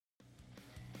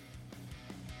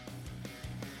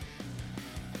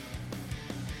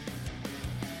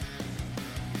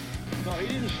No, he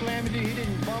didn't slam into you, he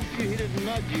didn't bump you, he didn't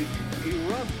nudge you, he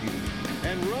rubbed you.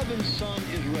 And rubbing, son,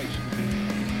 is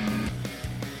racing.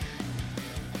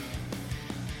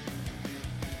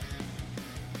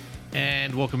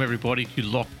 And welcome everybody to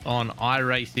Locked On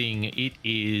iRacing. It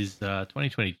is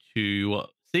 2022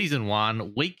 Season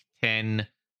 1, Week 10.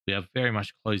 We are very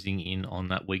much closing in on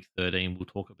that Week 13. We'll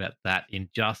talk about that in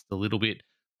just a little bit.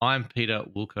 I'm Peter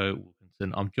Wilco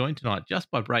Wilkinson. I'm joined tonight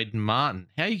just by Braden Martin.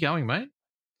 How are you going, mate?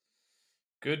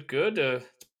 Good.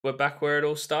 We're back where it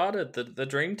all started. The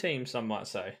dream team, some might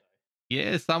say.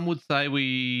 Yeah, some would say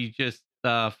we just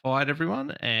fired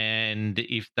everyone. And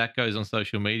if that goes on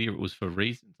social media, it was for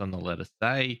reasons I'm not allowed to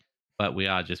say. But we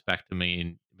are just back to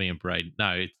me and Braden.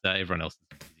 No, it's everyone else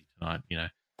is busy tonight, you know.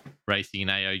 Racing in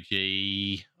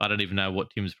AOG. I don't even know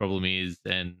what Tim's problem is,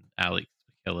 and Alex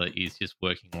McKellar is just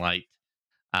working late.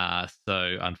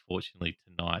 So unfortunately,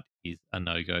 tonight is a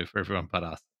no-go for everyone but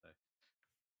us. So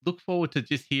look forward to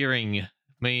just hearing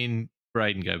me and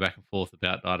Braden go back and forth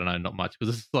about, I don't know, not much,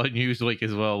 because it's a slow news week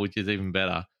as well, which is even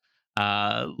better.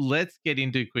 Let's get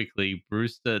into quickly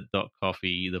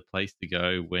Brewster.coffee, the place to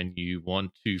go when you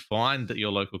want to find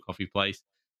your local coffee place,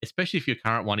 especially if your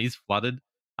current one is flooded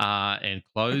and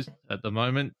closed at the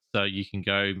moment. So you can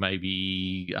go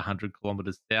maybe 100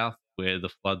 kilometers south where the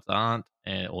floods aren't,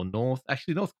 or north.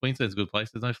 Actually, North Queensland's a good place.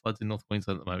 There's no floods in North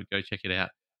Queensland at the moment. Go check it out.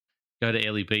 Go to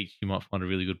Ellie Beach. You might find a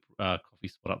really good coffee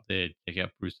spot up there. Check out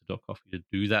Brewster.coffee to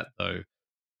do that, though.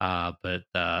 But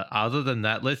other than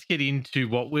that, let's get into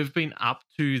what we've been up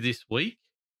to this week.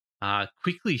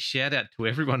 Quickly shout out to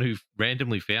everyone who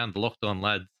randomly found the Locked On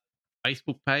Lads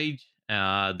Facebook page.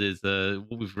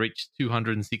 We've reached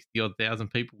 260 odd thousand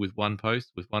people with one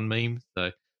post, with one meme. So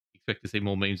expect to see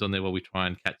more memes on there while we try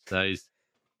and catch those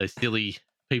silly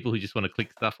people who just want to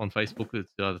click stuff on Facebook.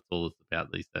 That's all it's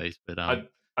about these days. But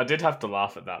I did have to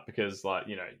laugh at that because, like,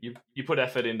 you put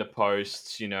effort into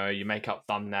posts, you make up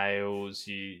thumbnails,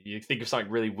 you think of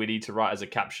something really witty to write as a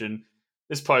caption.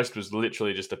 This post was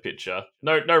literally just a picture.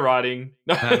 No writing.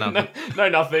 No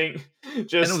nothing.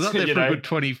 Just, and it was up there for a good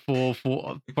 24,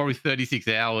 probably 36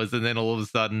 hours, and then all of a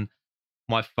sudden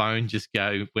my phone just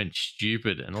went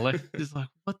stupid. And Alexa's like,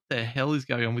 what the hell is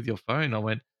going on with your phone? I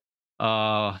went,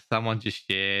 someone just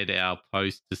shared our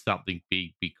post to something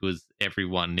big because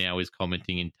everyone now is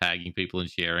commenting and tagging people and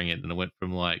sharing it. And I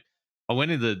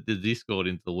went into the Discord,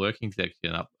 into the working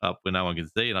section up where no one can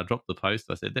see, and I dropped the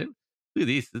post. I said, look at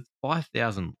this, it's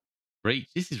 5,000 reach.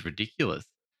 This is ridiculous.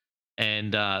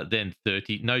 And then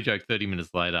 30 minutes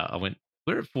later, I went,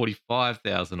 we're at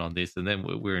 45,000 on this, and then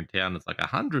we're in town, it's like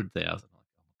 100,000. Like, oh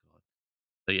my God.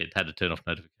 So yeah, it had to turn off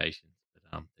notifications.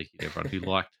 But thank you to everyone who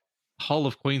liked whole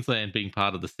of Queensland being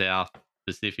part of the South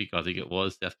Pacific. I think it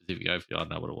was South Pacific Ocean. I don't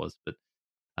know what it was, but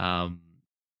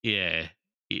yeah,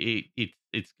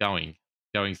 it's going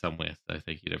somewhere. So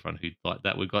thank you to everyone who liked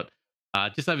that. We've got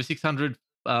just over 600.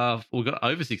 We've got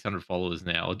over 600 followers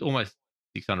now, almost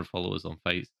 600 followers on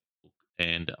Facebook,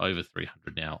 and over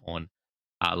 300 now on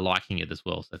liking it as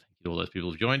well. So thank you to all those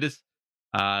people who've joined us.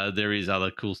 There is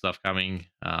other cool stuff coming,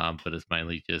 but it's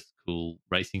mainly just cool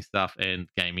racing stuff and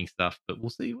gaming stuff. But we'll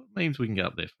see what memes we can get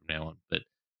up there from now on. But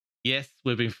yes,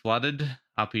 we've been flooded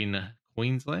up in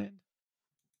Queensland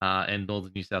and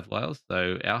northern New South Wales.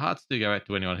 So our hearts do go out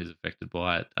to anyone who's affected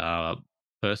by it.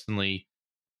 Personally,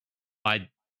 I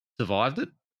survived it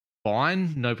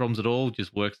fine, no problems at all.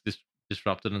 Just works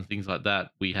disrupted and things like that.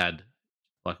 We had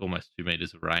like almost 2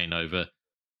 meters of rain over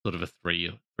sort of a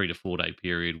 3 to 4 day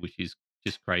period, which is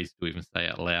just crazy to even say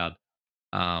out loud.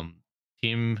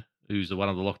 Tim, who's one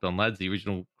of the Locked On Lads, the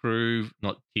original crew,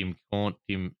 not Tim Caunt,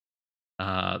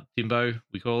 Timbo,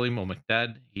 we call him, or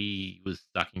McDad, he was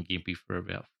stuck in Gympie for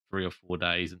about 3 or 4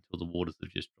 days until the waters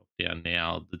have just dropped down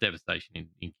now. The devastation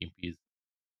in Gympie is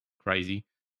crazy.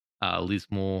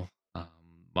 Lismore,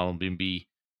 Mullumbimby,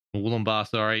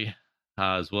 Wollongbar,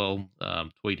 as well,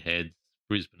 Tweed Heads,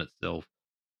 Brisbane itself,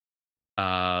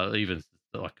 even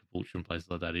like Caboolture and places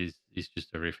like that is just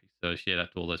horrific. So shout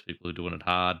out to all those people who are doing it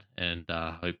hard, and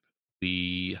hope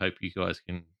you guys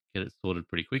can get it sorted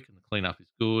pretty quick, and the cleanup is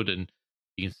good, and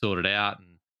you can sort it out.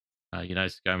 And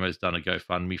ScoMo's done a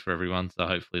GoFundMe for everyone, so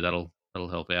hopefully that'll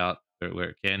help out where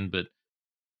it can. But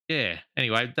yeah,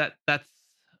 anyway, that's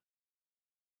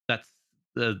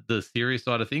the serious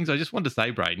side of things. I just wanted to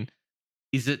say, Braden,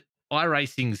 is it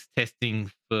iRacing's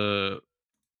testing for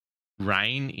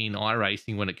rain in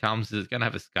iRacing when it comes? Is it going to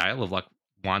have a scale of like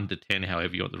 1 to 10,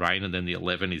 however you want the rain, and then the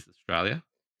 11 is Australia?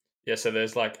 Yeah, so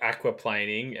there's like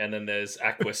aquaplaning, and then there's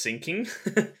aqua sinking. Just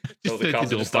all the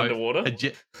cars are just underwater. A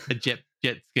jet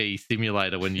ski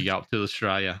simulator when you go up to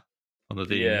Australia on the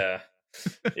thing. Yeah.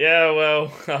 Yeah,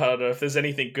 well, I don't know if there's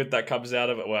anything good that comes out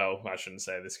of it. Well, I shouldn't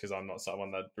say this because I'm not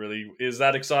someone that really is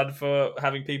that excited for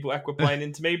having people aquaplane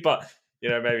into me. But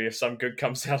maybe if some good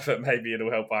comes out of it, maybe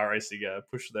it'll help iRacing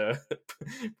push their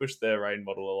push their rain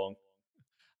model along.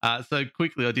 So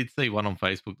quickly, I did see one on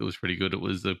Facebook that was pretty good. It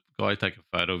was a guy taking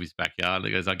a photo of his backyard.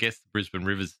 He goes, "I guess the Brisbane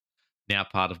River's now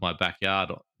part of my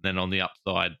backyard." Then on the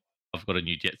upside, I've got a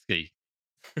new jet ski.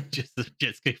 Just the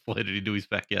jet ski floated into his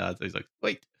backyard. So he's like,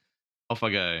 "Sweet, off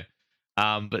I go."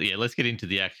 But yeah, let's get into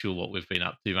the actual what we've been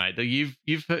up to, mate.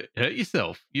 You've hurt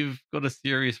yourself. You've got a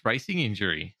serious racing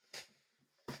injury.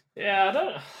 Yeah,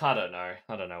 I don't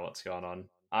know what's going on.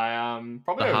 I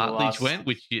probably The over the Hartlage last went,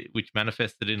 which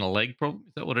manifested in a leg problem.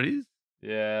 Is that what it is?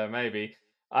 yeah maybe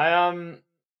I don't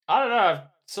know. I've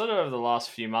sort of over the last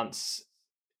few months,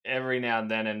 every now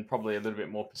and then, and probably a little bit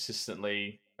more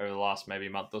persistently over the last maybe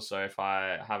month or so, if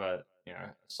I have a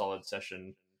solid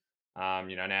session,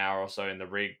 an hour or so in the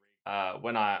rig,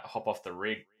 when I hop off the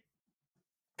rig, a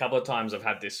couple of times I've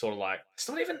had this sort of like it's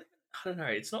not even I don't know,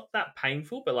 it's not that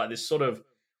painful, but like this sort of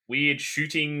weird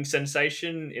shooting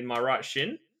sensation in my right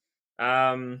shin,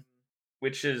 um,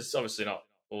 which is obviously not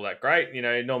all that great.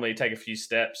 Normally you take a few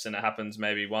steps and it happens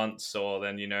maybe once, or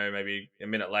then maybe a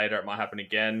minute later it might happen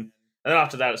again, and then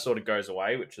after that it sort of goes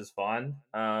away, which is fine.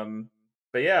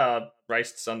 But yeah, I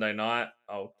raced Sunday night.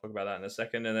 I'll talk about that in a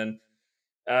second, and then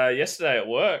yesterday at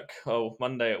work, or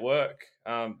Monday at work,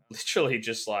 literally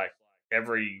just like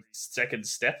every second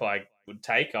step I would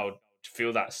take, I would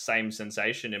feel that same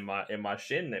sensation in my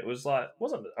shin. It was like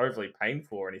wasn't overly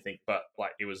painful or anything, but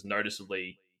like it was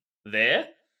noticeably there.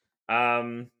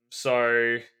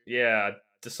 So yeah, I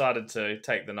decided to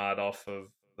take the night off of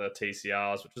the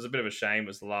TCRs, which was a bit of a shame. It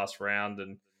was the last round,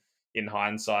 and in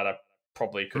hindsight, I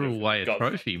probably could Threw have away a got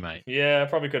trophy, mate. yeah,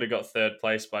 probably could have got third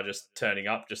place by just turning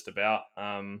up just about.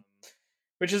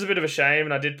 Which is a bit of a shame.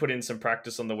 And I did put in some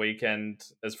practice on the weekend,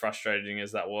 as frustrating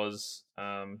as that was.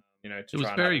 To It was try and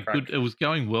have a very crack. good. It was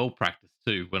going well practice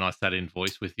too when I sat in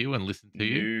voice with you and listened to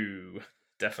you. No,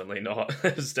 definitely not.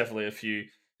 There's definitely a few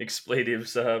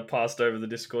expletives passed over the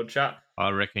Discord chat. I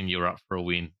reckon you're up for a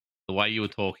win. The way you were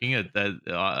talking,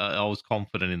 I was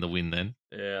confident in the win then.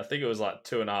 Yeah, I think it was like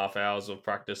 2.5 hours of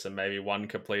practice and maybe one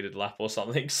completed lap or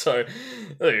something. So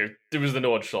it was the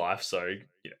Nordschleife, so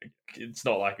it's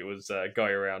not like it was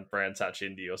going around Brands Hatch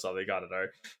Indy or something. I don't know,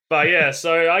 but yeah.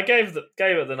 So I gave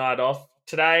it the night off.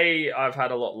 Today I've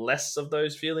had a lot less of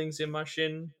those feelings in my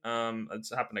shin.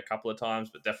 It's happened a couple of times,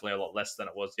 but definitely a lot less than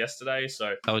it was yesterday.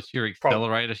 So That was your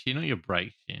accelerator shin or your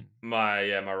brake shin?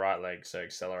 my right leg, so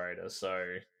accelerator.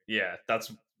 So yeah,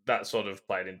 that sort of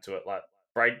played into it. Like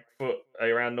brake foot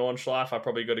around Nordschleife, I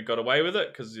probably could have got away with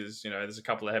it because there's a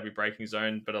couple of heavy braking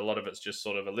zone, but a lot of it's just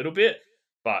sort of a little bit.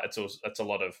 But it's a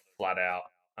lot of flat out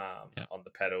on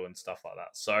the pedal and stuff like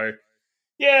that. So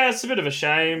yeah, it's a bit of a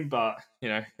shame, but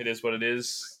it is what it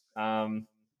is. I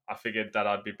figured that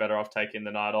I'd be better off taking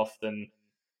the night off than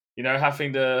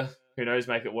having to, who knows,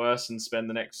 make it worse and spend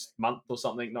the next month or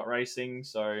something not racing.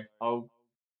 So I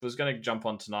was going to jump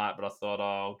on tonight, but I thought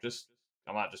I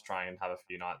might just try and have a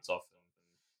few nights off and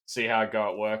see how I go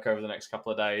at work over the next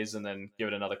couple of days, and then give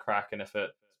it another crack. And if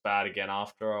it's bad again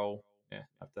after, I'll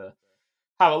have to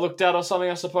have it looked at or something,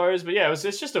 I suppose. But yeah,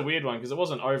 it's just a weird one because it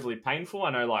wasn't overly painful.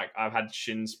 I know, like, I've had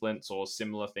shin splints or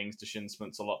similar things to shin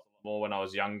splints a lot more when I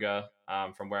was younger,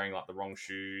 from wearing like the wrong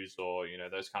shoes or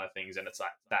those kind of things, and it's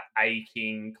like that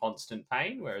aching, constant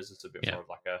pain. Whereas it's a bit more of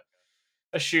like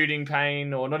a shooting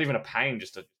pain, or not even a pain,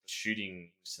 just a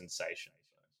shooting sensation.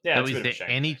 Yeah, So it's a is bit there of a shame.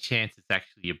 any chance it's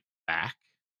actually your back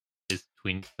is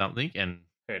twin something? And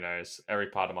Who knows? Every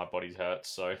part of my body hurts,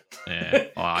 so yeah,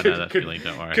 I know that feeling.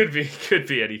 Don't worry. Could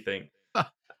be anything.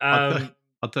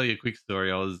 I'll tell you a quick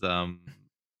story. I was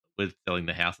we're selling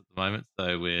the house at the moment,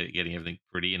 so we're getting everything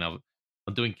pretty, and I'm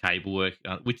doing cable work,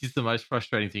 which is the most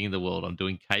frustrating thing in the world. I'm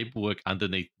doing cable work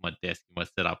underneath my desk in my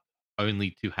setup,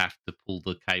 only to have to pull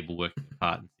the cable work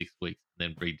apart in 6 weeks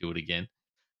and then redo it again.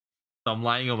 So I'm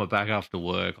laying on my back after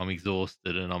work. I'm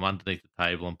exhausted, and I'm underneath the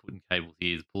table. I'm putting cables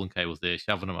here, pulling cables there,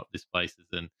 shoving them up these places,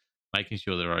 and making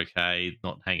sure they're okay,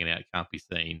 not hanging out, can't be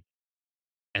seen.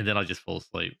 And then I just fall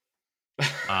asleep.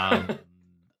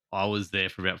 I was there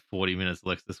for about 40 minutes.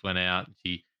 Alexis went out.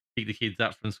 She picked the kids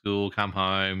up from school, come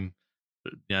home,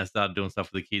 started doing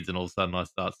stuff with the kids, and all of a sudden I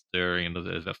start stirring, and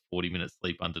there was about 40 minutes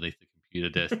sleep underneath the computer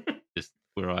desk, just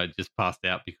where I just passed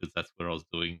out because that's where I was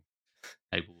doing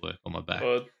paperwork on my back.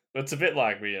 Well, it's a bit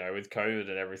like with COVID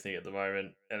and everything at the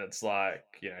moment, and it's like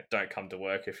don't come to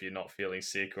work if you're not feeling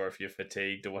sick or if you're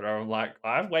fatigued or whatever. I'm like,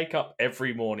 I wake up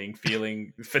every morning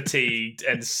feeling fatigued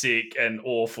and sick and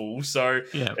awful. So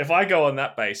Yeah, if I go on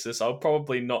that basis, I'll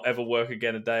probably not ever work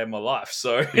again a day in my life.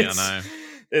 So yeah, I know.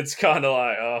 it's kind of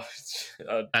like,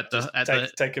 just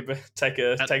take a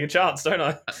chance, don't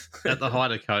I? At the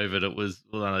height of COVID, it was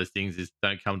one of those things: is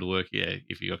don't come to work. Yeah,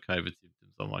 if you got COVID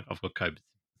symptoms, I'm like, I've got COVID symptoms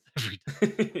every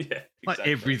day. Yeah, Like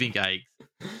exactly. everything aches.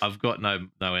 I've got no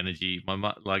energy.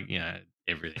 Like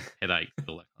everything, headaches,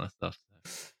 all that kind of stuff.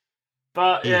 So.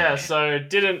 But yeah, Yeah. so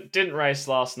didn't race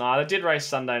last night. I did race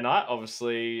Sunday night,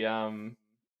 obviously,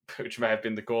 which may have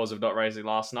been the cause of not racing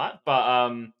last night.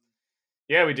 But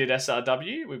yeah, we did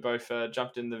SRW. We both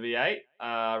jumped in the V8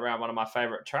 around one of my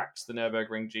favorite tracks, the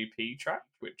Nürburgring GP track,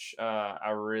 which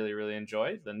I really really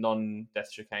enjoy, the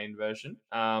non-death chicane version.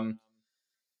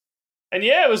 And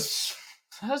yeah, it was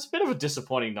a bit of a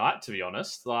disappointing night, to be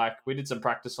honest. Like, we did some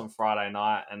practice on Friday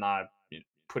night, and I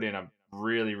put in a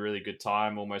really, really good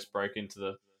time. Almost broke into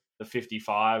the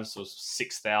 55s, was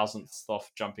 6,000th off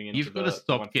jumping into You've got to the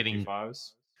stop getting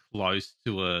 155s. close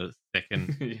to a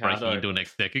second, Yeah, breaking into a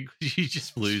next second, because you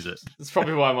just lose it. It's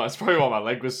probably why my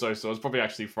leg was so sore. It's probably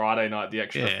actually Friday night, the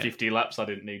extra 50 laps I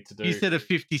didn't need to do. You said a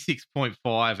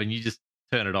 56.5 and you just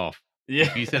turn it off. Yeah.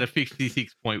 If you said a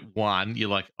 56.1, you're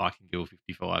like, I can go a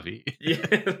 55 here. Yeah,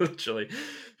 literally.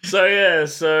 So yeah,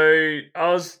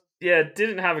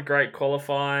 didn't have a great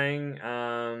qualifying.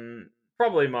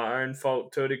 Probably my own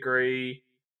fault to a degree.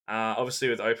 Obviously,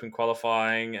 with open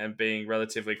qualifying and being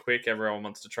relatively quick, everyone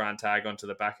wants to try and tag onto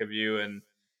the back of you and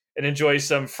enjoy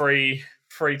some free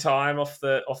time off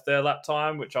their lap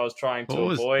time, which I was trying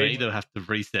to avoid. Me to have to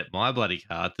reset my bloody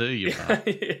car too.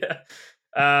 Yeah.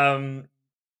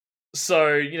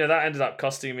 So, that ended up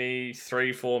costing me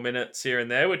 3-4 minutes here and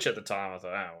there, which at the time I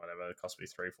thought, whatever, it cost me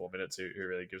 3-4 minutes. Who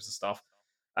really gives a stuff?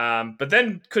 But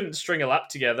then couldn't string a lap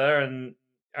together and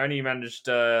only managed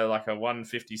like a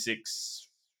 156.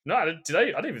 No, I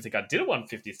didn't even think I did a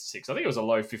 156. I think it was a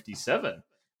low 57,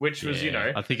 which was,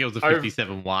 I think it was a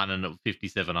 57.1 and a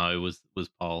 57.0 was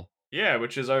pole. Yeah,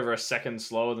 which is over a second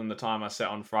slower than the time I set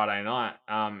on Friday night.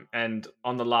 And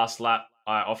on the last lap,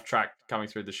 I off-tracked coming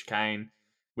through the chicane,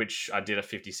 which I did a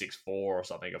 56.4 or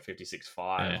something, or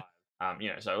 56.5.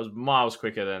 Yeah. So it was miles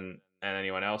quicker than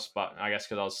anyone else, but I guess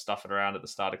because I was stuffing around at the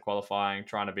start of qualifying,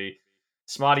 trying to be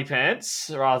smarty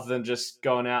pants rather than just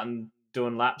going out and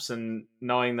doing laps and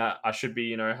knowing that I should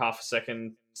be, half a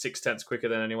second, 0.6 quicker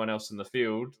than anyone else in the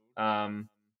field.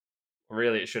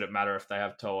 Really, it shouldn't matter if they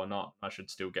have tow or not. I should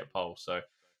still get pole. So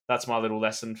that's my little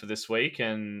lesson for this week,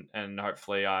 and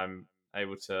hopefully I'm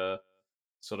able to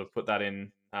sort of put that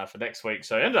in for next week.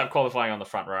 So I ended up qualifying on the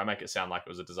front row. I make it sound like it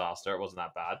was a disaster. It wasn't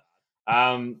that bad.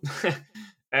 And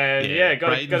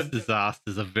Braden's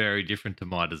disasters are very different to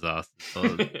my disasters.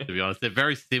 So, to be honest, they're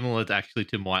very similar actually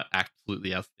to my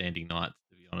absolutely outstanding nights.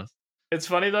 To be honest, it's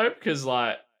funny though because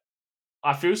like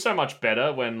I feel so much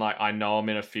better when like I know I'm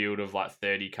in a field of like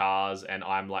 30 cars and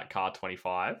I'm like car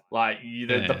 25. Like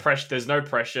the pressure, there's no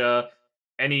pressure.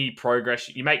 Any progress,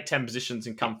 you make 10 positions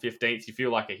and come 15th, you feel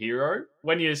like a hero.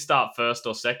 When you start first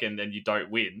or second and you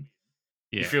don't win,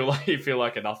 you feel like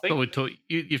a nothing. So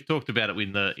you've talked about it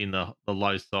in the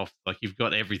low soft, like you've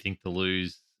got everything to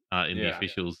lose in the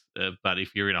officials, but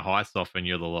if you're in a high soft and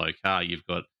you're the low car, you've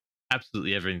got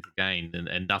absolutely everything to gain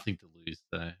and nothing to lose.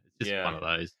 So it's just one of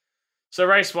those. So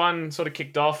race one sort of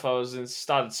kicked off. I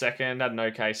started second, had an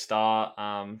okay start.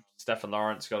 Stefan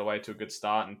Lawrence got away to a good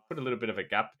start and put a little bit of a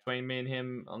gap between me and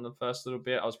him on the first little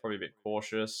bit. I was probably a bit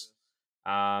cautious.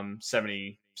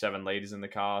 77 litres in the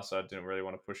car, so I didn't really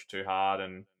want to push too hard.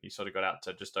 And he sort of got out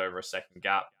to just over a second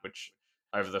gap, which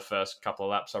over the first couple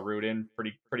of laps I reeled in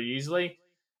pretty easily.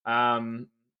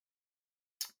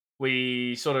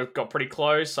 We sort of got pretty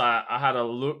close. I had a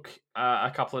look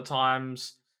a couple of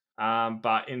times.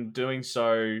 But in doing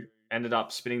so, ended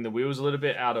up spinning the wheels a little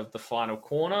bit out of the final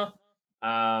corner,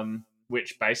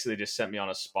 which basically just sent me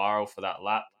on a spiral for that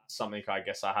lap. Something I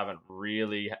guess I haven't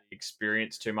really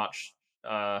experienced too much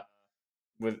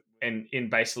in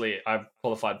basically I've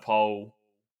qualified pole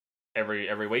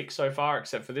every week so far,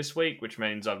 except for this week, which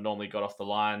means I've normally got off the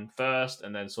line first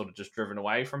and then sort of just driven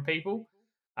away from people.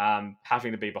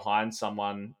 Having to be behind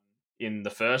someone in the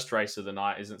first race of the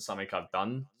night isn't something I've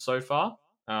done so far.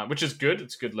 Which is good.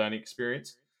 It's a good learning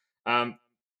experience. And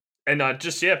I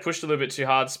just, pushed a little bit too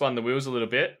hard, spun the wheels a little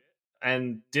bit,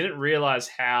 and didn't realize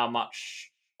how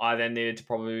much I then needed to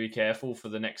probably be careful for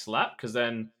the next lap, because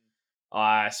then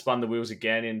I spun the wheels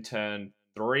again in turn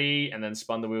 3, and then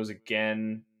spun the wheels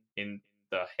again in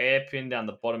the hairpin down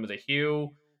the bottom of the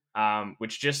hill.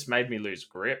 which just made me lose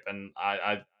grip. And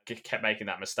I kept making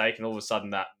that mistake. And all of a sudden,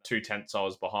 that 2/10 I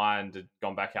was behind had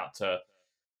gone back out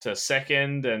to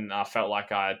second. And I felt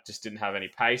like I just didn't have any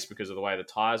pace because of the way the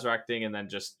tires were acting. And then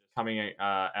just coming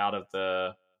out of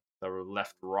the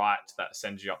left right that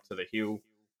sends you up to the hill,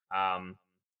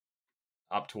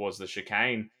 up towards the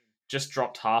chicane, just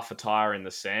dropped half a tire in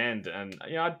the sand. And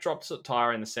I dropped a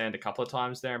tire in the sand a couple of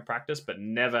times there in practice, but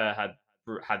never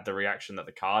had the reaction that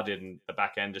the car did, and the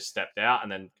back end just stepped out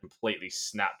and then completely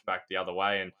snapped back the other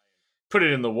way and put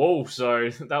it in the wall. So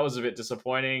that was a bit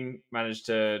disappointing. Managed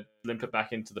to limp it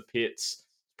back into the pits.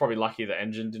 Probably lucky the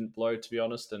engine didn't blow, to be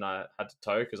honest, and I had to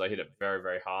tow because I hit it very,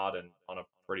 very hard and on a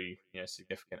pretty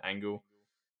significant angle.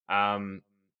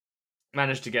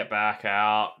 Managed to get back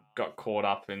out, got caught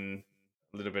up in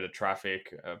a little bit of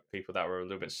traffic, people that were a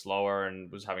little bit slower,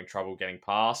 and was having trouble getting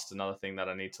past. Another thing that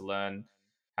I need to learn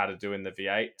how to do in the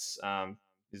V8s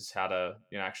is how to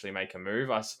actually make a move.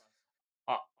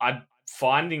 I'm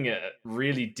finding it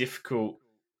really difficult.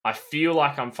 I feel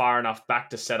like I'm far enough back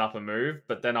to set up a move,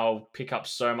 but then I'll pick up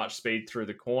so much speed through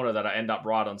the corner that I end up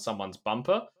right on someone's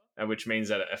bumper, and which means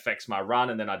that it affects my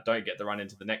run, and then I don't get the run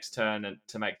into the next turn and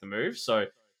to make the move. So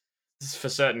for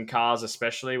certain cars,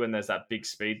 especially when there's that big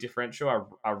speed differential,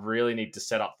 I really need to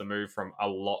set up the move from a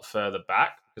lot further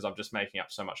back, because I'm just making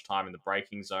up so much time in the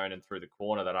braking zone and through the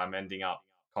corner that I'm ending up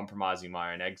compromising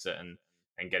my own exit and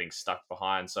getting stuck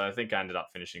behind. So I think I ended up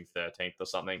finishing 13th or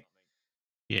something.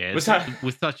 Yeah,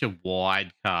 with such a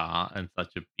wide car and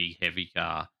such a big, heavy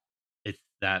car, it's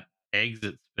that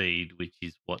exit speed which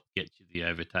is what gets you the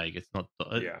overtake. It's not,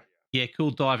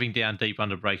 cool diving down deep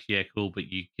under brakes, cool, but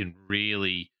you can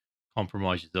really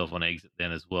compromise yourself on exit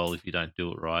then as well if you don't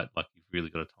do it right. Like, you've really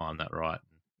got to time that right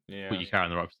and put your car in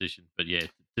the right position. But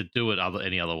to do it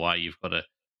any other way, you've got to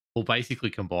basically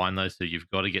combine those. So you've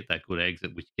got to get that good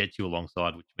exit, which gets you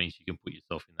alongside, which means you can put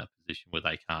yourself in that position where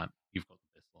they can't. You've got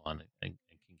the best line and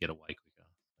can get away quicker.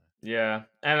 Yeah,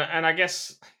 and I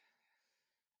guess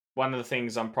one of the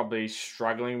things I'm probably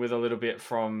struggling with a little bit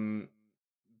from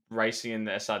racing in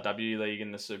the SRW League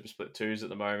in the Super Split 2s at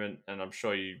the moment, and I'm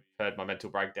sure you heard my mental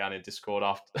breakdown in Discord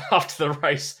after the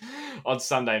race on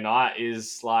Sunday night,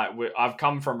 is like I've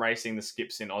come from racing the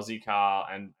skips in Aussie Car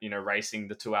and racing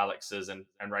the two Alexes and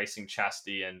racing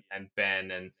Chastity and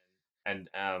Ben and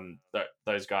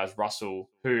those guys, Russell,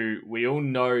 who we all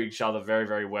know each other very,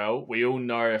 very well. We all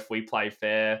know if we play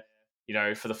fair,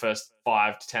 for the first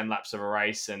 5 to 10 laps of a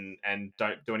race and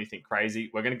don't do anything crazy,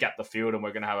 we're going to gap the field and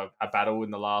we're going to have a battle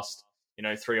in the last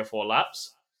 3 or 4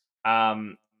 laps.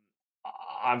 I'm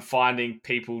finding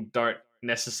people don't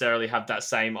necessarily have that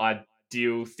same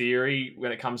ideal theory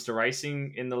when it comes to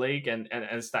racing in the league, and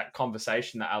it's that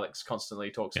conversation that Alex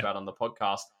constantly talks about on the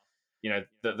podcast.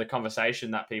 The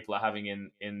conversation that people are having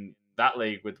in that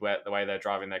league with the way they're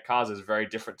driving their cars is very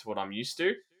different to what I'm used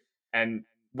to. And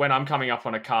when I'm coming up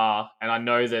on a car and I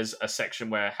know there's a section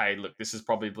where, hey, look, this is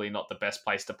probably not the best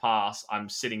place to pass, I'm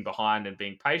sitting behind and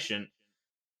being patient,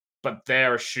 but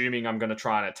they're assuming I'm going to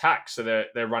try and attack. So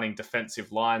they're running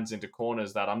defensive lines into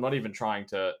corners that I'm not even trying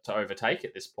to overtake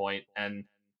at this point and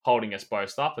holding us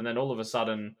both up. And then all of a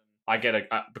sudden I get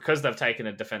because they've taken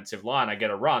a defensive line, I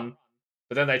get a run,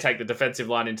 but then they take the defensive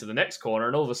line into the next corner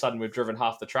and all of a sudden we've driven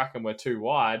half the track and we're too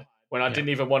wide, when I didn't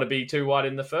even want to be too wide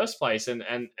in the first place. And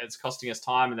it's costing us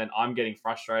time. And then I'm getting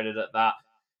frustrated at that.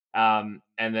 And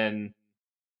then,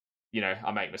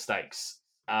 I make mistakes.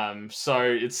 So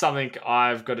it's something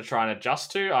I've got to try and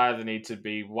adjust to. I either need to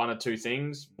be one or two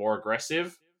things: more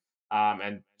aggressive,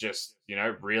 and just,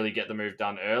 really get the move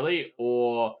done early,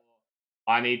 or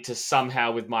I need to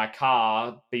somehow with my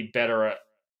car be better at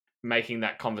making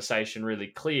that conversation really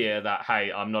clear that,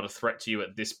 hey, I'm not a threat to you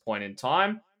at this point in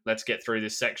time. Let's get through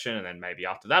this section, and then maybe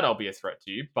after that I'll be a threat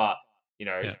to you. But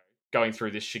going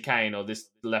through this chicane or this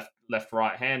left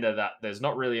right hander that there's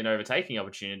not really an overtaking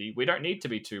opportunity, we don't need to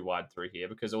be too wide through here,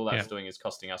 because all that's doing is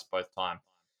costing us both time.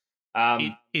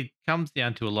 It comes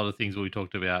down to a lot of things we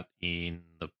talked about in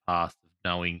the past, of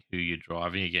knowing who you're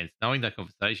driving against, knowing that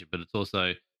conversation, but it's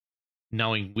also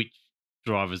knowing which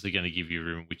drivers are going to give you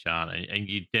room and which aren't. And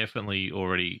you definitely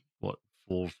already, 4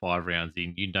 or 5 rounds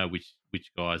in,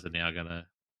 which guys are now going to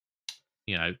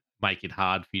make it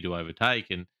hard for you to overtake,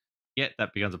 and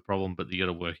that becomes a problem. But you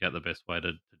got to work out the best way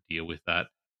to deal with that,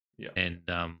 and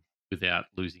without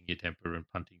losing your temper and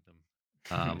punting them,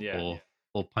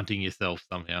 or punting yourself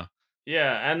somehow.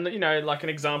 And like an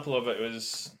example of it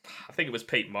was, I think it was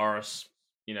Pete Morris,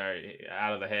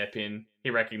 out of the hairpin.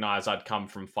 He recognized I'd come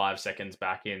from 5 seconds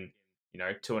back in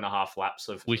 2.5 laps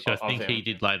of which I think he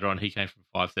did later on. He came from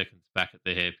 5 seconds back at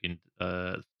the hairpin,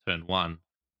 turn 1.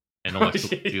 and almost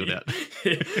took the field out.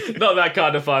 Not that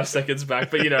kind of 5 seconds back,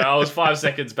 but I was 5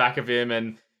 seconds back of him,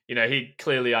 and he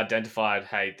clearly identified,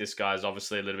 hey, this guy's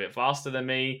obviously a little bit faster than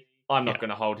me. I'm not going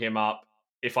to hold him up.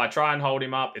 If I try and hold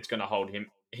him up, it's going to hold him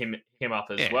up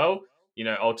as well.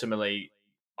 Ultimately,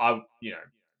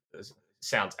 it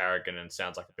sounds arrogant and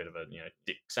sounds like a bit of a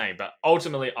dick saying, but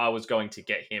ultimately I was going to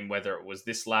get him, whether it was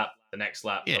this lap, the next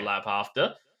lap, the lap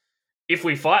after. If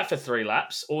we fight for 3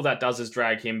 laps, all that does is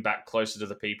drag him back closer to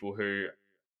the people who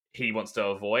he wants to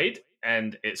avoid,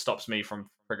 and it stops me from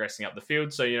progressing up the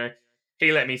field. So,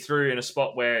 he let me through in a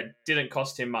spot where it didn't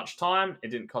cost him much time. It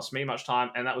didn't cost me much time,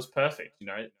 and that was perfect.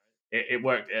 It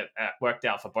worked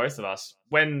out for both of us.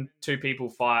 When 2 people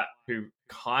fight who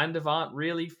kind of aren't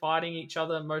really fighting each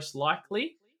other, most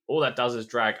likely, all that does is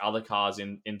drag other cars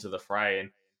into the fray, and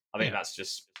I think that's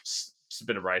just a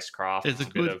bit of racecraft. There's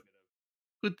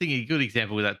a good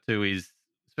example with that too is,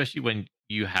 especially when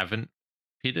you haven't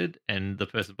pitted and the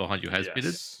person behind you has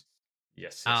pitted.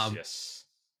 Yes.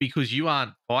 Because you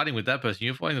aren't fighting with that person,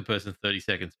 you're fighting the person 30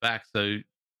 seconds back. So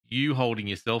you holding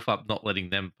yourself up, not letting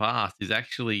them pass, is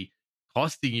actually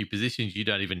costing you positions you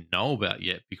don't even know about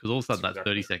yet, because all of a sudden that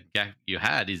 30-second gap you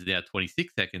had is now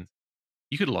 26 seconds.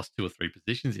 You could have lost 2 or 3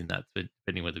 positions in that,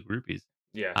 depending where the group is.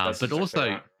 Yeah, but exactly also,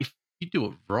 right. if you do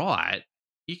it right,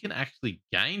 you can actually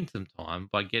gain some time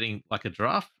by getting like a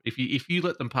draft. If you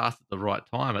let them pass at the right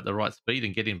time, at the right speed,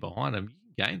 and get in behind them, you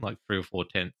can gain like 3 or 4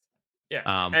 tenths.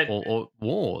 Yeah, or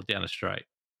more down a straight.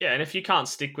 Yeah, and if you can't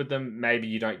stick with them, maybe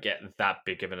you don't get that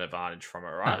big of an advantage from it,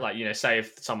 right? No. Like, say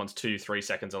if someone's 2-3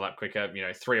 seconds a lap quicker,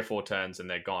 3 or 4 turns and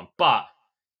they're gone. But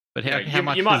how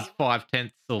much does 5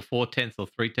 tenths or 4 tenths or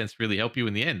 3 tenths really help you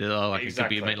in the end? It could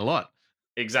mean a lot.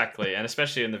 Exactly, and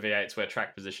especially in the V8s where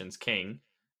track position's king,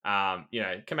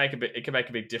 it can make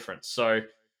a big difference. So,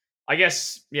 I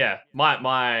guess,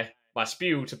 my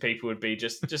spiel to people would be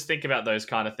just think about those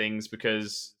kind of things,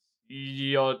 because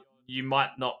you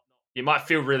might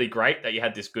feel really great that you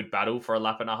had this good battle for a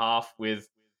lap and a half with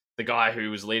the guy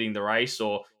who was leading the race,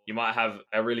 or you might have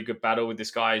a really good battle with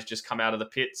this guy who's just come out of the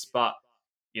pits. But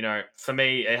for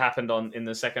me, it happened in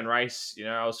the second race.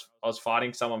 I was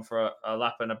fighting someone for a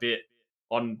lap and a bit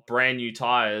on brand new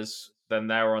tires, then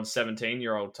they were on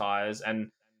 17-year-old tires,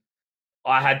 and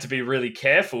I had to be really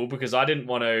careful because I didn't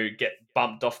want to get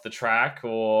bumped off the track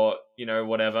or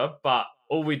whatever. But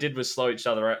all we did was slow each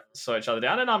other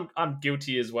down, and I'm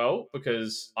guilty as well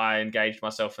because I engaged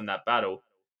myself in that battle.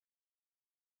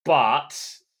 But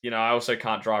I also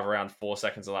can't drive around 4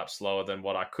 seconds a lap slower than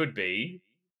what I could be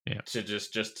to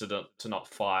to not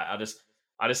fight. I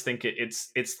just think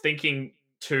it's thinking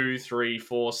 2, 3,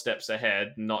 4 steps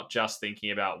ahead, not just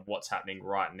thinking about what's happening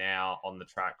right now on the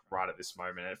track right at this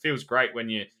moment. And it feels great when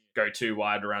you go too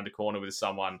wide around a corner with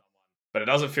someone, but it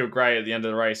doesn't feel great at the end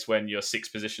of the race when you're 6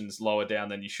 positions lower down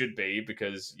than you should be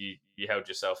because you held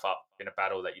yourself up in a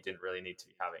battle that you didn't really need to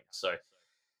be having. So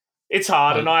it's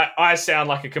hard, and I sound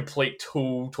like a complete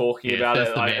tool talking about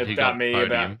it, and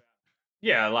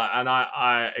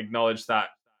I acknowledge that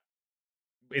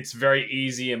it's very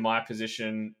easy in my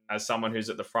position as someone who's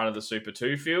at the front of the Super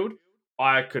 2 field.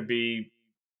 I could be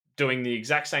doing the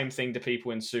exact same thing to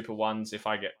people in Super 1s if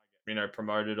I get,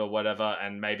 promoted or whatever,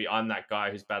 and maybe I'm that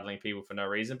guy who's battling people for no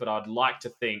reason, but I'd like to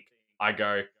think I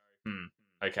go,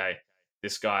 okay,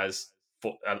 this guy's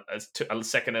a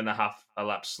second and a half a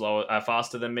lap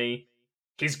faster than me.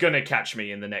 He's going to catch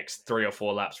me in the next 3 or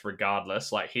 4 laps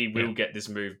regardless. Like, he will get this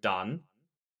move done.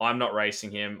 I'm not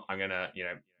racing him. I'm going to,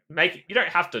 you don't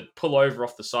have to pull over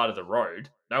off the side of the road.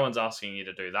 No one's asking you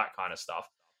to do that kind of stuff.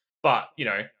 But,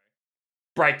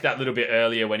 brake that little bit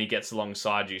earlier when he gets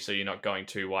alongside you so you're not going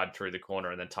too wide through the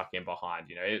corner and then tuck in behind.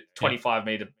 25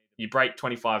 meter, you brake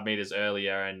 25 meters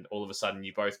earlier and all of a sudden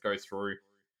you both go through.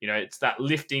 It's that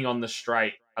lifting on the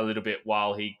straight a little bit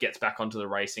while he gets back onto the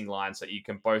racing line so you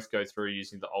can both go through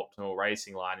using the optimal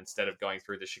racing line instead of going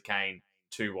through the chicane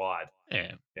too wide.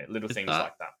 Yeah, little things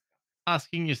like that.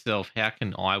 Asking yourself, how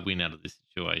can I win out of this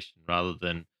situation, rather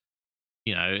than,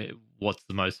 what's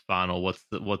the most fun, or what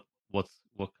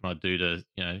can I do to,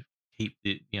 keep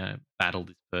the, battle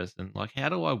this person? Like, how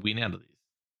do I win out of this?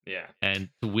 Yeah. And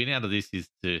to win out of this is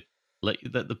to let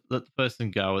the person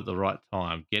go at the right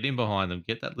time, get in behind them,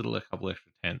 get that a couple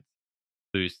extra tenths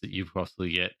boost that you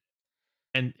possibly get.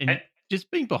 And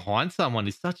just being behind someone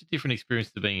is such a different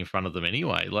experience to being in front of them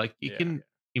anyway. Like, it can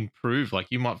improve. Like,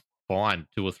 you might find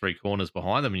 2 or 3 corners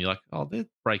behind them and you're like, oh, they're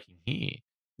braking here.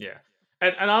 Yeah.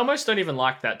 And I almost don't even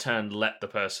like that term, let the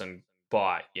person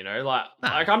by,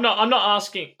 I'm not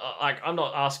asking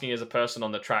as a person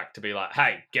on the track to be like,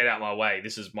 hey, get out my way,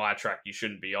 this is my track, you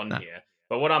shouldn't be on here.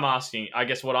 But what I'm asking, I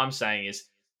guess what I'm saying is,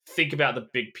 think about the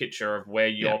big picture of where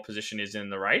your position is in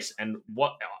the race and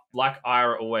what, like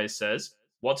Ira always says,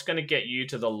 what's going to get you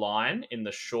to the line in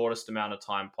the shortest amount of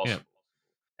time possible.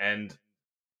 And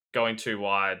going too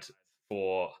wide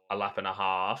for a lap and a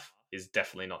half is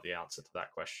definitely not the answer to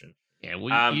that question. Yeah,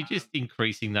 well, you're just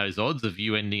increasing those odds of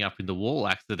you ending up in the wall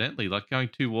accidentally. Like going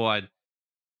too wide,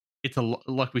 it's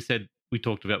like we said, we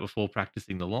talked about before,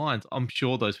 practicing the lines. I'm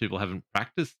sure those people haven't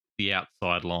practiced the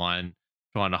outside line,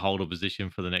 trying to hold a position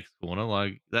for the next corner.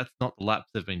 Like that's not the laps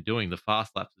they've been doing. The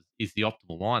fast laps is the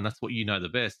optimal line. That's what you know the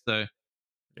best. So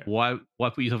why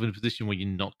put yourself in a position where you're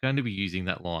not going to be using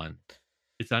that line?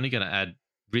 It's only going to add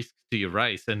risk to your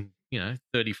race, and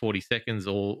 30, 40 seconds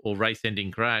or race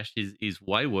ending crash is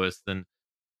way worse than,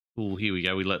 oh, here we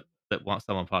go, we let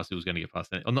someone pass who was going to get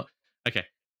past. I'm not okay.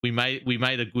 We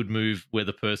made a good move where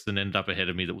the person ended up ahead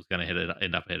of me that was going to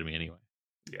end up ahead of me anyway.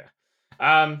 Yeah.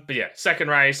 But yeah, second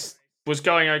race was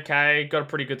going okay. Got a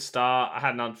pretty good start. I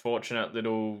had an unfortunate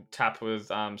little tap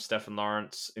with Stefan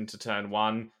Lawrence into turn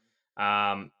one.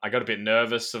 I got a bit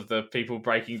nervous of the people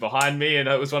braking behind me, and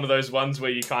it was one of those ones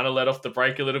where you kind of let off the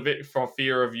brake a little bit for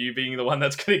fear of you being the one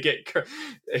that's going to get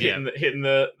hitting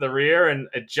the rear, and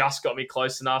it just got me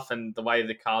close enough. And the way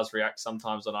the cars react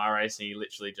sometimes on iRacing, he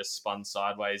literally just spun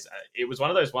sideways. It was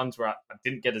one of those ones where I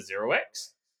didn't get a 0x,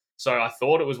 so I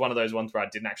thought it was one of those ones where I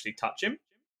didn't actually touch him.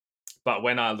 But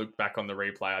when I looked back on the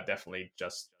replay, I definitely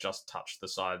just touched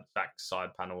the back side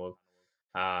panel of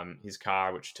his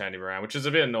car, which turned him around, which is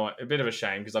a bit annoying, a bit of a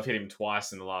shame because I've hit him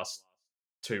twice in the last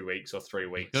 2 weeks or 3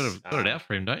 weeks. Got it out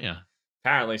for him, don't you?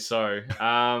 Apparently so.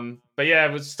 But yeah,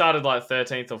 it was started like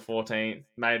 13th or 14th.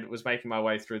 Was making my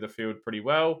way through the field pretty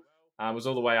well. Was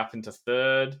all the way up into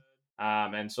third,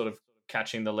 and sort of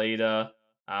catching the leader.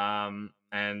 And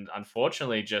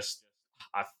unfortunately, just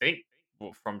I think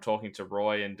from talking to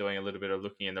Roy and doing a little bit of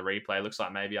looking in the replay, it looks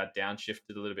like maybe I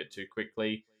downshifted a little bit too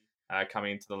quickly.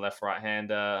 Coming into the left right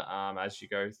hander as you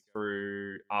go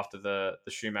through after the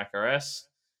Schumacher S,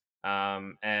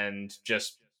 and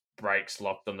just brakes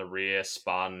locked on the rear,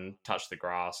 spun, touched the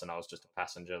grass, and I was just a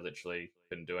passenger. Literally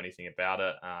couldn't do anything about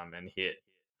it, and hit.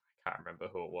 I can't remember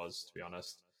who it was, to be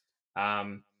honest.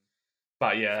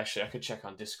 But yeah, actually, I could check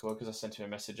on Discord because I sent him a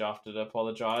message after to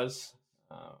apologize.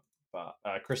 But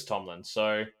Chris Tomlin.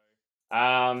 So.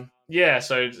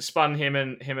 So spun him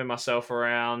and myself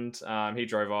around. He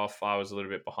drove off. I was a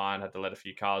little bit behind, had to let a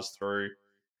few cars through.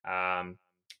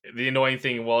 The annoying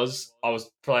thing was I was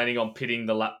planning on pitting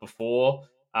the lap before,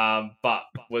 but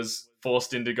was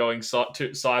forced into going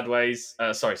sideways,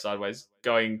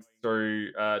 going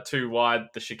through too wide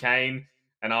the chicane,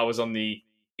 and I was on the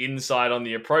inside on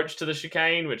the approach to the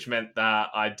chicane, which meant that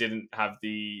I didn't have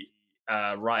the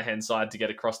right-hand side to get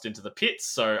across into the pits,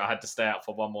 so I had to stay out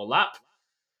for one more lap,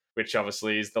 which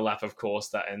obviously is the lap, of course,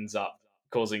 that ends up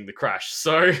causing the crash.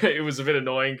 So it was a bit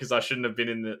annoying because I shouldn't have been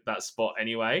in that spot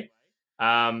anyway.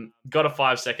 Got a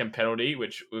 5-second penalty,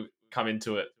 which we'll come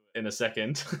into it in a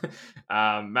second.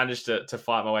 Managed to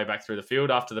fight my way back through the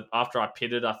field. After I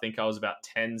pitted, I think I was about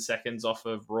 10 seconds off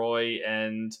of Roy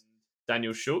and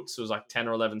Daniel Schultz. It was like 10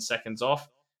 or 11 seconds off.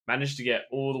 Managed to get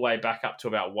all the way back up to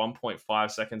about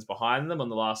 1.5 seconds behind them on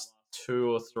the last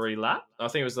 2 or 3 laps. I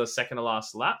think it was the second to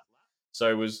last lap. So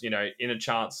it was, in a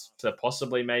chance to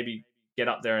possibly maybe get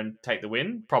up there and take the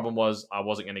win. Problem was I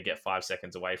wasn't going to get 5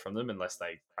 seconds away from them unless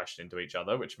they crashed into each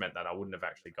other, which meant that I wouldn't have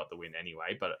actually got the win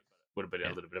anyway, but it would have been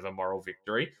a little bit of a moral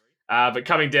victory. But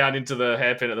coming down into the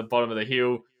hairpin at the bottom of the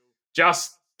hill,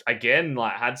 just, again,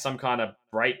 like had some kind of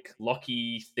brake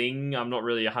locky thing. I'm not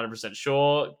really 100%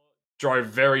 sure. Drove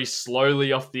very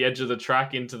slowly off the edge of the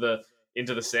track into the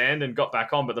sand and got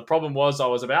back on. But the problem was I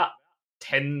was about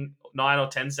 9 or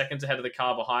 10 seconds ahead of the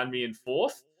car behind me in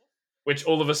fourth, which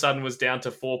all of a sudden was down to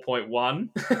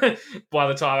 4.1 by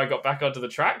the time I got back onto the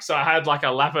track. So I had like a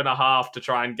lap and a half to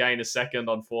try and gain a second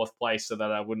on fourth place so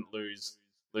that I wouldn't lose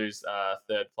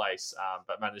third place,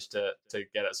 but managed to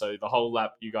get it. So the whole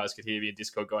lap, you guys could hear me in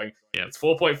Discord going, It's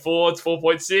 4.4, it's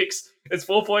 4.6, it's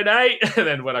 4.8. And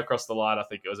then when I crossed the line, I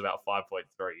think it was about 5.3.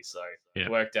 So it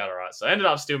worked out all right. So I ended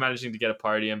up still managing to get a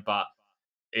podium, but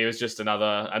it was just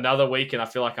another week. And I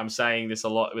feel like I'm saying this a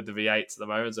lot with the V8s at the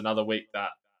moment. It's another week that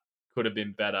could have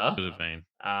been better. Could have been.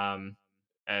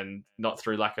 And not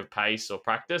through lack of pace or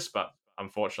practice, but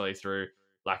unfortunately through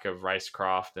lack of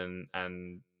racecraft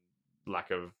and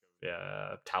lack of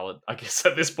talent, I guess,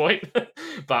 at this point.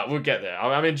 But we'll get there.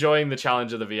 I'm enjoying the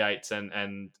challenge of the V8s,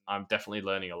 and I'm definitely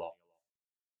learning a lot.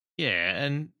 Yeah,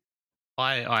 and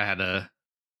I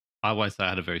won't say I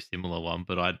had a very similar one,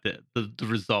 but the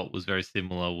result was very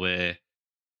similar where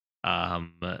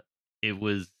it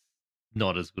was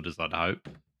not as good as I'd hope.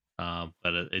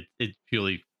 But it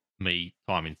purely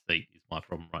time in seat is my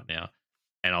problem right now.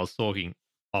 And I was talking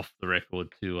off the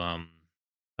record to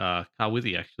Carl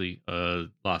Withy actually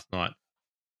last night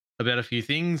about a few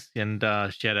things, and little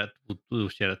shout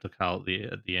out to Carl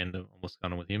at the end on what's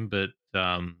going on with him. But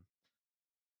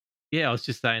yeah, I was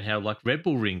just saying how like Red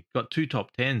Bull Ring got 2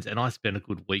 top 10s, and I spent a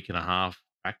good week and a half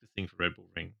practicing for Red Bull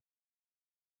Ring,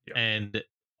 Yep. and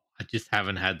I just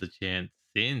haven't had the chance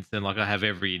since. And like I have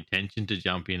every intention to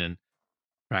jump in and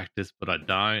practice, but I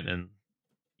don't. And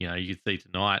you know, you could see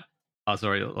tonight. Oh,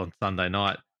 sorry, on Sunday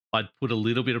night, I'd put a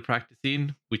little bit of practice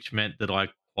in, which meant that I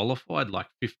qualified like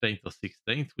 15th or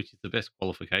 16th, which is the best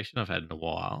qualification I've had in a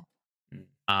while.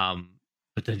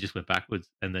 But then just went backwards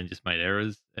and then just made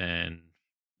errors and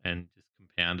just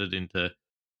compounded into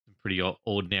some pretty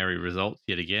ordinary results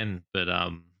yet again. But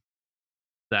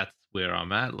that's where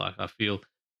I'm at. Like I feel,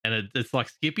 and it's like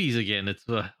Skippy's again. It's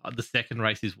the second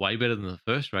race is way better than the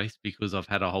first race because I've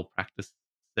had a whole practice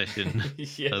session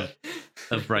Yeah.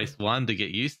 of race 1 to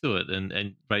get used to it,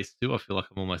 and race 2 I feel like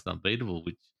I'm almost unbeatable,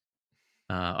 which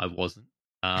I wasn't.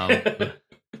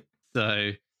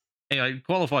 So anyway,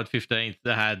 qualified 15th.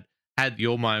 Had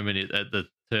your moment at the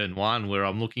turn 1 where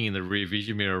I'm looking in the rear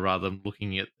vision mirror rather than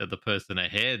looking at the person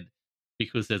ahead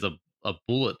because there's a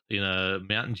bullet in a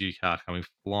Mountain Dew car coming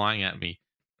flying at me,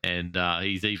 and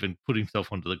he's even put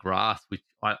himself onto the grass, which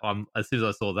I'm as soon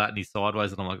as I saw that and he's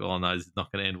sideways, and I'm like, oh no, this is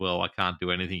not going to end well. I can't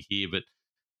do anything here. But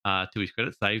to his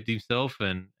credit, saved himself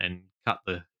and cut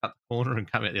the corner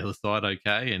and come out the other side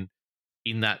okay. And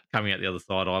in that coming out the other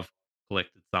side, I've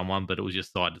collected someone, but it was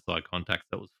just side to side contacts.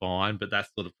 That was fine, but that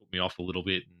sort of put me off a little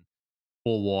bit. And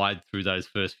 4 wide through those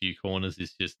first few corners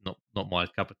is just not my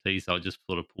cup of tea. So I just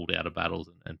sort of pulled out of battles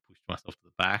and pushed myself to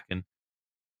the back. And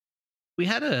we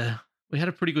had a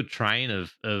pretty good train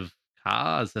of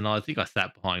cars, and I think I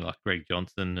sat behind like Greg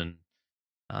Johnson and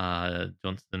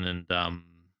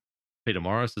Peter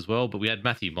Morris as well. But we had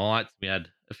Matthew Mites, we had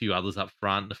a few others up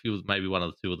front, maybe one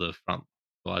or two of the front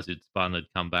guys who'd spun had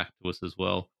come back to us as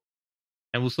well.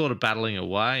 And we're sort of battling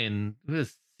away, and it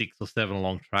was 6 or 7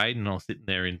 along trade, and I was sitting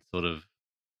there in sort of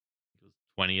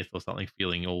 20th or something,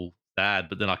 feeling all sad.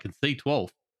 But then I can see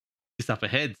 12th just up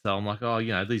ahead, so I'm like, oh,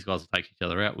 you know, these guys will take each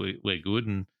other out. We're good,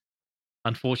 and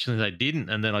unfortunately they didn't.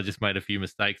 And then I just made a few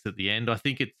mistakes at the end. I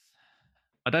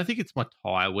don't think it's my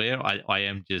tire wear. I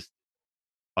am just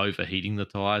overheating the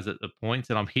tires at the points,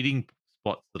 and I'm hitting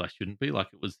spots that I shouldn't be. Like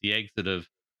it was the exit of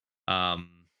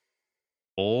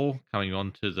Ball coming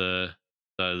onto the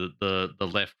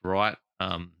left right,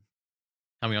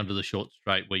 coming onto the short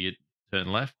straight where you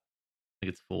turn left. I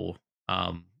think it's 4.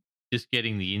 Just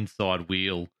getting the inside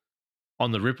wheel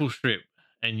on the ripple strip,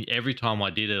 and every time I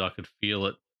did it, I could feel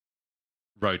it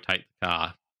rotate the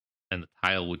car, and the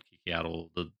tail would kick out, or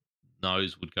the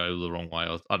nose would go the wrong way.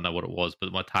 I don't know what it was,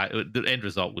 but the end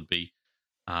result would be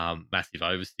massive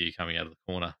oversteer coming out of the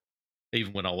corner,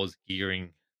 even when I was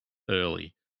gearing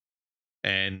early,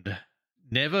 and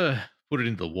never put it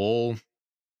into the wall,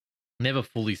 never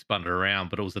fully spun it around,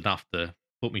 but it was enough to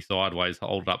put me sideways,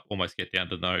 hold it up, almost get down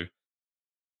to no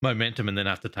momentum, and then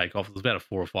have to take off. It was about a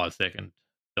 4 or 5 second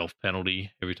self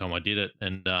penalty every time I did it,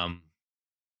 and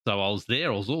so I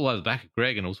was all over the back of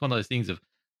Greg, and it was one of those things of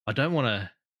I don't want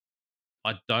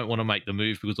to make the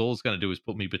move because all it's going to do is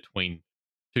put me between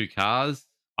 2 cars.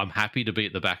 I'm happy to be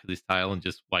at the back of this tail and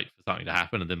just wait for something to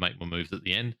happen and then make my moves at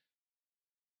the end.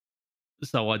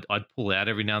 So I'd pull out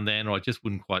every now and then, or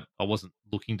I wasn't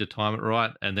looking to time it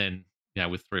right. And then, you know,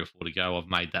 with 3 or 4 to go, I've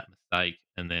made that mistake.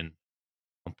 And then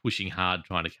I'm pushing hard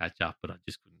trying to catch up, but I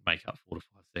just couldn't make up 4 to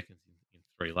 5 seconds in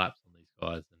 3 laps on these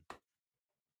guys. And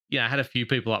yeah, I had a few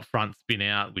people up front spin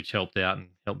out, which helped out and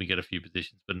helped me get a few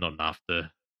positions, but not enough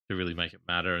to really make it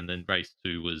matter. And then race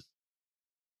 2 was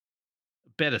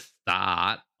a better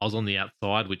start. I was on the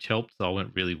outside, which helped, so I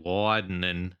went really wide, and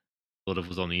then sort of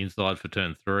was on the inside for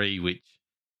turn 3, which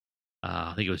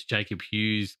I think it was Jacob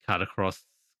Hughes cut across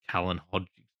Callan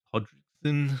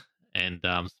Hodgson and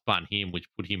spun him, which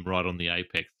put him right on the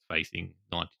apex facing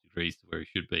 90 degrees to where he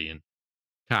should be. And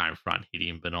car in front hit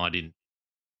him, but I didn't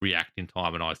react in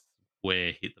time, and I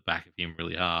swear hit the back of him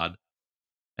really hard.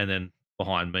 And then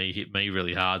behind me hit me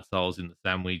really hard, so I was in the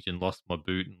sandwich and lost my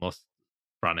boot and lost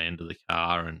the front end of the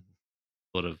car, and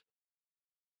sort of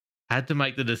had to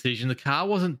make the decision. The car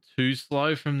wasn't too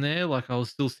slow from there. Like I was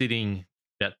still sitting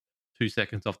about 2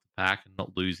 seconds off the pack and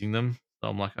not losing them. So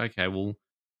I'm like, okay, we'll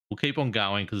keep on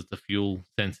going because it's a fuel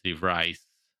sensitive race,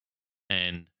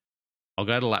 and I'll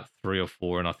go to lap 3 or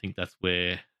 4, and I think that's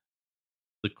where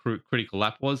the critical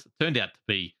lap was. It turned out to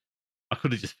be I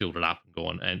could have just filled it up and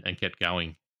gone and kept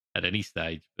going at any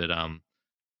stage, but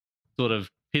sort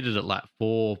of pitted at lap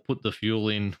 4, put the fuel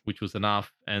in, which was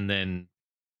enough, and then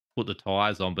put the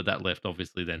tyres on, but that left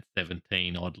obviously then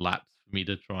 17 odd laps for me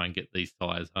to try and get these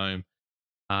tyres home.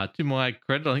 To my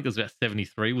credit, I think it was about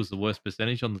 73 was the worst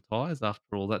percentage on the tyres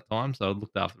after all that time, so I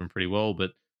looked after them pretty well.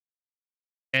 But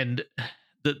and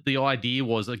the idea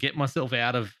was I get myself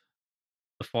out of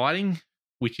the fighting,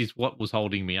 which is what was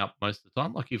holding me up most of the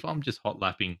time. Like if I'm just hot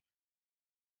lapping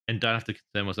and don't have to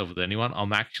concern myself with anyone,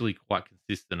 I'm actually quite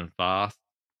consistent and fast.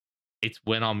 It's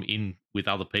when I'm in with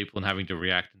other people and having to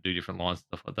react and do different lines and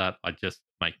stuff like that, I just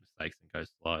make mistakes and go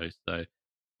slow. So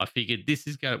I figured this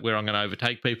is where I'm going to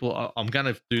overtake people. I'm going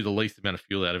to do the least amount of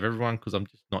fuel out of everyone because I'm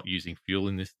just not using fuel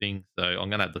in this thing. So I'm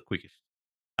going to have the quickest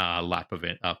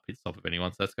pit stop of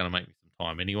anyone. So that's going to make me some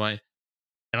time anyway.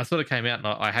 And I sort of came out and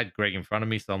I had Greg in front of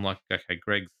me. So I'm like, okay,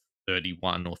 Greg's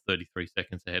 31 or 33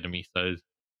 seconds ahead of me. So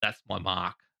that's my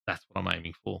mark. That's what I'm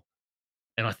aiming for.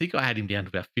 And I think I had him down to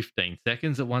about 15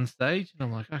 seconds at one stage. And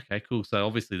I'm like, okay, cool. So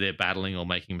obviously they're battling or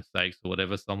making mistakes or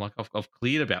whatever. So I'm like, I've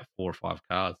cleared about 4 or 5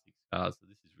 cars, 6 cars. So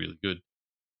this is really good.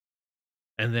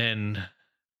 And then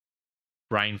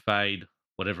brain fade,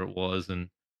 whatever it was, and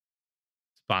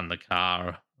spun the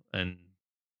car. And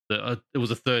it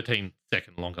was a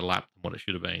 13-second longer lap than what it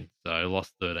should have been. So I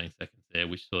lost 13 seconds there,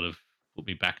 which sort of put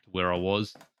me back to where I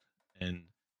was. And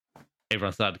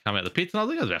everyone started to come out of the pits. And I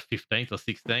think I was about 15th or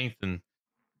 16th. And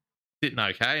sitting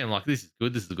okay. I'm like, this is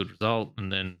good. This is a good result.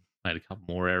 And then made a couple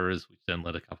more errors, which then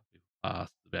let a couple of people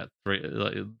past. About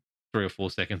 3 or 4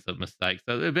 seconds of mistakes.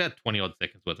 So about 20 odd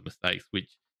seconds worth of mistakes, which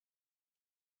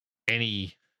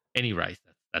any race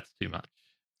that's too much,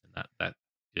 and that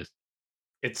just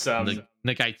It's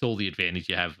negates all the advantage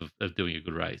you have of doing a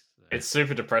good race. So. It's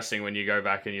super depressing when you go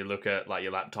back and you look at like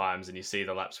your lap times and you see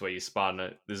the laps where you spun.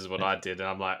 This is what I did, and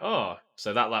I'm like, oh,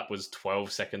 so that lap was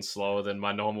 12 seconds slower than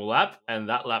my normal lap, and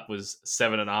that lap was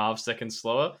 7.5 seconds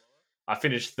slower. I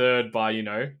finished third by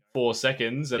 4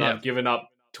 seconds, and I've given up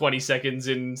 20 seconds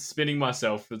in spinning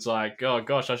myself. It's like, oh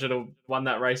gosh, I should have won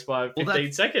that race by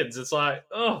 15 seconds. It's like,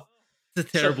 oh.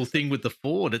 It's a terrible thing with the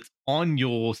Ford. It's on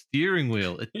your steering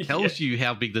wheel. It tells you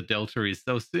how big the delta is.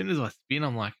 So as soon as I spin,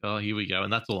 I'm like, oh, here we go.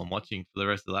 And that's all I'm watching for the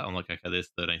rest of that. I'm like, okay, there's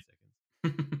 13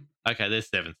 seconds. Okay, there's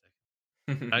 7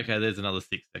 seconds. Okay, there's another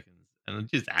 6 seconds. And I'm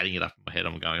just adding it up in my head.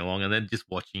 I'm going along and then just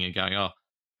watching and going, oh,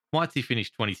 Mitesy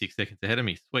finished 26 seconds ahead of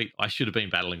me. Sweet. I should have been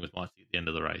battling with Mitesy at the end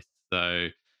of the race. So,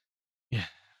 yeah.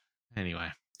 Anyway,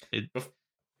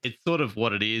 it's sort of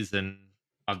what it is. And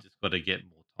I've just got to get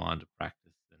more time to practice.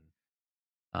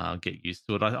 Get used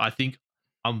to it. I think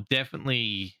I'm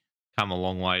definitely come a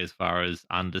long way as far as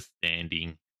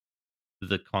understanding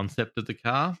the concept of the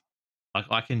car. Like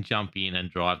I can jump in and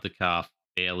drive the car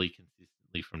fairly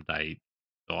consistently from day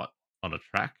dot on a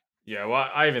track. Yeah, well,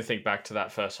 I even think back to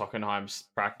that first Hockenheim's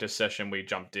practice session we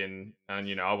jumped in,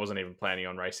 and I wasn't even planning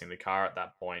on racing the car at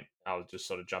that point. I was just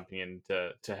sort of jumping in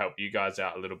to help you guys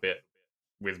out a little bit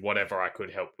with whatever I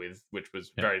could help with, which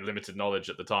was very limited knowledge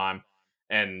at the time.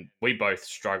 And we both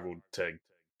struggled to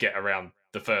get around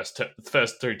the first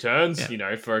 2 turns,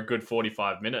 for a good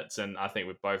 45 minutes. And I think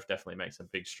we've both definitely made some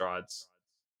big strides.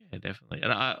 Yeah, definitely.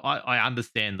 And I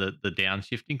understand the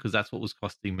downshifting because that's what was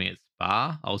costing me at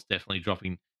Spa. I was definitely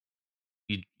dropping.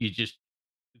 You just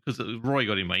because Roy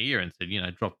got in my ear and said,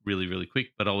 drop really, really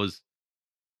quick. But I was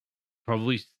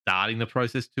probably starting the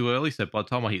process too early. So by the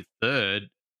time I hit third,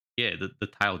 the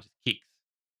tail just kicks.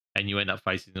 And you end up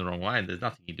facing the wrong way, and there's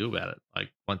nothing you do about it. Like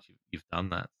once you've done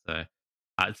that, so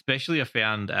especially I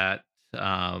found at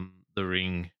the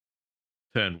ring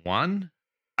turn 1,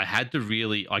 I had to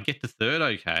really I get to third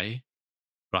okay,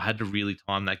 but I had to really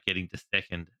time that getting to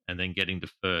second and then getting to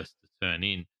first to turn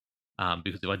in,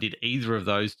 because if I did either of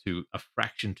those two a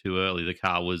fraction too early, the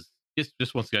car was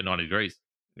just wants to go 90 degrees,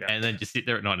 and then just sit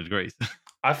there at 90 degrees.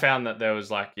 I found that there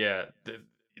was like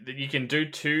you can do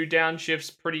 2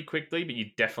 downshifts pretty quickly, but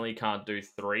you definitely can't do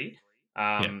 3.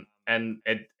 And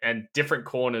different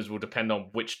corners will depend on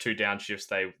which 2 downshifts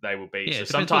they will be. So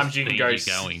sometimes you can go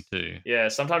going to. Yeah,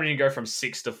 sometimes you can go from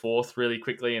 6th to 4th really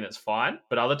quickly and it's fine.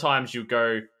 But other times you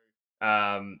go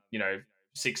 6th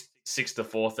to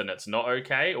 4th and it's not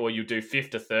okay, or you do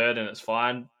 5th to 3rd and it's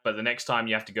fine. But the next time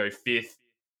you have to go 5th,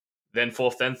 then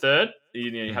 4th, then 3rd.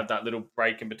 You have that little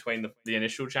break in between the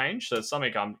initial change. So it's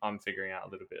something I'm figuring out a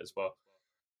little bit as well.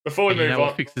 Before we move on,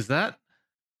 what fixes that?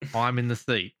 I'm in the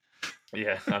seat.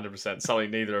 Yeah, 100%. Something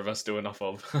neither of us do enough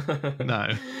of.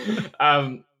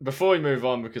 No. Before we move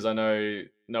on, because I know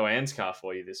no Anne's car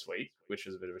for you this week, which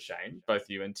was a bit of a shame. Both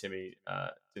you and Timmy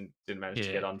didn't manage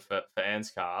to get on for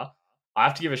Anne's car. I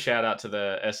have to give a shout out to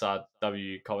the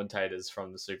SRW commentators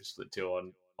from the Super Split Tour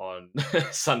on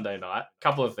Sunday night.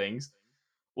 Couple of things.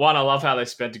 one, I love how they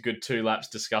spent a good 2 laps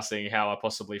discussing how I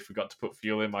possibly forgot to put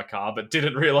fuel in my car, but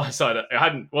didn't realize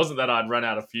wasn't that I'd run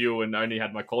out of fuel and only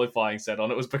had my qualifying set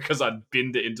on. It was because I'd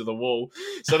binned it into the wall.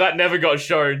 So that never got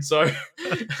shown. So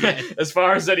Yeah. as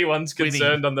far as anyone's Winning.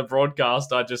 concerned on the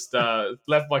broadcast, I just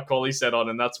left my quali set on,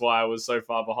 and that's why I was so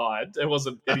far behind. It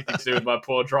wasn't anything to do with my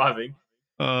poor driving.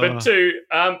 But 2,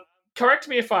 correct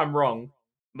me if I'm wrong.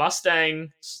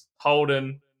 Mustang,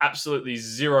 Holden, absolutely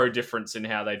zero difference in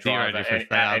how they drive Zero difference. at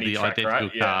They are any the track, identical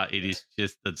right? car. It is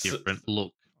just a different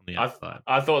look on the outside.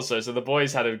 I thought so. So the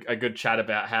boys had a good chat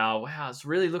about how, wow, it's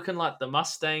really looking like the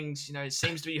Mustangs, it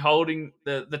seems to be holding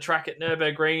the track at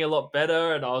Nürburgring a lot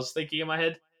better. And I was thinking in my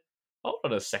head, hold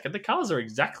on a second, the cars are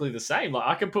exactly the same. Like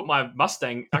I can put a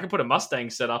Mustang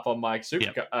set up on my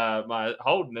my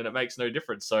Holden, and it makes no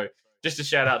difference. So just a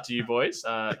shout out to you boys.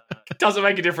 Doesn't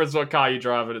make a difference what car you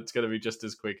drive, and it's going to be just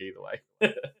as quick either way.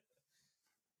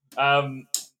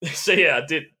 So yeah,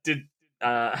 did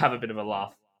have a bit of a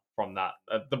laugh from that.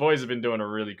 The boys have been doing a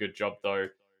really good job though,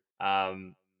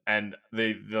 and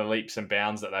the leaps and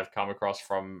bounds that they've come across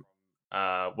from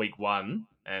week 1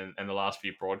 and the last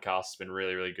few broadcasts has been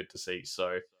really, really good to see.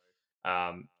 So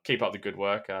keep up the good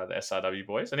work, the SRW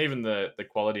boys, and even the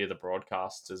quality of the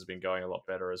broadcasts has been going a lot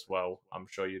better as well. I'm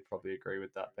sure you'd probably agree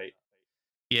with that, Pete.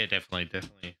 Yeah,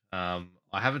 definitely. I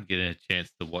haven't gotten a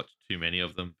chance to watch too many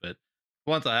of them, but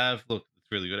once I have, look,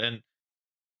 it's really good. And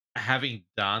having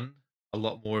done a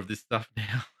lot more of this stuff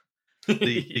now,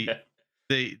 Yeah.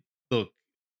 the look,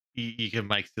 you can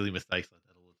make silly mistakes like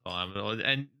that all the time,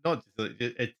 and not just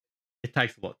it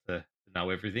takes a lot to know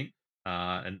everything,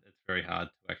 and it's very hard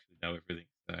to actually know everything.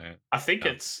 So I think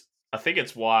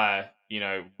it's why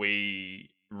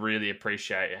we really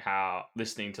appreciate how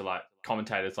listening to like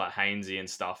commentators like Hainsey and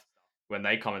stuff when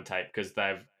they commentate, because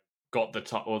they've got the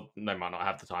time, or they might not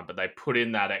have the time, but they put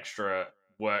in that extra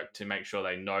work to make sure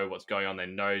they know what's going on, they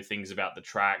know things about the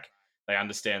track, they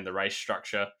understand the race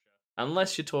structure.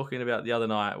 Unless you're talking about the other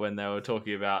night when they were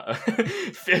talking about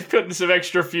putting some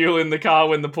extra fuel in the car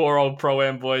when the poor old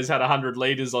Pro-Am boys had 100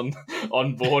 litres on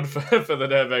board for the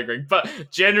Nürburgring. But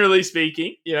generally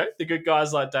speaking, the good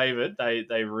guys like David,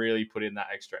 they really put in that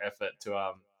extra effort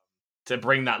to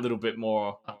bring that little bit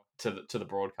more to the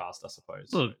broadcast, I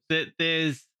suppose. Look,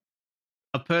 there's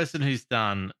a person who's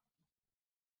done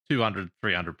 200,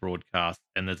 300 broadcasts,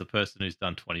 and there's a person who's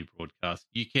done 20 broadcasts.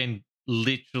 You can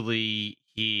literally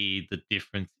hear the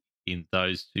difference in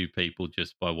those two people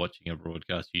just by watching a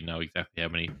broadcast. You know exactly how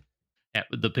many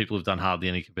the people who've done hardly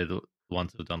any compared to the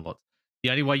ones who've done lots. The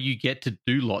only way you get to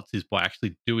do lots is by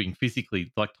actually doing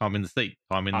physically, like time in the seat,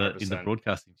 time in the 100%.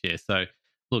 broadcasting chair. So,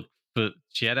 look,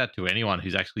 shout out to anyone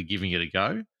who's actually giving it a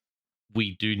go.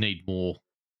 We do need more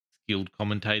skilled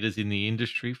commentators in the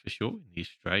industry for sure, in the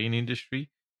Australian industry.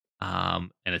 And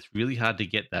it's really hard to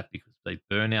get that because they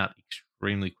burn out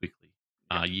extremely quickly.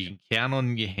 You can count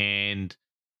on your hand,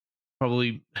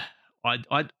 probably.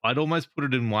 I'd almost put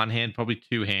it in one hand, probably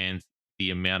two hands,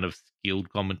 the amount of skilled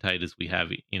commentators we have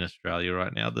in Australia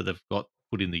right now that have got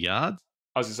put in the yards.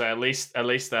 I was going to say at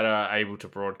least that are able to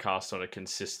broadcast on a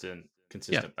consistent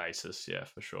basis. Yeah,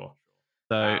 for sure.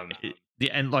 So,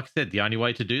 and like I said, the only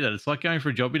way to do that, it's like going for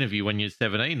a job interview when you're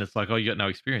 17. It's like, oh, you got no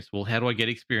experience. Well, how do I get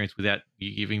experience without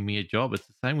you giving me a job? It's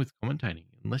the same with commentating.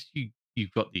 Unless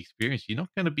you've got the experience, you're not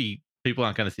going to be. People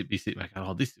aren't going to be sitting back.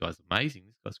 Oh, this guy's amazing.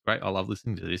 This guy's great. I love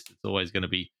listening to this. It's always going to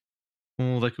be,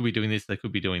 oh, they could be doing this. They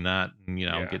could be doing that. And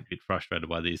I'm getting a bit frustrated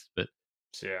by this. But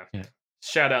so, yeah.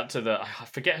 Shout out to I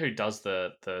forget who does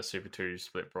the Super 2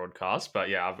 split broadcast, but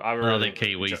yeah, I've really the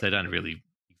Kiwis. They don't really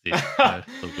exist. So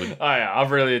it's good. Oh yeah, I've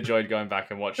really enjoyed going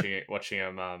back and watching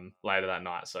them later that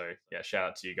night. So yeah, shout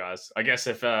out to you guys. I guess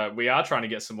if we are trying to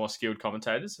get some more skilled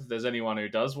commentators, if there's anyone who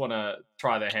does want to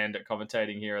try their hand at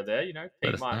commentating here or there,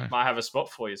 Pete might have a spot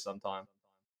for you sometime.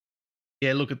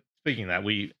 Yeah, look, speaking of that,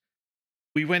 we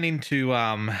went into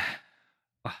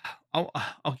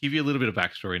I'll give you a little bit of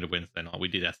backstory into Wednesday night. We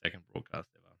did our second broadcast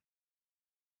ever.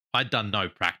 I'd done no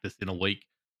practice in a week.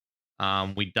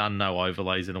 We'd done no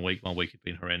overlays in a week. My week had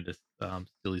been horrendous.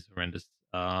 Still is horrendous.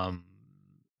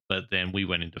 But then we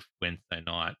went into Wednesday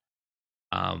night.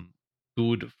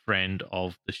 Good friend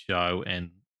of the show and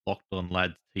Locked On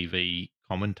Lads TV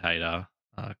commentator,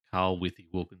 Carl Withy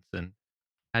Wilkinson,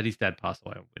 had his dad pass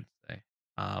away on Wednesday,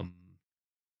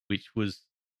 which was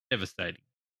devastating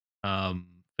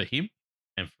for him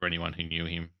and for anyone who knew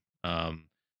him.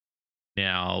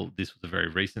 Now, this was a very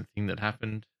recent thing that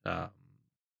happened. I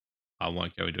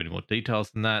won't go into any more details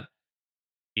than that.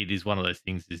 It is one of those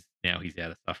things is now he's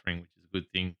out of suffering, which is a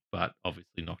good thing, but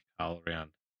obviously knocked Carl around.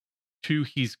 To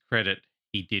his credit,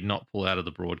 he did not pull out of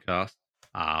the broadcast.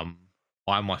 I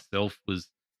myself was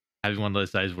having one of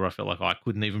those days where I felt like I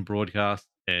couldn't even broadcast,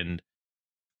 and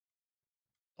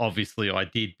obviously I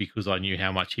did because I knew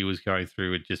how much he was going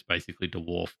through. It just basically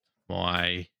dwarfed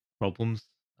my problems.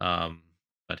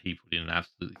 But he put in an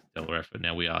absolutely stellar effort.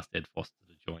 Now we asked Ed Foster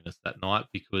to join us that night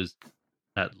because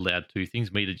that allowed two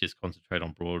things: me to just concentrate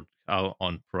on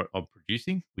on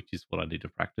producing, which is what I need to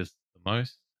practice the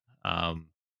most.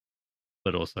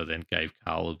 But also then gave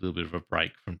Carl a little bit of a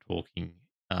break from talking,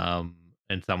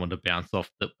 and someone to bounce off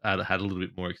that had a little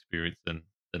bit more experience than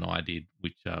I did,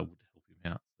 which would help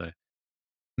him out. So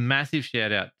massive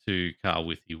shout out to Carl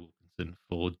Withy Wilkinson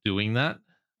for doing that.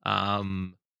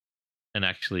 And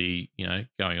actually,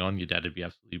 going on, your dad would be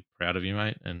absolutely proud of you,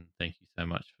 mate. And thank you so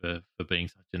much for being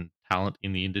such a talent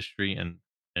in the industry, and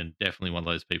definitely one of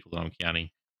those people that I'm counting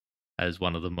as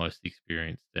one of the most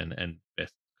experienced and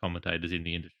best commentators in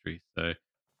the industry. So,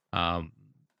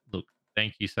 look,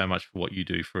 thank you so much for what you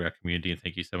do for our community, and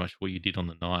thank you so much for what you did on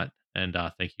the night. And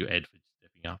thank you, Ed, for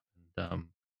stepping up and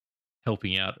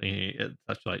helping out at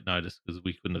such late notice, because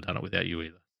we couldn't have done it without you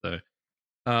either. So,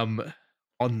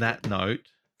 on that note,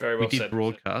 Very well we did said.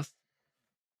 broadcast,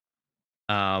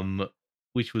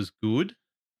 which was good,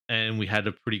 and we had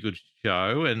a pretty good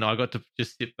show. And I got to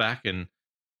just sit back and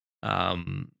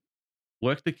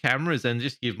work the cameras and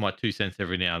just give my 2 cents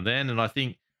every now and then. And I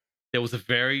think there was a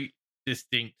very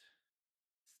distinct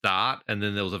start, and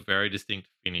then there was a very distinct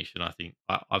finish. And I think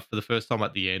I for the first time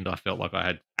at the end, I felt like I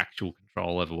had actual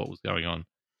control over what was going on,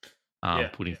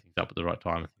 putting things up at the right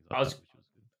time and things like that, which was good.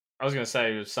 I was going to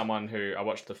say, as someone who I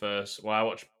watched I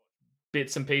watched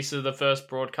bits and pieces of the first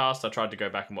broadcast. I tried to go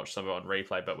back and watch some of it on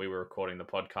replay, but we were recording the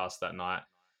podcast that night.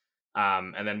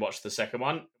 And then watched the second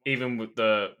one. Even with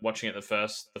watching it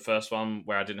the first one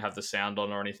where I didn't have the sound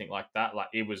on or anything like that, like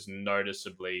it was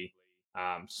noticeably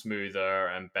smoother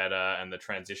and better, and the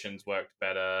transitions worked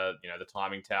better. The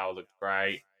timing tower looked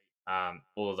great.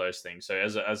 All of those things. So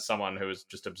as someone who was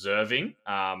just observing,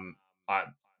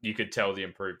 you could tell the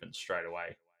improvement straight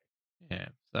away. Yeah.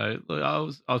 So look, I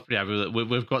was pretty happy with it.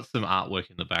 We've got some artwork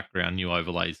in the background, new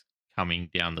overlays coming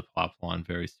down the pipeline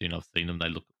very soon. I've seen them; they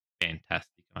look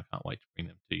fantastic, and I can't wait to bring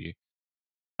them to you.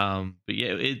 But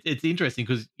yeah, it's interesting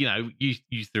because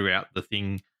you threw out the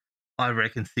thing, I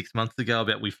reckon 6 months ago,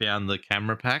 about we found the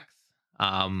camera packs,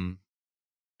 and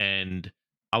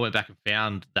I went back and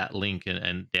found that link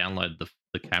and downloaded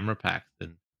the camera packs,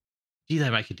 and gee, they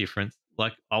make a difference.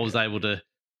 Like I was able to.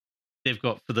 They've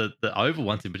got, for the over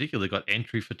ones in particular, they've got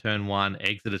entry for turn 1,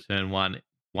 exit of turn 1,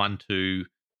 1, 2,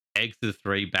 exit of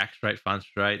 3, back straight, front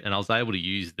straight, and I was able to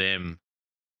use them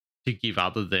to give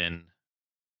other than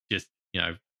just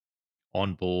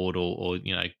on board or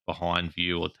behind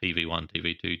view or TV1,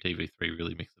 TV2, TV3.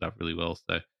 Really mix it up really well.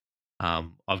 So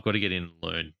I've got to get in and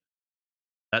learn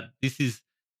that.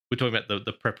 We're talking about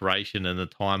the preparation and the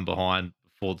time behind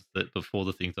before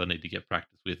the things I need to get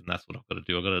practice with, and that's what I've got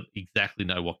to do. I've got to exactly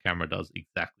know what camera does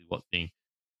exactly what thing.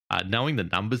 Knowing the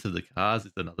numbers of the cars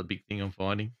is another big thing I'm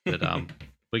finding. But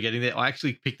we're getting there. I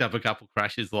actually picked up a couple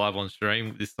crashes live on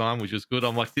stream this time, which was good.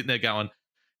 I'm like sitting there going,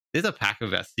 there's a pack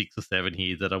of about 6 or 7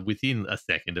 here that are within a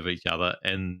second of each other,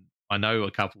 and I know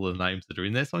a couple of names that are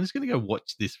in there, so I'm just going to go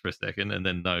watch this for a second, and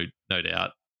then no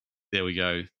doubt, there we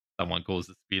go. Someone calls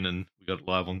the spin, and we got it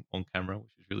live on camera,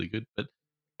 which is really good. But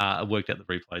it worked out the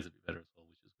replays a bit better as well,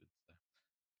 which is good. So,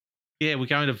 yeah, we're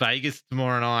going to Vegas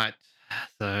tomorrow night.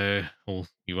 So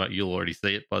you'll already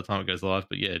see it by the time it goes live.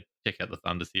 But yeah, check out the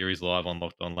Thunder Series live on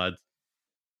Locked On Lads.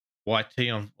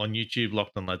 YT on YouTube,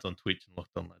 Locked On Lads on Twitch, and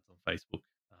Locked On Lads on Facebook.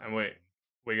 And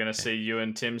we're going to see you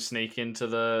and Tim sneak into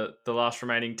the last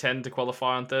remaining 10 to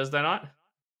qualify on Thursday night?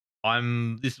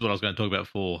 This is what I was going to talk about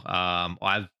before.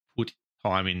 I've put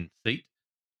time in seat.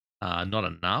 Not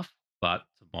enough, but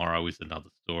tomorrow is another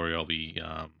story. I'll be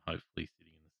hopefully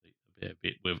sitting in the seat a fair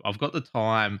bit. I've got the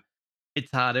time.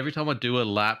 It's hard. Every time I do a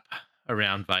lap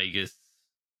around Vegas,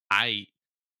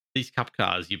 these cup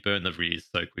cars, you burn the rears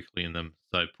so quickly in them.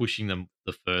 So pushing them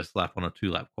the first lap on a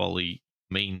 2-lap quali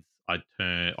means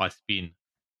I spin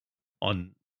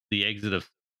on the exit of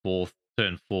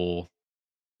turn 4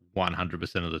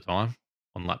 100% of the time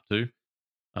on lap 2,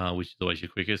 which is always your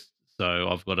quickest. So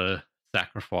I've got to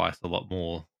sacrifice a lot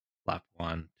more lap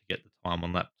 1 to get the time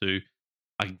on lap 2.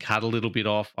 I can cut a little bit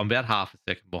off. I'm about half a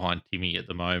second behind Timmy at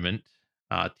the moment.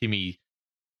 Timmy,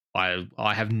 I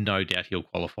have no doubt he'll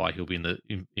qualify. He'll be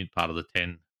in part of the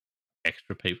 10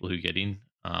 extra people who get in.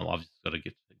 I've just got to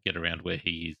get around where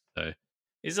he is. So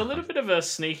he's a little bit of a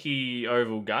sneaky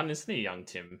oval gun, isn't he, young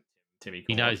Timmy?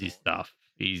 He knows his stuff.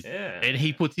 And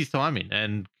he puts his time in.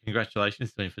 And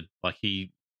congratulations to him for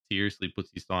he seriously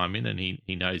puts his time in, and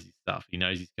he knows his stuff. He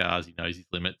knows his cars. He knows his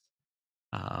limits.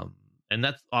 and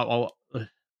that's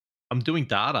I'm doing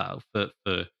data for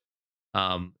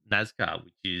NASCAR,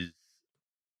 which is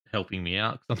helping me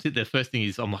out because I'm sitting there. First thing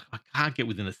is I'm like, I can't get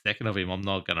within a second of him. I'm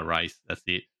not going to race. That's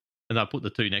it. And I put the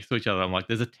two next to each other. I'm like,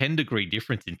 there's a 10-degree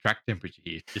difference in track temperature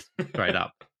here, just straight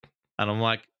up. And I'm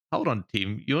like, hold on,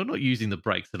 Tim, you're not using the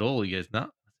brakes at all. He goes, no. I said,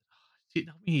 oh, shit,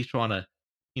 I mean, he's trying to,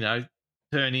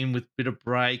 turn in with a bit of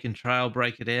brake and trail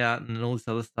brake it out and all this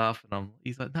other stuff. And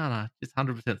he's like, no, just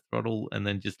 100% throttle and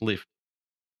then just lift,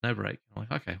 no brake. I'm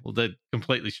like, okay, well, they're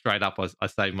completely straight up. I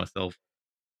saved myself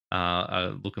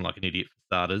looking like an idiot for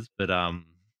starters. But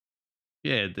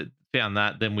yeah, found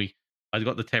that. Then I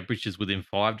got the temperatures within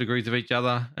 5 degrees of each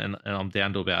other, and I'm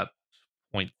down to about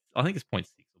I think it's 0.6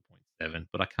 or 0.7,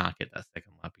 but I can't get that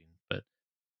second lap in. But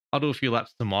I'll do a few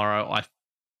laps tomorrow.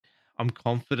 I'm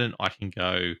confident I can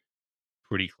go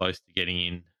pretty close to getting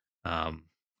in.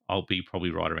 I'll be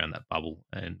probably right around that bubble,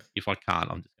 and if I can't,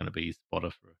 I'm just going to be a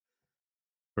spotter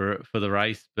for the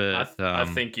race. But I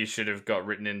think you should have got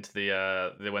written into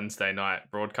the Wednesday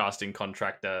night broadcasting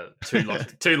contract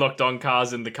two locked on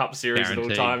cars in the Cup Series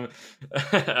guaranteed. at all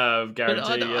time.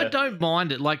 Guarantee. But I don't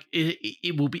mind it. Like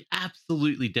it will be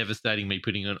absolutely devastating me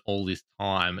putting in all this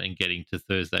time and getting to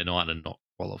Thursday night and not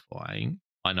qualifying.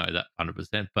 I know that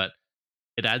 100%, but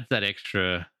it adds that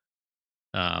extra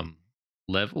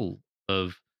level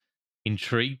of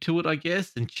intrigue to it, I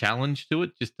guess, and challenge to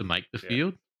it just to make the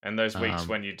field. And those weeks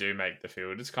when you do make the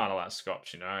field, it's kind of like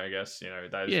Scotch, I guess,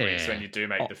 those weeks when you do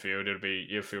make the field,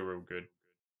 you'll feel real good.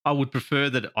 I would prefer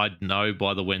that I'd know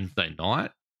by the Wednesday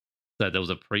night, so there was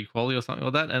a pre-quali or something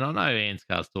like that. And I know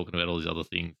Anscar's talking about all these other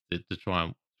things to try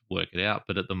and work it out,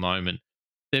 but at the moment,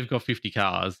 they've got 50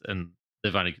 cars and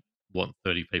they've only want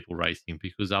 30 people racing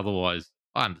because otherwise,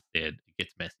 I understand, it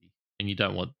gets messy. And you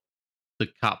don't want the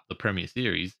Cup, the Premier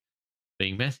Series,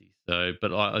 being messy. So,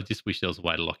 but I just wish there was a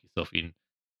way to lock yourself in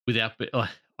without.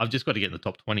 I've just got to get in the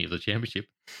top 20 of the championship.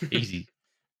 Easy.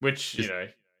 Which,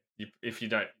 if you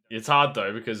don't, it's hard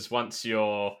though, because once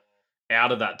you're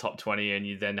out of that top 20 and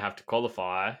you then have to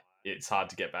qualify, it's hard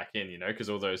to get back in, because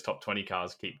all those top 20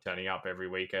 cars keep turning up every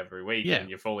week, and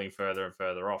you're falling further and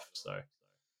further off. So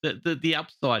the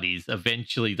upside is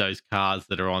eventually those cars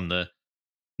that are on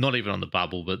not even on the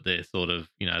bubble, but they're sort of,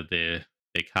 their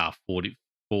car 40,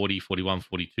 41,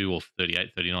 42 or 38,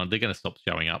 39, they're going to stop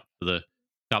showing up for the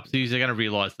Cup Series. They're going to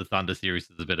realise the Thunder Series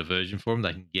is a better version for them.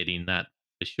 They can get in that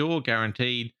for sure,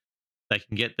 guaranteed. They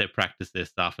can get their practice, their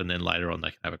stuff, and then later on they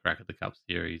can have a crack at the Cup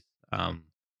Series and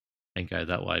go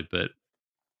that way. But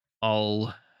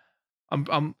I'm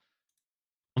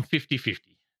 50-50.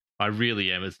 I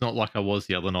really am. It's not like I was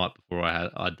the other night before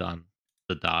I'd done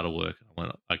the data work. I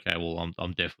went, okay, well,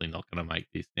 I'm definitely not going to make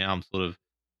this. Now I'm I've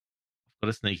got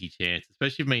a sneaky chance,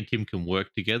 especially if me and Tim can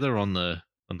work together on the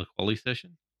quali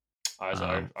session. Is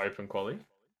it open quali?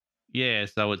 Yeah,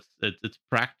 so it's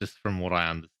practice from what I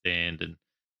understand,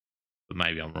 but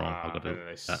maybe I'm wrong. I've got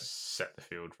to set the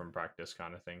field from practice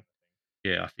kind of thing.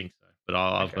 Yeah, I think so, but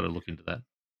I've got to look into that.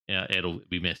 Yeah, Ed will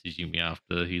be messaging me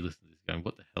after he listens to this, going,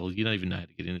 "What the hell? You don't even know how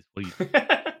to get in this. What are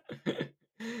you?"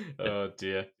 Oh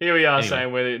dear! Here we are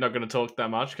saying we're not going to talk that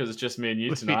much because it's just me and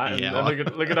you tonight. Yeah,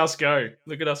 and look at us go!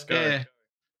 Look at us go!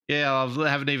 Yeah. I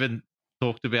haven't even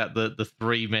talked about the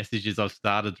 3 messages I've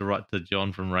started to write to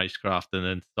John from Racecraft and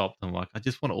then stopped. I'm like, I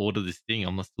just want to order this thing.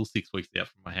 I'm still 6 weeks out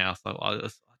from my house. I don't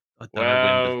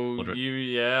know when to order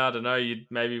it. I don't know. You'd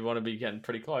maybe want to be getting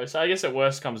pretty close. I guess at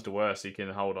worst comes to worst, you can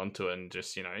hold on to it and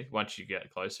just, once you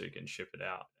get closer, you can ship it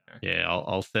out. Yeah,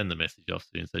 I'll send the message off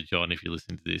soon. So, John, if you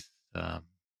listen to this,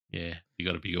 you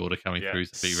got a big order coming through,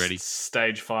 so be ready.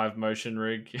 Stage 5 motion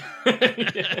rig.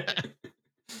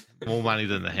 More money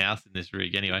than the house in this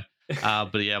rig, anyway.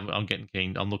 But yeah, I'm getting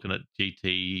keen. I'm looking at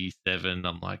GT7.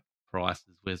 I'm like,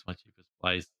 prices. Where's my cheapest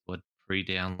place? What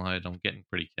pre-download? I'm getting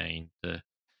pretty keen to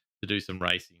do some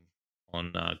racing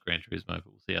on Gran Turismo. But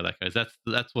we'll see how that goes.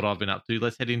 That's what I've been up to.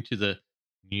 Let's head into the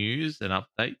news and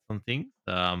updates on things.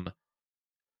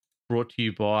 Brought to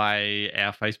you by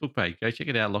our Facebook page. Go check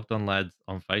it out, Locked On Lads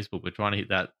on Facebook. We're trying to hit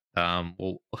that.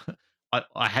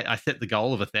 I set the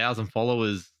goal of 1,000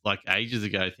 followers like ages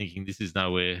ago, thinking this is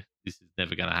never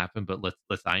going to happen. But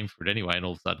let's aim for it anyway. And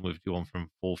all of a sudden, we've gone from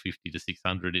 450 to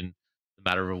 600 in the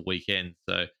matter of a weekend.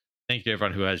 So thank you to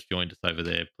everyone who has joined us over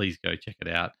there. Please go check it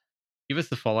out. Give us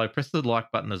the follow. Press the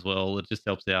like button as well. It just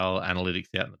helps our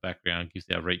analytics out in the background, gives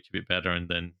our reach a bit better, and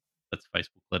then lets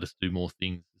Facebook let us do more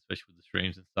things, especially with the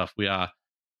streams and stuff. We are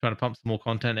trying to pump some more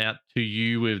content out to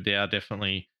you. We've now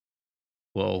definitely,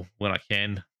 when I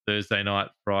can, Thursday night,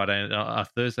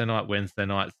 Thursday night, Wednesday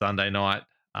night, Sunday night.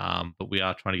 But we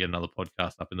are trying to get another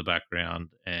podcast up in the background,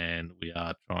 and we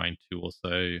are trying to also,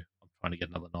 I'm trying to get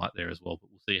another night there as well. But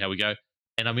we'll see how we go.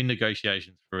 And I'm in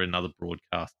negotiations for another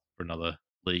broadcast for another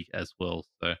league as well.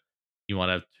 So you might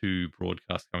have 2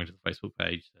 broadcasts coming to the Facebook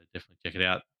page. So definitely check it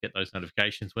out. Get those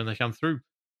notifications when they come through.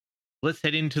 Let's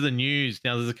head into the news.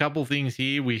 Now, there's a couple of things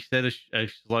here. We said a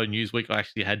slow news week. I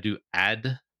actually had to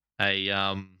add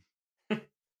a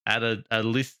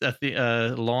list,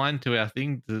 a line to our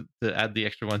thing to add the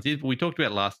extra ones in. But we talked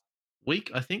about last week,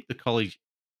 I think, the college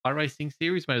iRacing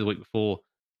series, maybe the week before,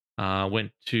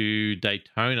 went to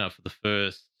Daytona for the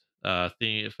first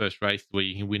first race where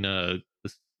you can win a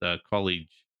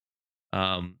college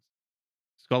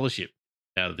scholarship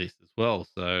out of this as well.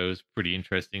 So it was a pretty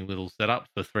interesting little setup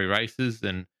for 3 races.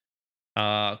 And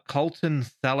Colton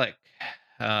Salek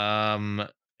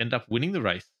ended up winning the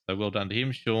race. So well done to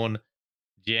him. Sean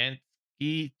Janis,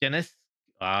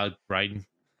 Braden,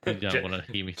 you don't want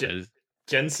to hear me say this.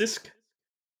 Gensisk?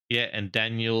 Yeah, and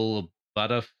Daniel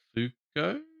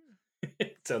Buttafuoco.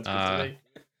 Sounds good to me.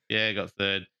 Yeah, got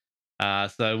 3rd.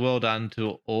 So well done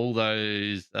to all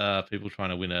those people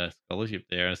trying to win a scholarship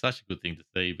there. And it's such a good thing to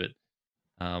see. But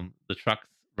the trucks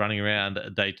running around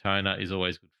Daytona is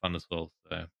always good fun as well.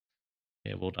 So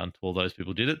yeah, well done to all those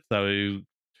people who did it. So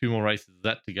 2 more races of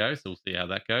that to go. So we'll see how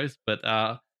that goes. But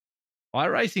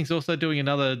iRacing's also doing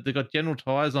another. They've got General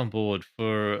Tyres on board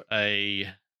for a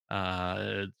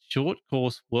short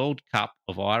course World Cup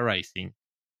of iRacing.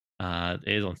 It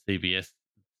airs on CBS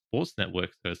Sports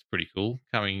Network, so it's pretty cool.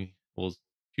 Tune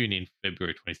in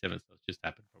February 27th, so it's just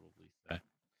happened probably.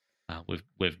 So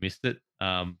we've missed it.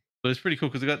 But it's pretty cool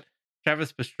because we've got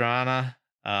Travis Pastrana,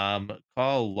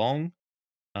 Kyle Long,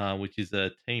 which is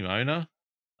a team owner,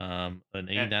 an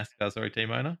NASCAR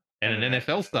team owner, and an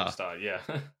NFL star. Yeah.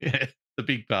 Yeah, the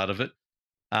big part of it.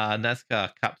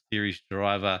 NASCAR Cup Series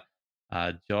driver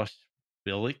Josh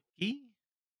Bilicki,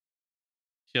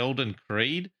 Sheldon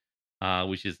Creed,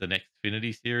 which is the next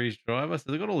Xfinity Series driver.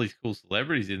 So they've got all these cool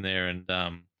celebrities in there, and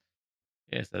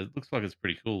yeah, so it looks like it's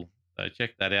pretty cool. So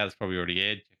check that out. It's probably already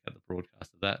aired. Check out the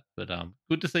broadcast of that. But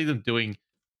good to see them doing.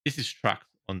 This is trucks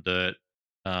on dirt.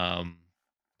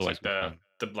 Always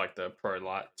like the pro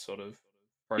light sort of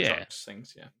pro trucks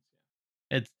things. Yeah,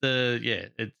 it's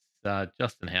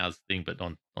Justin Howe's thing, but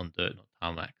on dirt, not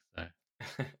tarmac.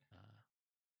 So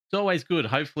it's always good.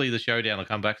 Hopefully the showdown will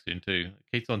come back soon too.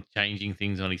 It keeps on changing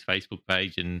things on his Facebook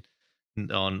page and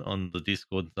on the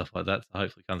Discord and stuff like that. So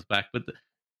hopefully it comes back. But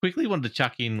quickly wanted to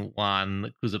chuck in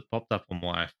one because it popped up on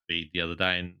my feed the other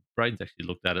day, and Braden's actually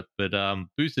looked at it. But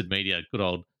Boosted Media, good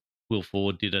old Will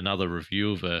Ford, did another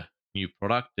review of a new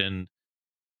product, and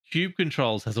Cube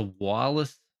Controls has a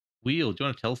wireless wheel. Do you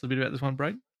want to tell us a bit about this one,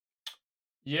 Braden?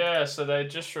 Yeah, so they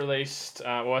just released.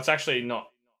 Well, it's actually not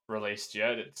released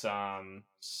yet. It's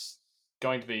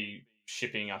going to be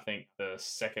shipping, I think, the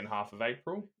second half of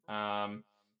April.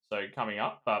 So coming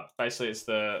up, but basically it's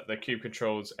the Cube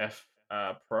Controls F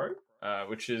Pro,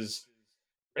 which is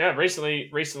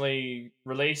recently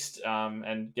released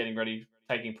and getting ready,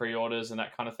 taking pre-orders and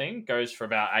that kind of thing. Goes for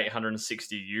about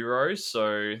 €860.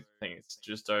 So I think it's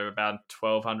just over about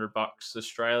 $1,200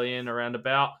 Australian around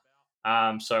about.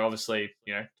 So obviously,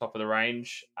 top of the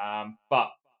range.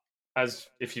 But as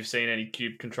if you've seen any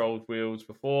Cube controlled wheels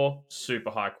before, super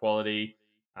high quality,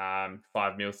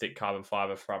 5mm thick carbon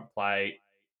fiber front plate,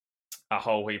 a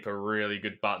whole heap of really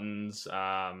good buttons,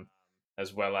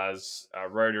 as well as 4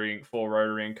 rotary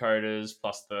encoders,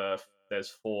 plus there's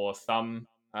 4 thumb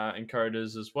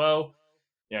encoders as well.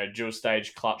 Dual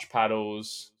stage clutch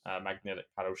paddles, magnetic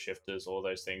paddle shifters, all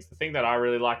those things. The thing that I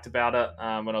really liked about it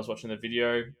when I was watching the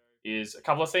video is a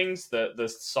couple of things. The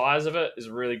size of it is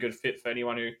a really good fit for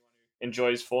anyone who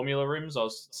enjoys formula rims. I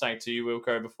was saying to you,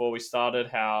 Wilco, before we started,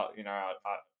 how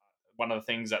one of the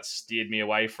things that steered me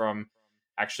away from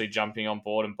actually jumping on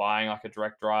board and buying like a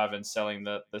direct drive and selling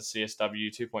the CSW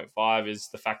 2.5 is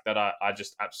the fact that I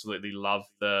just absolutely love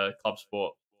the Club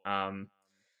Sport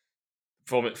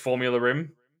formula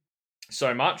rim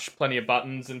so much. Plenty of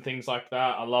buttons and things like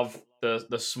that. I love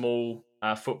the small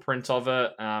footprint of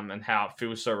it and how it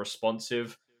feels so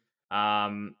responsive.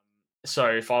 So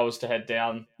if I was to head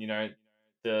down,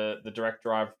 the direct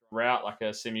drive route, like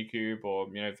a SemiCube or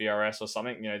VRS or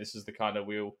something, this is the kind of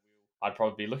wheel I'd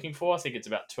probably be looking for. I think it's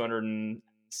about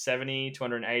 270,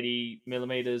 280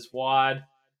 millimeters wide.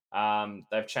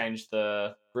 They've changed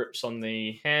the grips on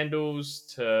the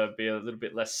handles to be a little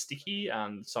bit less sticky.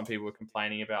 Some people were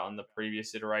complaining about on the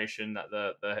previous iteration that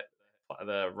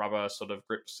the rubber sort of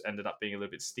grips ended up being a little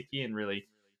bit sticky and really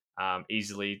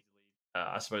easily,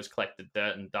 I suppose, collected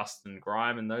dirt and dust and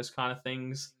grime and those kind of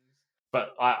things.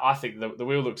 But I think the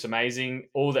wheel looks amazing.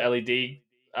 All the LED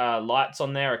lights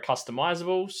on there are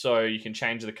customizable, so you can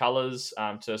change the colors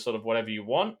to sort of whatever you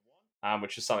want,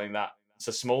 which is something that it's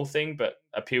a small thing, but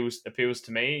appeals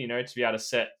to me. You know, to be able to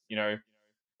set, you know,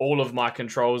 all of my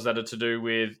controls that are to do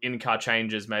with in-car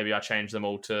changes, maybe I change them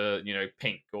all to, you know,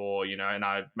 pink, or, you know, and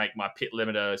I make my pit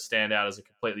limiter stand out as a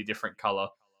completely different color.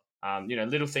 You know,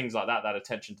 little things like that, that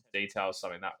attention to detail is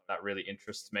something that really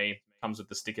interests me. Comes with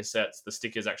the sticker sets. The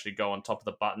stickers actually go on top of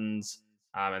the buttons,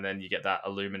 and then you get that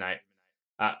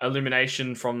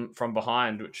illumination from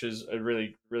behind, which is a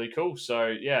really, really cool. So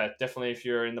yeah, definitely if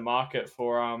you're in the market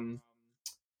for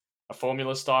a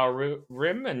Formula style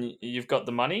rim and you've got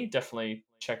the money, definitely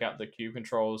check out the Cube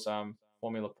Controls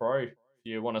Formula Pro. If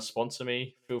you want to sponsor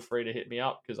me, feel free to hit me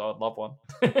up because I'd love one.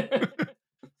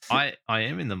 I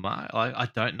am in the market. I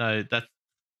don't know.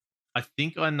 I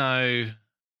think I know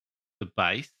the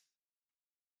base.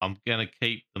 I'm gonna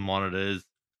keep the monitors.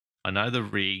 I know the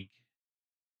rig.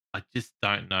 I just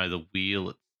don't know the wheel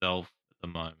itself at the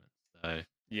moment. So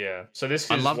Yeah. So this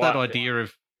is I love that idea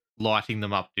of lighting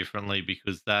them up differently,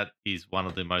 because that is one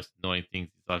of the most annoying things.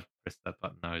 Is I've pressed that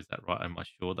button. No, is that right? Am I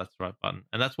sure that's the right button?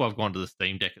 And that's why I've gone to the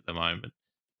Steam Deck at the moment,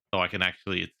 so I can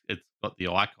actually it's got the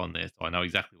icon there, so I know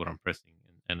exactly what I'm pressing,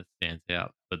 and it stands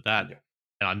out. But that, Yeah.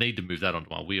 and I need to move that onto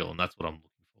my wheel, and that's what I'm looking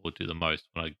forward to the most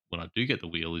when I do get the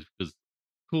wheel, is because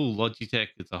cool Logitech,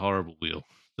 it's a horrible wheel.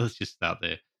 Let's just start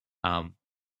there.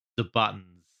 The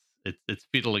buttons, it's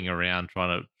fiddling around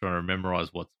trying to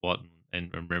memorize what's what, and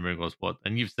remembering what's what.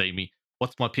 And you've seen me.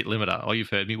 What's my pit limiter? Oh, you've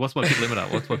heard me. What's my pit limiter?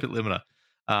 What's my pit limiter?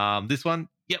 This one.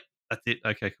 Yep, that's it.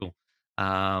 Okay, cool.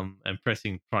 And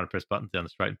trying to press buttons down the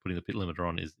straight and putting the pit limiter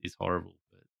on is horrible.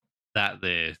 But that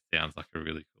there sounds like a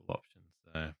really cool option.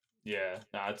 So Yeah,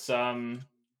 no, it's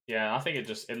yeah, I think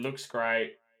it looks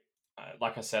great.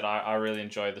 Like I said, I really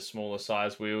enjoy the smaller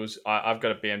size wheels. I've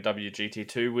got a BMW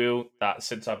GT2 wheel that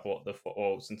since I bought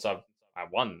since I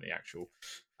won the actual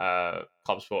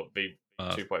Club Sport B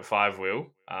 2.5 wheel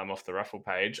off the raffle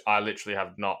page, I literally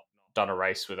have not done a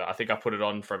race with it. I think I put it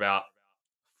on for about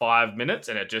 5 minutes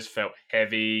and it just felt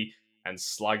heavy and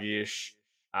sluggish.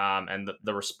 And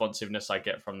the responsiveness I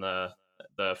get from the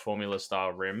Formula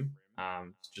style rim,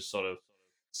 just sort of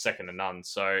second to none.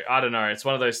 So I don't know. It's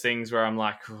one of those things where I'm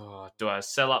like, oh, do I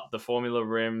sell up the Formula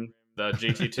rim, the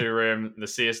GT2 rim, the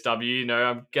CSW? You know,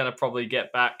 I'm gonna probably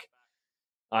get back,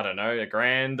 I don't know,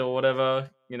 $1,000 or whatever.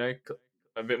 You know,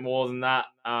 a bit more than that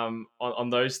on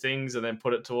those things, and then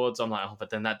put it towards. I'm like, oh, but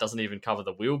then that doesn't even cover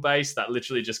the wheelbase. That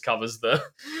literally just covers the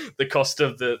the cost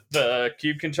of the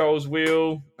Cube Controls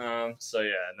wheel. So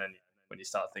yeah, and then when you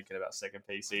start thinking about second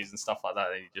PCs and stuff like that,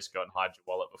 then you just go and hide your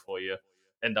wallet before you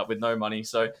end up with no money.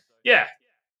 So yeah,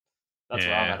 that's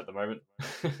where I'm at the moment.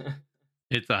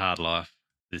 it's a hard life.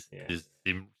 This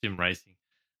sim racing.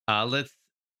 Let's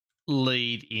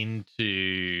lead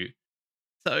into.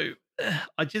 So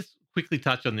I just quickly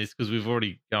touch on this because we've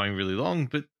already going really long,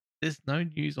 but there's no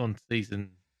news on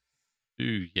season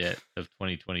 2 yet of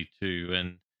 2022,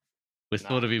 and we're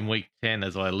sort of in week 10,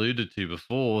 as I alluded to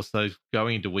before. So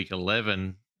going into week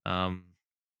 11, we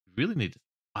really need to.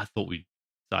 I thought we'd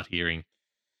start hearing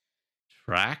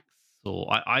tracks, or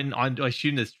I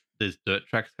assume there's dirt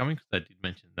tracks coming because they did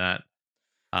mention that.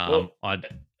 Well,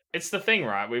 it's the thing,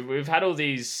 right? We've had all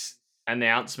these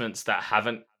announcements that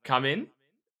haven't come in,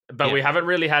 but we haven't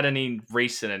really had any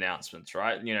recent announcements,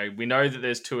 right? You know, we know that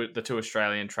there's the 2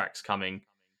 Australian tracks coming,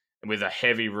 with a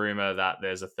heavy rumor that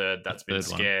there's a third that's been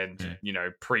scanned, you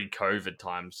know, pre-COVID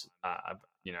times.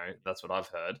 You know, that's what I've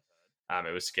heard.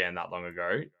 It was scanned that long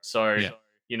ago. So,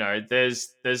 you know,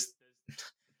 there's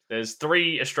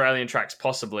 3 Australian tracks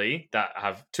possibly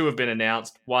that 2 have been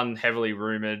announced. 1 heavily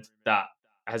rumored that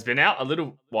has been out a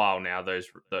little while now.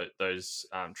 Those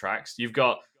tracks. You've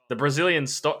got the Brazilian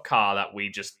stock car that we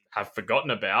just have forgotten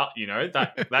about. You know,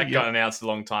 that got announced a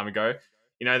long time ago.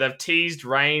 You know, they've teased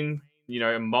rain, you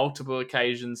know, on multiple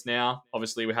occasions now.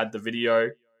 Obviously, we had the video,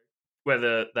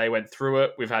 whether they went through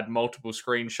it. We've had multiple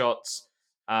screenshots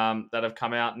that have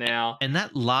come out now. And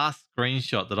that last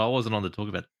screenshot that I wasn't on to talk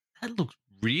about, that looks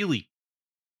really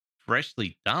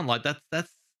freshly done. Like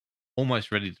that's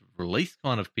almost ready to release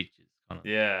kind of pictures.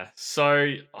 Yeah.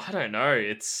 So I don't know.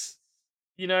 It's,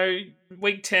 you know,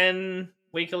 week 10,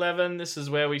 week 11. This is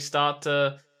where we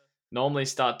normally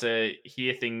start to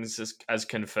hear things as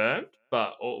confirmed.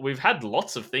 But we've had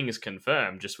lots of things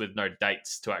confirmed, just with no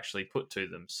dates to actually put to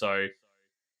them. So,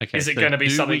 is it going to be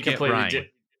something completely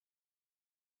different?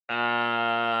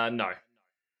 No.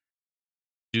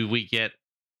 Do we get?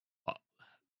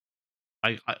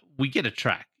 We get a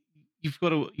track. You've got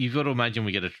to imagine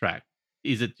we get a track.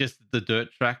 Is it just the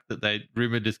dirt track that they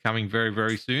rumored is coming very,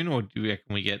 very soon, or do we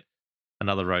reckon we get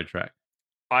another road track?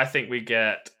 I think we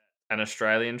get an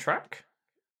Australian track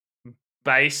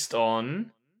based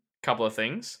on a couple of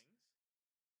things.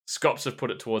 Scops have put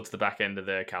it towards the back end of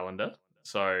their calendar,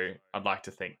 so I'd like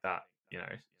to think that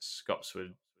Scops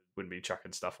wouldn't be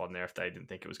chucking stuff on there if they didn't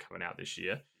think it was coming out this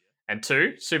year. And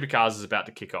two, Supercars is about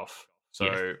to kick off,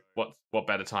 so what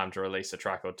better time to release a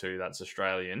track or two that's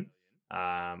Australian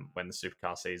when the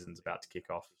Supercar season's about to kick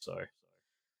off? So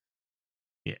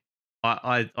yeah,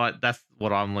 I that's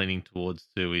what I'm leaning towards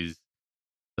too, is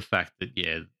the fact that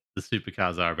the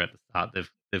Supercars are about to start.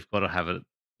 They've got to have it.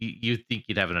 You'd think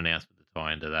you'd have an announcement to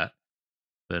tie into that,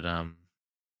 but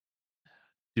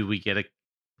do we get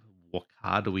what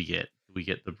car do we get? Do we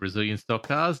get the Brazilian stock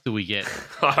cars? Do we get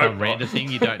some random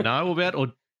thing you don't know about,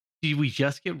 or do we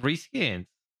just get rescans?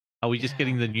 Are we just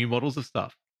getting the new models of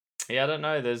stuff? Yeah, I don't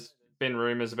know. There's been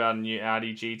rumors about a new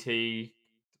Audi GT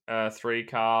 3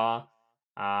 car.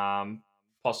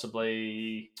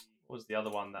 Possibly, what was the other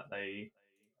one that they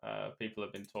people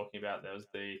have been talking about? There was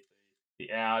the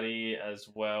Audi as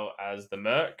well as the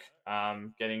Merc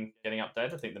getting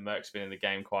updated. I think the Merc's been in the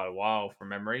game quite a while from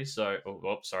memory. So,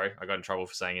 sorry, I got in trouble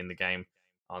for saying in the game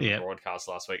on the broadcast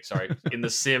last week. Sorry, in the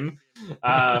sim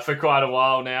for quite a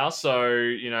while now. So,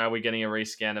 are we getting a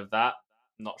rescan of that?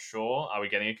 Not sure. Are we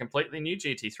getting a completely new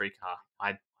GT3 car?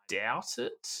 I doubt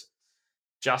it.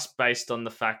 Just based on the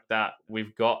fact that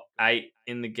we've got 8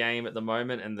 in the game at the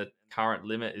moment, and the current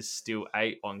limit is still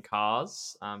 8 on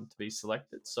cars to be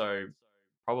selected. So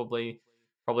probably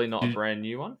not a brand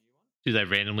new one. Do they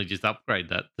randomly just upgrade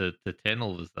that to 10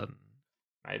 all of a sudden?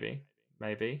 Maybe.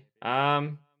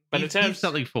 But here's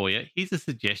something for you. Here's a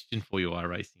suggestion for you,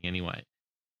 iRacing anyway.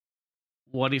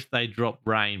 What if they drop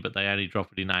rain, but they only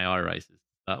drop it in AI races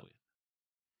to start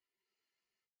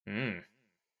with?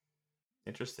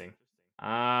 Interesting.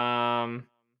 My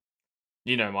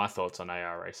thoughts on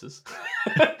AR races.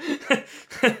 But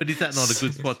is that not a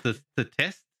good spot to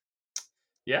test?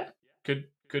 Yeah, could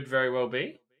very well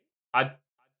be.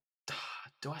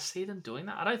 Do I see them doing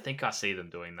that? I don't think I see them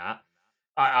doing that.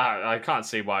 I can't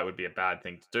see why it would be a bad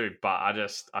thing to do, but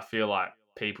I feel like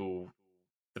the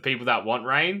people that want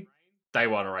rain, they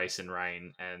want to race in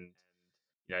rain, and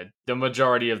the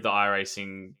majority of the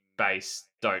iRacing base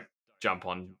don't jump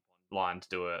on line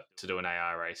to do an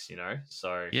AI race,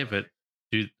 So yeah, but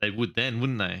they would then,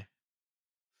 wouldn't they?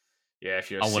 Yeah,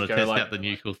 if you're a I want to test like, out the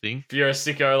new cool thing. If you're a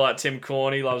sicko like Tim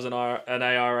Corney loves an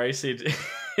AI race,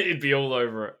 he'd be all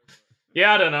over it.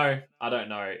 Yeah, I don't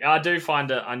know. I do find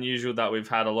it unusual that we've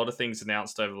had a lot of things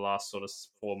announced over the last sort of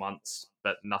 4 months,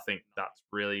 but nothing that's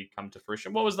really come to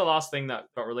fruition. What was the last thing that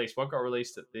got released? What got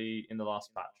released in the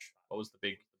last patch? What was the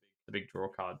big draw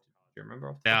card? Do you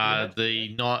remember?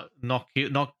 The not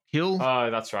kill.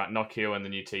 Oh, that's right, not kill, and the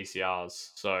new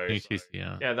TCRs. So new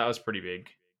TCR. Yeah, that was pretty big.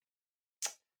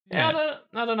 Yeah,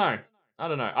 I don't know.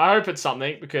 I hope it's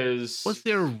something, because was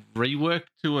there a rework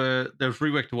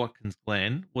to Watkins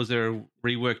Glen? Was there a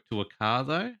rework to a car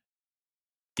though?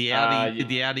 The Audi did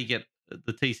the Audi get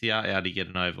the TCR Audi get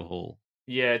an overhaul?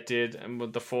 Yeah, it did. And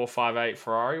with the 458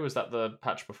 Ferrari, was that the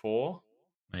patch before?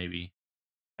 Maybe.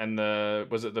 And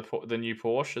was it the new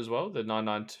Porsche as well? The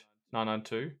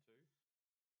 992?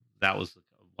 That was the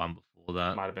one before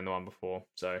that. Might have been the one before.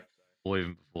 So, or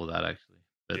even before that actually.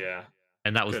 But, yeah.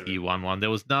 And that was the one.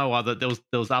 There was no other. There was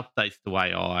updates to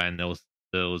AI, and there was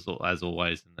as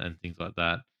always and things like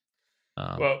that.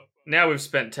 Well, now we've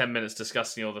spent 10 minutes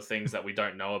discussing all the things that we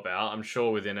don't know about. I'm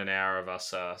sure within an hour of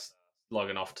us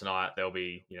logging off tonight, there'll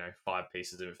be 5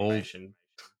 pieces of information.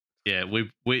 Yeah,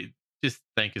 we just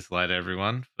thank us later,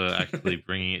 everyone, for actually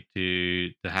bringing it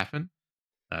to happen.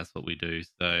 That's what we do.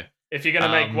 So, if you're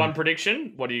going to make one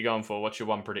prediction, what are you going for? What's your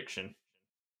one prediction?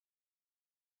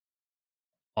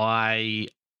 I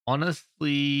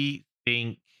honestly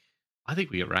think we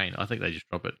get rain. I think they just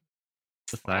drop it.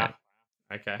 Wow.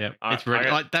 Okay. Yeah, it's ready.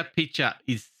 Like that picture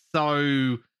is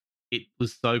so. It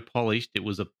was so polished. It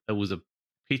was a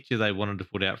picture they wanted to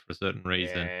put out for a certain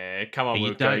reason. Yeah, come on,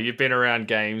 Wilco. You've been around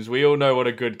games. We all know what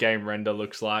a good game render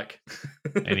looks like.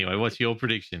 Anyway, what's your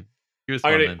prediction?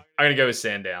 I'm gonna go with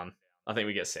Sandown. I think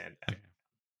we get Sandown.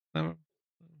 Okay.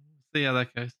 See how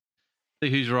that goes. See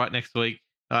who's right next week.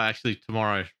 Actually,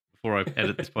 tomorrow, before I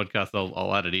edit this podcast,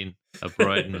 I'll add it in.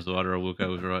 Braden was right, or Wilco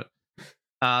was right.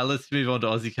 Let's move on to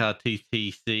Aussie Car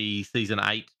TTC Season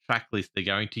 8 track list. They're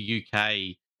going to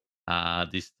UK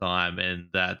this time, and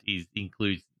that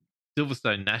includes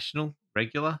Silverstone National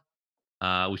Regular,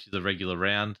 which is a regular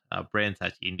round, Brands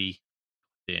Hatch Indy,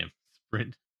 damn,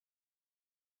 Sprint,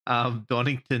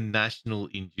 Donington National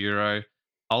Enduro,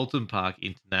 Alton Park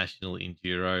International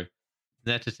Enduro,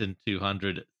 Netterton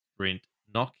 200 Sprint,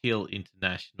 Knock Hill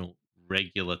International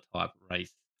Regular type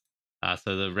race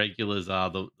So the regulars are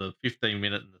the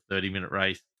 15-minute and the 30-minute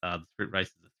race. The sprint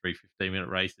races are 3 15-minute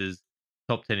races.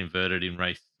 Top 10 inverted in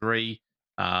race 3.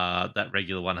 That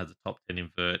regular one has a top 10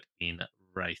 invert in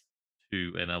race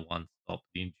 2 and a one stop.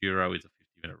 The enduro is a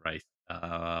 50-minute race.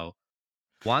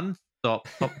 One stop,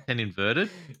 top 10 inverted.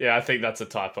 Yeah, I think that's a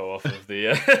typo off of the.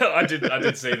 I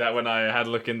did see that when I had a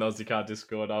look in the Aussie Car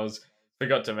Discord.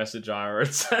 Forgot to message Ira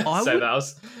and say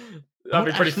that. That'd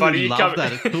be pretty funny. Love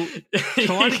that. It's cool.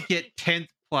 Trying to get 10th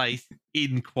place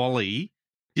in quali,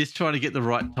 just trying to get the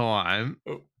right time.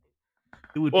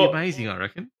 It would be amazing, I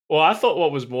reckon. Well, I thought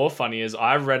what was more funny is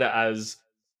I read it as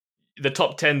the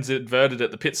top 10's inverted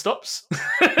at the pit stops.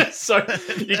 So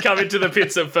you come into the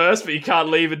pits at first, but you can't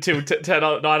leave until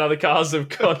 9 other cars have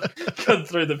gone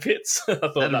through the pits. I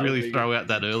thought that'd really throw out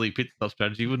that early pit stop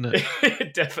strategy, wouldn't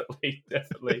it? Definitely.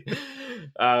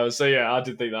 So yeah, I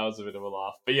did think that was a bit of a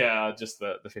laugh. But yeah, just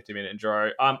the 50-minute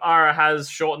enduro. Ira has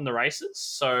shortened the races,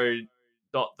 so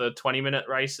not the 20-minute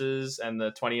races and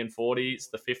the 20 and 40. It's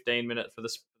the 15-minute for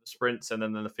the sprints, and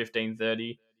then the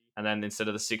 15-30. And then instead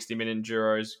of the 60-minute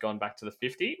enduros, gone back to the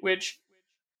 50, which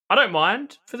I don't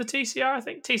mind for the TCR. I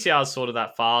think TCR is sort of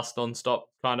that fast, non-stop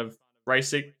kind of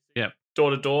racing, door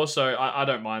to door. So I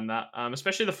don't mind that,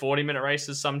 especially the 40-minute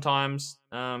races sometimes.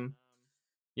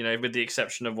 With the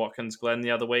exception of Watkins Glen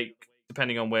the other week,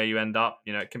 depending on where you end up,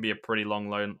 it can be a pretty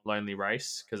long, lonely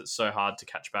race because it's so hard to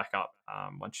catch back up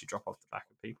once you drop off the back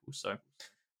of people. So,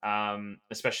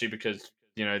 especially because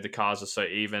the cars are so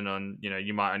even, and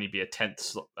you might only be a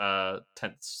tenth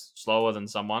slower than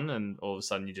someone, and all of a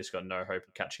sudden you just got no hope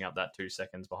of catching up that 2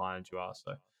 seconds behind you are.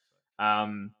 So, I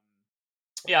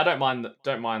don't mind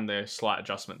the slight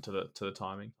adjustment to the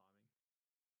timing.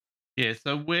 Yeah.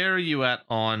 So where are you at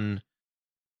on?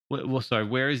 Well, sorry,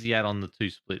 where is he at on the 2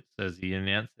 splits? Has he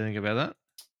announced anything about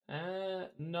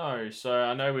that? No. So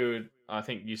I know I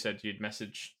think you said you'd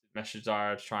message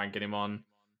Ira to try and get him on.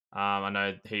 I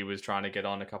know he was trying to get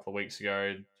on a couple of weeks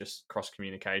ago, just cross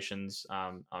communications.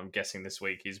 I'm guessing this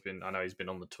week he's been on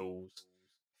the tools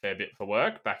a fair bit for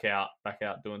work, back out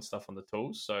doing stuff on the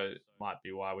tools. So it might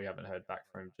be why we haven't heard back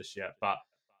from him just yet. But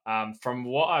from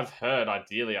what I've heard,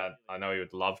 ideally, I know he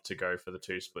would love to go for the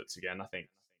 2 splits again. I think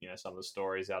some of the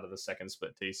stories out of the second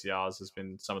split TCRs has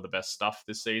been some of the best stuff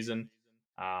this season.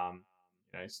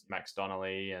 Max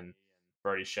Donnelly and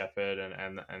Brody Shepherd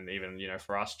and even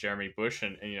for us Jeremy Bush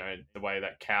and the way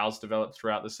that Cal's developed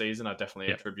throughout the season, I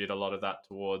definitely attribute a lot of that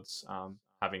towards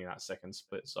having that second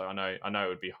split. So I know it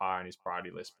would be higher on his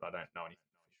priority list, but I don't know anything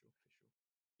official.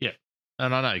 Yeah,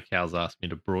 and I know Cal's asked me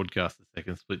to broadcast the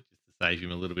second split just to save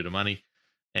him a little bit of money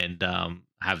and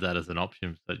have that as an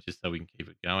option, so we can keep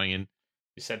it going. And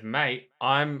you said, mate,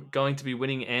 I'm going to be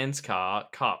winning Ann's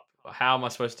Cup. How am I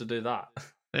supposed to do that?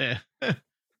 Yeah,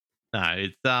 no,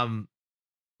 it's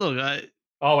Look,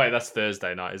 oh wait, that's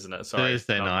Thursday night, isn't it? Sorry,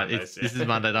 Thursday night. This is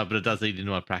Monday night, but it does eat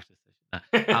into my practice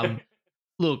session.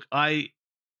 Look, I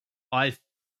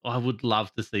would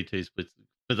love to see 2 splits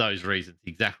for those reasons,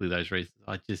 exactly those reasons.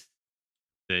 I just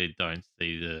don't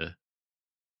see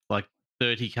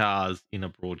 30 cars in a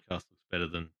broadcast looks better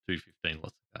than 215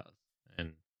 lots of cars,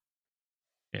 and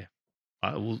yeah,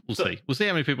 we'll see. We'll see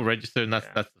how many people register, and that's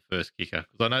the first kicker,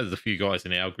 because I know there's a few guys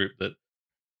in our group that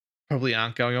probably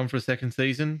aren't going on for a second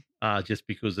season, just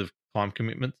because of time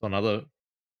commitments on other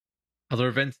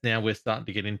events. Now we're starting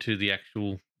to get into the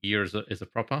actual year as a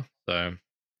proper. So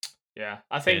yeah,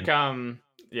 I think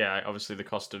obviously the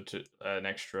cost of an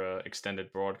extra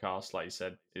extended broadcast, like you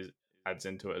said, adds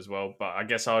into it as well. But I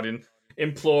guess I would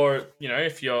implore,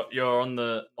 if you're on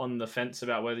the fence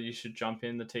about whether you should jump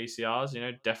in the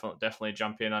TCRs, definitely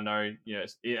jump in. I know,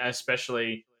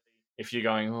 especially if you're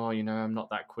going, I'm not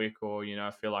that quick, or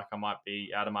I feel like I might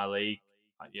be out of my league.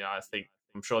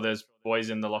 I'm sure there's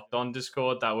boys in the Locked On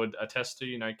Discord that would attest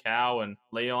to, Cal and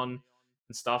Leon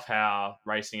and stuff, how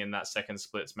racing in that second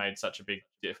split's made such a big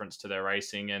difference to their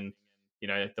racing. And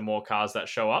the more cars that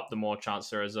show up, the more chance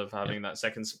there is of having that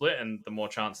second split, and the more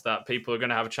chance that people are going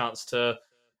to have a chance to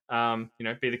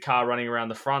be the car running around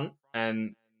the front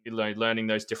and learning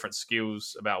those different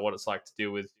skills about what it's like to deal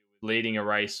with leading a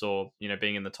race, or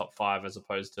being in the top 5, as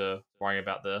opposed to worrying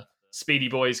about the speedy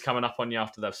boys coming up on you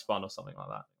after they've spun or something like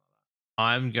that.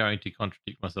 I'm going to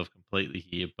contradict myself completely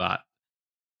here, but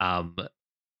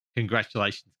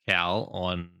congratulations, Cal,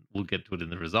 on, we'll get to it in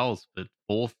the results, but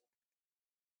 4th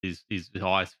is his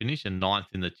highest finish and 9th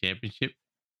in the championship.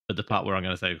 But the part where I'm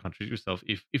going to say contradict yourself,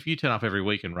 if you turn up every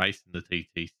week and race in the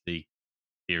TTC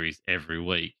series every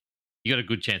week, you got a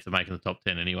good chance of making the top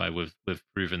 10 anyway. We've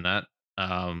proven that.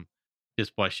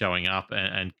 Just by showing up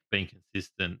and being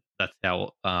consistent. That's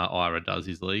how Ira does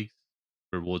his leagues.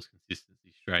 Rewards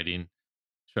consistency straight in,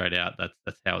 straight out.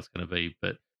 That's how it's going to be.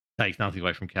 But takes nothing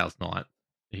away from Cal's night.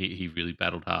 He really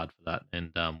battled hard for that,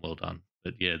 and well done.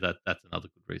 But yeah, that's another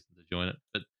good reason to join it.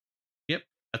 But yep,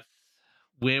 that's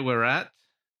where we're at.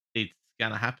 It's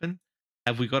going to happen.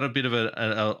 Have we got a bit of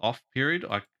a off period?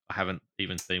 I haven't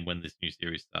even seen when this new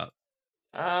series starts.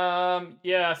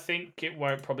 Yeah, I think it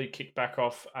won't probably kick back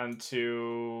off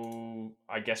until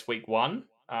I guess week 1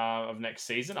 of next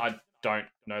season. I don't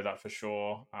know that for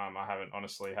sure. I haven't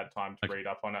honestly had time to read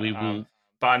up on it. We will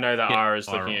but I know that get Ira's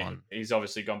Ira looking at. on. He's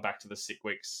obviously gone back to the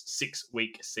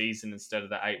 6-week season instead of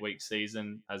the 8-week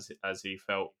season, as he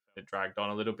felt it dragged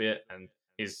on a little bit. And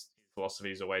his philosophy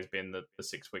has always been the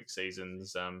 6-week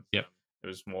seasons. Yep. It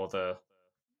was more the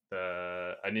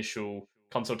initial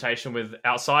consultation with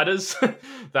outsiders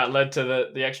that led to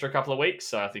the extra couple of weeks.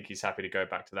 So I think he's happy to go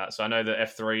back to that. So I know that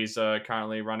F3s are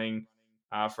currently running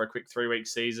for a quick 3-week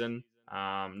season.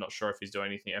 Not sure if he's doing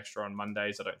anything extra on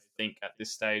Mondays. I don't think at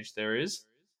this stage there is.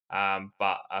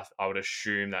 But I would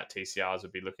assume that TCRs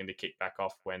would be looking to kick back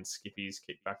off when Skippies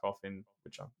kick back off in,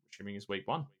 which I'm assuming is week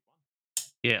 1.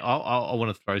 Yeah, I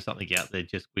want to throw something out there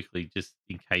just quickly, just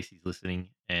in case he's listening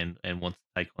and wants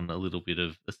to take on a little bit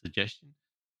of a suggestion.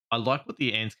 I like what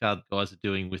the Anscard guys are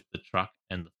doing with the Truck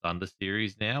and the Thunder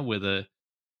series now, where they're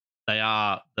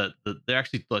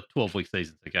actually like 12-week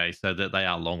seasons, okay, so that they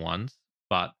are long ones,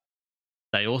 but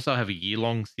they also have a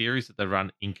year-long series that they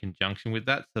run in conjunction with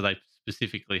that. So they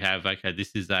specifically have, okay,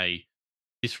 this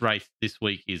race this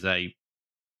week is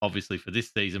obviously for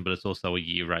this season, but it's also a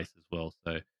year race as well.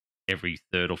 So every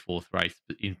third or fourth race,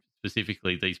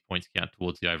 specifically, these points count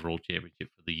towards the overall championship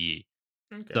for the year.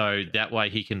 Okay. So that way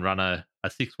he can run a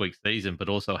 6-week season, but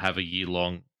also have a year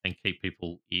long and keep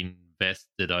people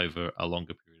invested over a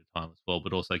longer period of time as well,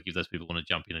 but also give those people who want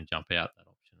to jump in and jump out that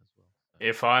option as well. So.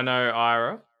 If I know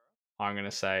Ira, I'm going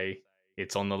to say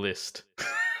it's on the list.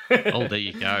 Oh, there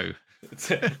you go.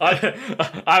 I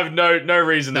have no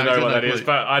reason to know what that is,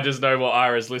 but I just know what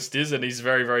Ira's list is, and he's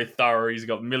very, very thorough. He's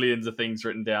got millions of things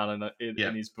written down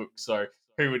in his book, so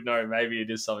who would know? Maybe it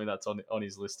is something that's on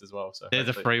his list as well. So there's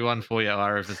a free one for you,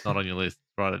 Ira, if it's not on your list.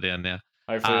 Write it down now.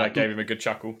 Hopefully that gave him a good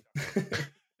chuckle.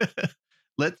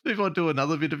 Let's move on to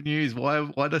another bit of news. Why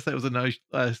did I say it was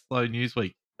a slow news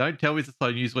week? Don't tell me it's a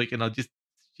slow news week and I'll just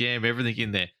jam everything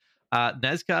in there.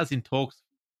 NASCAR's in talks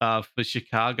for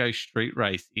Chicago street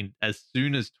race in as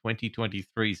soon as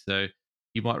 2023. So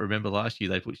you might remember last year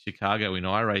they put Chicago in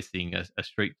iRacing, a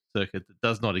street circuit that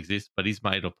does not exist but is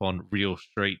made upon real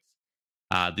streets.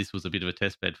 This was a bit of a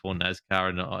test bed for NASCAR,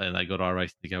 and they got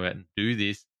iRacing to go out and do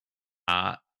this.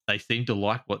 They seem to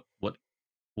like what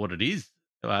it is,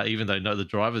 even though the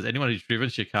drivers, anyone who's driven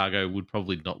Chicago would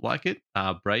probably not like it.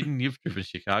 Braden, you've driven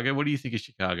Chicago. What do you think of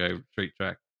Chicago street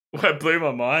track? Well, it blew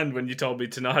my mind when you told me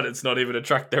tonight it's not even a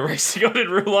track they're racing on in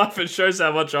real life. It shows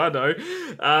how much I know.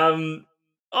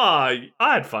 I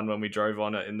had fun when we drove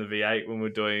on it in the V8 when we were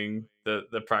doing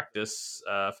the practice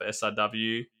for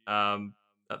SRW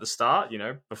at the start,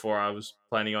 before I was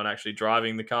planning on actually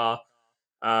driving the car.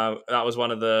 That was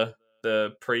one of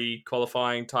the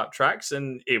pre-qualifying type tracks,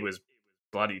 and it was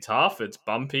bloody tough. It's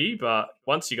bumpy, but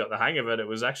once you got the hang of it, it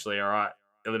was actually all right.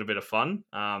 A little bit of fun.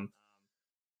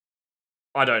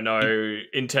 I don't know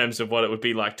in terms of what it would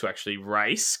be like to actually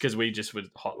race, because we just were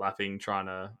hot lapping trying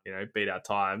to, beat our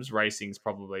times. Racing's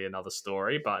probably another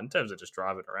story, but in terms of just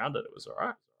driving around it, it was all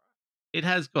right. It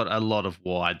has got a lot of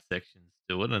wide sections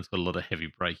to it, and it's got a lot of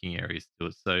heavy braking areas to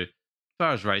it. So as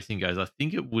far as racing goes, I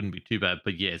think it wouldn't be too bad,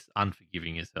 but yes,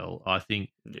 unforgiving as hell. I think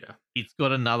it's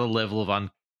got another level of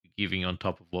unforgiving on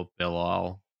top of what Belle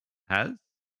Isle has,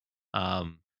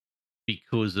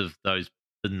 because of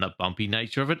the bumpy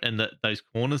nature of it, and those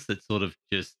corners that sort of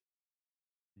just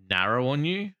narrow on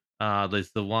you.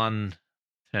 There's the one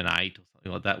turn 8 or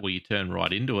something like that where you turn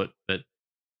right into it, but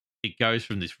it goes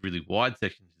from this really wide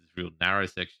section to this real narrow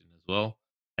section as well,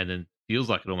 and then feels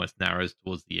like it almost narrows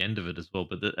towards the end of it as well.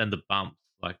 But the bumps,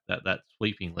 like that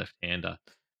sweeping left-hander,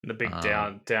 and the big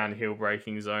downhill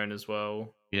braking zone as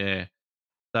well. Yeah.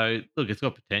 So look, it's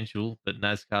got potential, but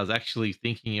NASCAR's actually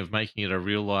thinking of making it a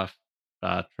real life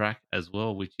track as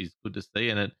well, which is good to see,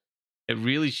 and it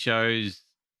really shows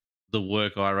the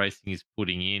work iRacing is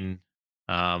putting in,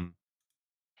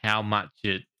 how much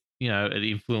it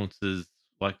influences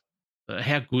like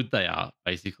how good they are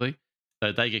basically.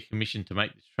 So they get commissioned to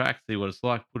make this track, see what it's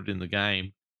like, put it in the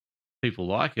game, people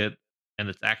like it, and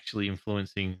it's actually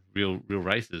influencing real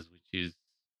races, which is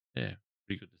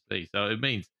pretty good to see. So it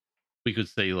means we could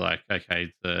see like,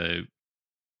 okay, so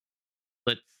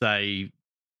let's say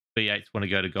V8s want to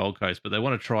go to Gold Coast, but they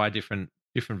want to try a different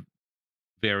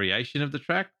variation of the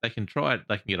track. They can try it.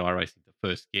 They can get iRacing to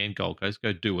first scan Gold Coast,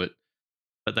 go do it.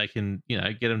 But they can,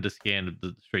 get them to scan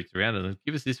the streets around it and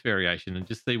give us this variation and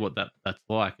just see what that's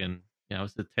like. And,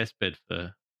 it's a test bed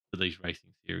for these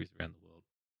racing series around the world.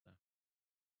 So,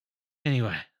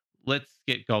 anyway, let's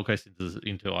get Gold Coast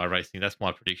into iRacing. That's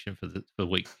my prediction for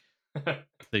week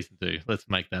season 2. Let's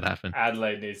make that happen.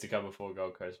 Adelaide needs to come before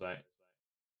Gold Coast, mate.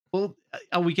 Well,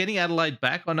 are we getting Adelaide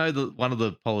back? I know that one of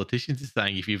the politicians is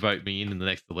saying if you vote me in the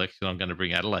next election, I'm going to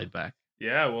bring Adelaide back.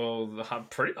 Yeah, well,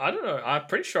 I don't know. I'm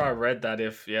pretty sure I read that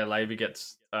if Labor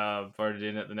gets voted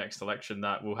in at the next election,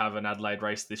 that we'll have an Adelaide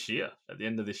race this year at the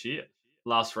end of this year,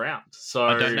 last round. So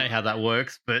I don't know how that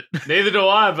works, but neither do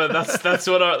I. But that's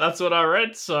what I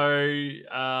read. So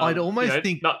I'd almost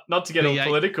think not to get all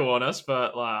political on us,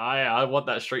 but like I want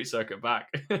that street circuit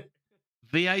back.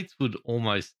 V8s would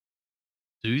almost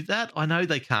do that. I know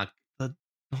they can't. I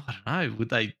don't know. Would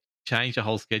they change the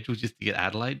whole schedule just to get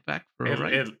Adelaide back for a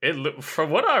race?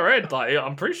 From what I read, like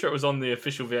I'm pretty sure it was on the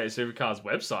official V8 Supercars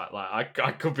website. Like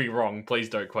I could be wrong. Please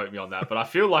don't quote me on that. But I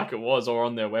feel like it was, or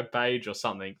on their webpage or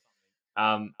something.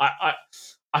 I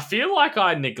feel like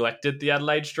I neglected the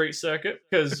Adelaide Street Circuit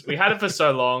because we had it for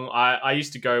so long. I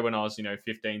used to go when I was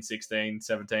 15, 16,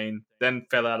 17. Then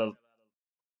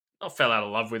not fell out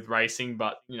of love with racing,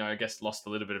 but I guess lost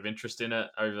a little bit of interest in it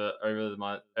over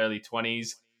my early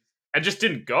 20s. And just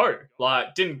didn't go.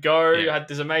 Yeah. Had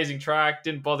this amazing track,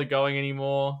 didn't bother going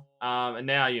anymore. And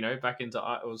now, back into,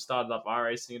 started up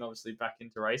iRacing and obviously back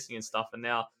into racing and stuff. And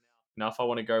now, if I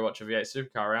want to go watch a V8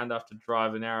 supercar round, I have to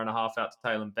drive an hour and a half out to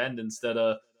Tailem Bend instead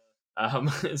of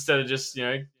just,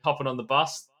 hopping on the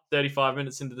bus 35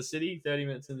 minutes into the city, 30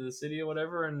 minutes into the city or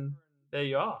whatever. And there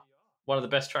you are. One of the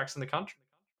best tracks in the country.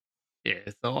 Yeah,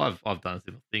 so I've done a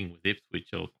similar thing with Ipswich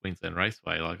or Queensland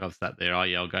Raceway. Like I've sat there,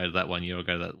 I'll go to that 1 year, I'll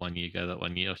go to that 1 year, go to that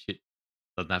 1 year. Oh shit,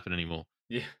 doesn't happen anymore.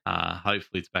 Yeah.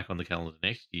 Hopefully it's back on the calendar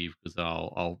next year because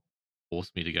I'll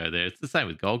force me to go there. It's the same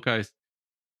with Gold Coast.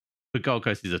 But Gold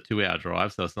Coast is a 2-hour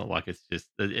drive, so it's not like it's just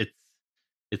it's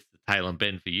the Tailem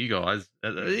Bend for you guys.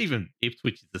 Even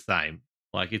Ipswich is the same.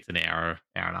 Like it's an hour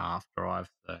and a half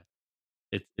drive. So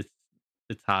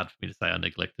it's hard for me to say I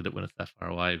neglected it when it's that far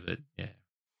away, but yeah.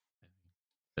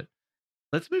 But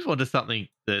let's move on to something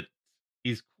that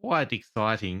is quite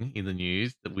exciting in the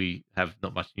news that we have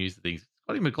not much news of things.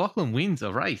 Scotty McLaughlin wins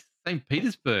a race, St.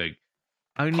 Petersburg,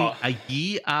 only a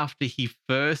year after he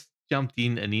first jumped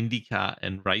in an IndyCar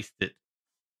and raced it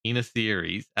in a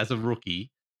series as a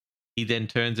rookie. He then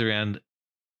turns around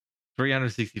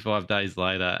 365 days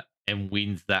later and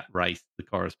wins that race the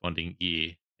corresponding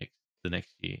year, the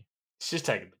next year. He's just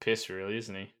taking the piss, really,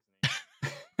 isn't he?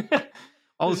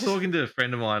 I was talking to a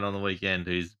friend of mine on the weekend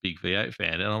who's a big V8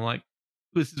 fan, and I'm like,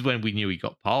 this is when we knew he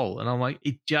got pole. And I'm like,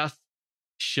 it just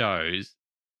shows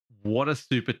what a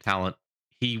super talent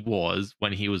he was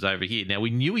when he was over here. Now,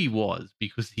 we knew he was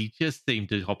because he just seemed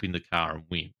to hop in the car and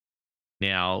win.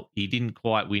 Now, he didn't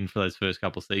quite win for those first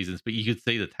couple of seasons, but you could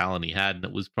see the talent he had, and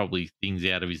it was probably things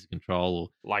out of his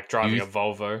control. Like driving a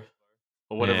Volvo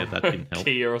or whatever, yeah, that didn't help.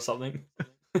 Kia or something.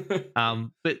 But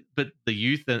the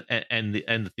youth and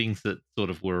the things that sort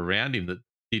of were around him that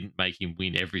didn't make him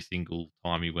win every single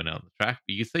time he went out on the track.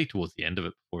 But you could see towards the end of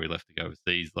it before he left to go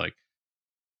overseas, like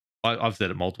I've said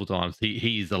it multiple times,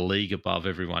 he is a league above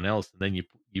everyone else. And then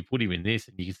you put him in this,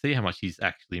 and you can see how much he's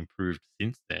actually improved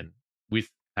since then with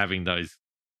having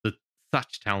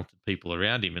such talented people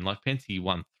around him. And like Penske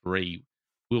won 3,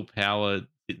 Will Power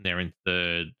sitting there in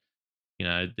 3rd.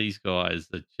 These guys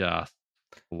are just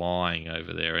flying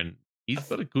over there, and he's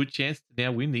got a good chance to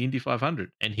now win the Indy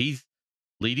 500, and he's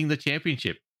leading the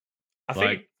championship. I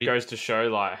think it goes to show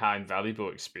like how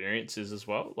invaluable experience is as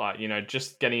well. Like,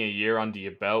 just getting a year under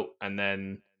your belt. And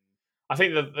then I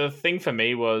think the thing for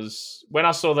me was when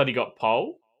I saw that he got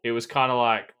pole, it was kind of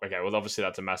like, okay, well, obviously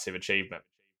that's a massive achievement.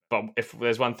 But if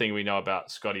there's one thing we know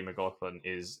about Scotty McLaughlin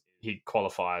is he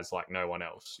qualifies like no one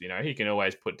else. He can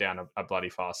always put down a bloody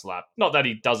fast lap. Not that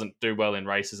he doesn't do well in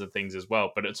races and things as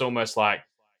well, but it's almost like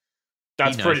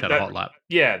that's he knows how to hot lap.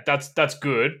 Yeah, that's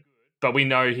good. But we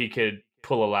know he could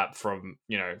pull a lap from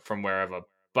wherever.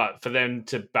 But for them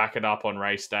to back it up on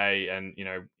race day and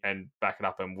back it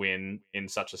up and win in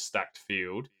such a stacked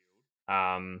field,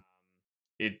 like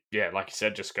you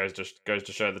said, just goes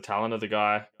to show the talent of the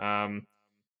guy.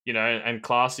 And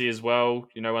classy as well.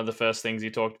 One of the first things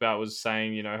he talked about was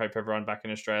saying, hope everyone back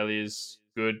in Australia is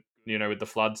good, with the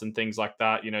floods and things like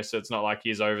that, so it's not like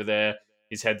he's over there,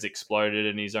 his head's exploded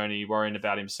and he's only worrying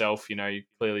about himself. He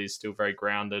clearly is still very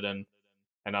grounded and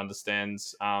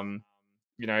understands,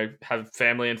 have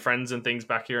family and friends and things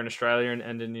back here in Australia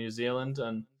and in New Zealand.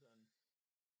 And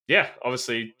yeah,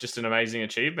 obviously just an amazing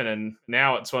achievement. And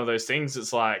now it's one of those things,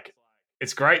 it's like,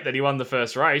 it's great that he won the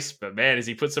first race, but man, has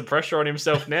he put some pressure on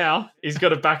himself now? He's got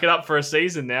to back it up for a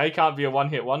season now. He can't be a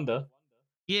one-hit wonder.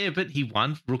 Yeah, but he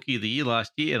won Rookie of the Year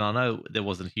last year, and I know there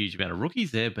wasn't a huge amount of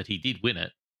rookies there, but he did win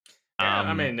it. Yeah,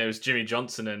 I mean, there was Jimmy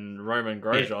Johnson and Roman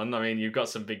Grosjean. Yeah. I mean, you've got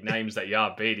some big names that you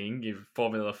are beating. You've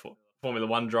Formula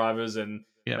One drivers and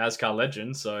NASCAR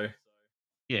legends. So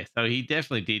yeah, so he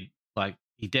definitely did. Like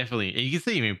you can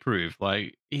see him improve.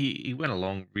 Like he went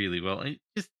along really well. And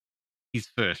just his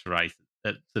first race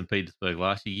at St. Petersburg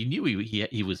last year, you knew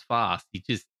he was fast. He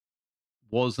just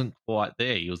wasn't quite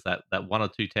there. He was that 1 or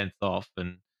 2 tenths off,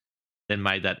 and then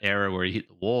made that error where he hit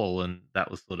the wall, and that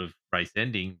was sort of race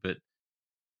ending. But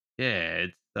yeah,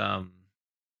 I'm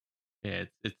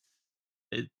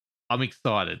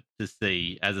excited to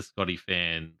see as a Scotty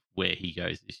fan where he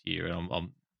goes this year, and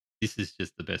this is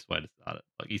just the best way to start it.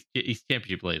 Like he's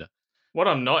championship leader. What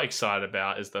I'm not excited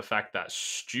about is the fact that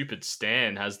stupid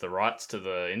Stan has the rights to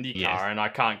the IndyCar, and I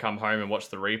can't come home and watch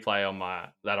the replay on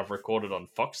that I've recorded on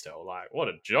Foxtel. Like, what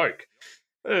a joke!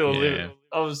 Yeah.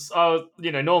 I was,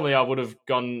 normally I would have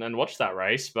gone and watched that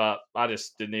race, but I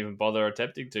just didn't even bother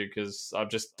attempting to because I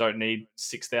just don't need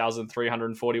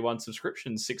 6,341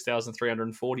 subscriptions.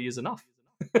 6,340 is enough.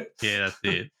 Yeah, that's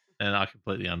it, and I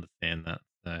completely understand that.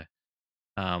 So,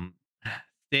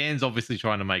 Stan's obviously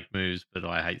trying to make moves, but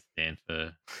I hate Stan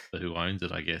for who owns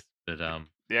it, I guess. But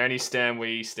the only Stan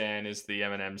we stan is the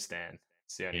M&M Stan.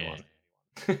 It's the only one.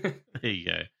 There you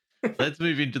go. Let's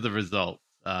move into the results.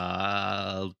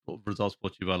 Results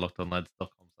brought to you by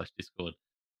LockedOnLads.com/Discord.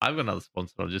 I've got another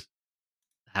sponsor. I just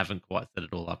haven't quite set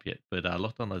it all up yet. But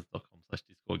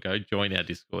LockedOnLads.com/Discord. Go join our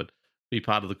Discord. Be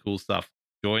part of the cool stuff.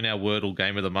 Join our Wordle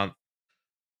Game of the Month,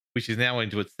 which is now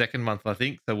into its second month, I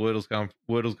think. So Wordle's going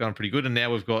pretty good. And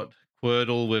now we've got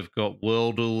Quordle, we've got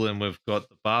Wordle, and we've got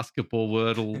the basketball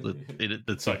Wordle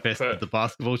that's like best of the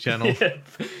basketball channel. Yeah.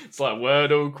 It's like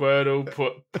Wordle, Quordle,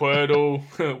 Pwordle,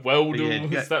 Weldle.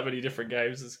 There's that many different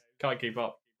games. Just can't keep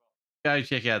up. Go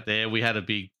check out there. We had a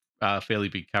big, fairly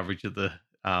big coverage of the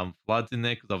floods in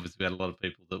there because obviously we had a lot of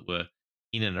people that were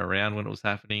in and around when it was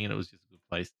happening, and it was just a good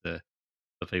place for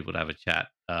people to have a chat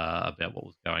about what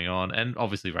was going on, and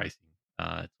obviously racing.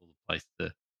 It's all the place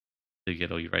to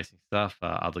get all your racing stuff,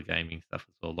 other gaming stuff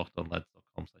as well.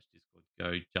 LockedOnLads.com/Discord.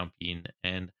 Go jump in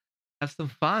and have some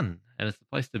fun, and it's the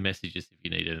place to message us if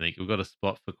you need anything. We've got a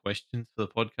spot for questions for the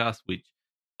podcast, which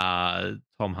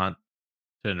Tom Hunt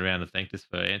turned around and thanked us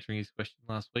for answering his question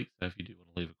last week. So if you do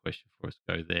want to leave a question for us,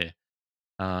 go there.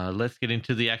 Let's get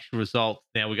into the actual results.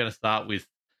 Now we're going to start with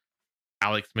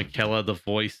Alex McKellar, the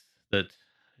voice that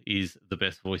is the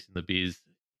best voice in the biz.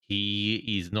 He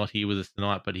is not here with us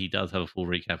tonight, but he does have a full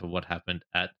recap of what happened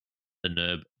at the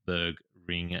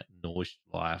Nürburgring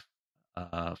Nordschleife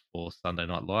for Sunday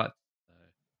Night Lights. So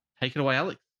take it away,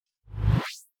 Alex.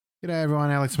 G'day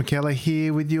everyone, Alex McKellar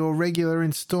here with your regular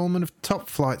instalment of Top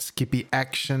Flight Skippy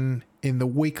action in the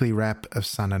weekly wrap of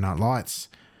Sunday Night Lights.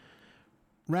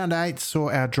 Round 8 saw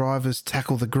our drivers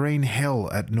tackle the green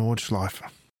hell at Nordschleife.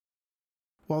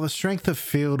 While the strength of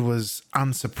field was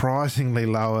unsurprisingly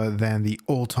lower than the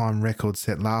all-time record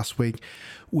set last week,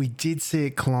 we did see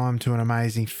it climb to an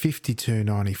amazing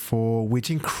 52.94, which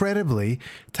incredibly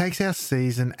takes our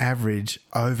season average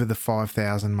over the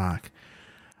 5,000 mark.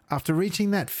 After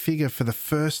reaching that figure for the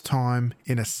first time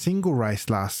in a single race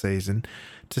last season,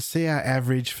 to see our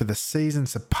average for the season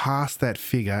surpass that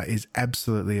figure is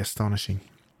absolutely astonishing.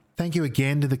 Thank you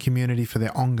again to the community for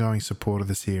their ongoing support of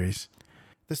the series.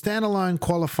 The standalone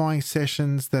qualifying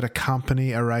sessions that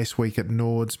accompany a race week at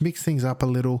Nords mix things up a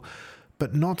little,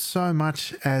 but not so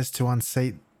much as to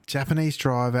unseat Japanese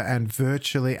driver and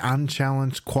virtually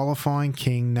unchallenged qualifying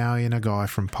king Naoya Nagai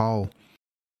from pole.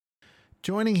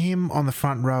 Joining him on the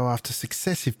front row after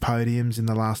successive podiums in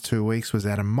the last 2 weeks was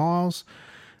Adam Miles.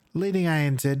 Leading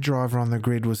ANZ driver on the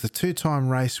grid was the two-time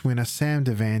race winner Sam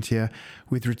Devantier,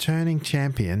 with returning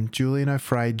champion Julian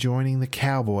O'Fray joining the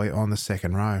Cowboy on the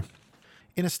second row.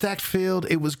 In a stacked field,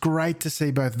 it was great to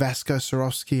see both Vasco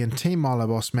Sorowski and Team Milo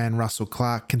boss man Russell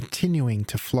Clark continuing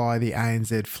to fly the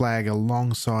ANZ flag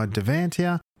alongside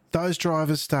Devantier, those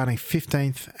drivers starting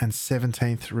 15th and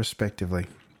 17th respectively.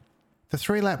 The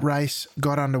 3-lap race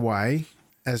got underway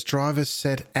as drivers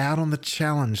set out on the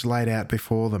challenge laid out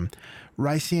before them,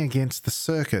 racing against the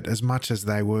circuit as much as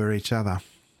they were each other.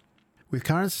 With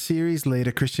current series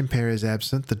leader Christian Perez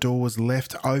absent, the door was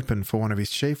left open for one of his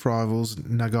chief rivals,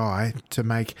 Nagai, to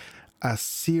make a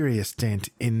serious dent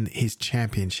in his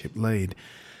championship lead.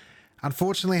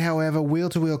 Unfortunately, however,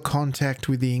 wheel-to-wheel contact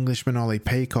with the Englishman Ollie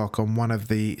Peacock on one of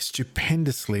the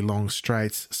stupendously long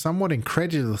straights somewhat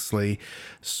incredulously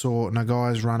saw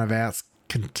Nagai's run of outs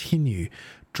continue,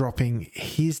 dropping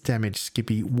his damaged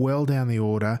Skippy well down the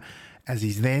order as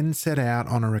he's then set out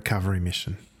on a recovery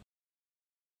mission.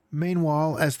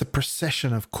 Meanwhile, as the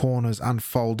procession of corners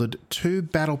unfolded, two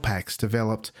battle packs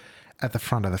developed at the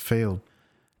front of the field.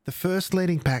 The first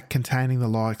leading pack containing the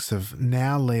likes of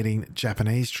now leading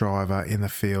Japanese driver in the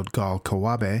field Guile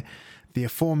Kawabe, the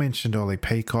aforementioned Ollie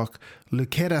Peacock,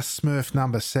 Luketa Smurf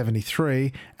number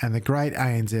 73 and the great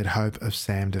ANZ hope of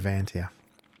Sam Devantier.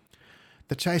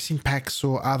 The chasing pack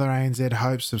saw other ANZ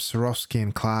hopes of Swarovski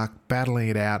and Clark battling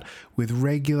it out with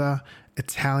regular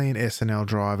Italian SNL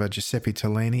driver Giuseppe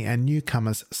Tellini and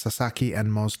newcomers Sasaki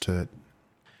and Moztert.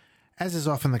 As is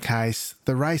often the case,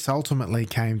 the race ultimately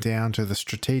came down to the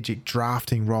strategic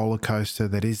drafting roller coaster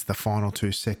that is the final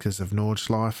two sectors of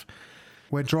Nordschleife,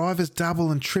 where drivers double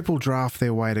and triple draft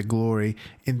their way to glory,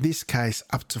 in this case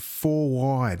up to 4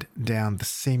 wide down the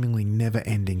seemingly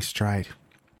never-ending straight.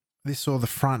 This saw the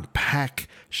front pack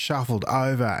shuffled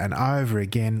over and over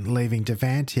again, leaving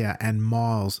Devantier and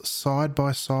Miles side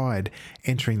by side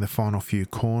entering the final few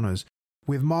corners.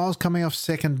 With Miles coming off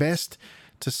second best,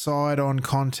 to side on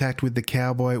contact with the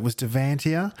Cowboy, it was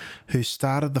Devantier who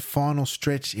started the final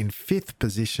stretch in 5th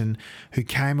position, who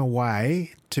came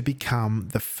away to become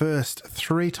the first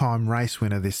 3-time race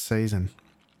winner this season.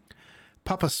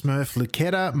 Papa Smurf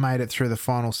Luketa made it through the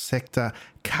final sector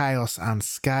chaos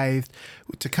unscathed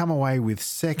to come away with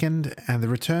second, and the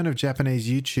return of Japanese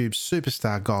YouTube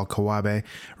superstar Guile Kawabe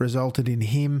resulted in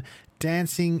him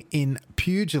dancing in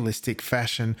pugilistic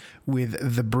fashion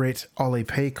with the Brit Ollie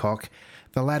Peacock,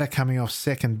 the latter coming off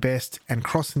second best and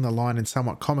crossing the line in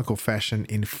somewhat comical fashion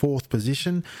in 4th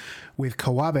position, with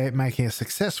Kawabe making a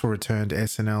successful return to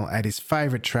SNL at his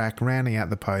favourite track, rounding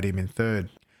out the podium in 3rd.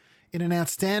 In an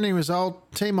outstanding result,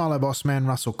 Team Milo bossman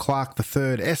Russell Clark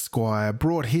III Esquire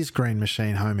brought his green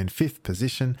machine home in 5th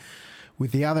position,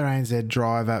 with the other ANZ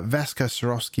driver Vasco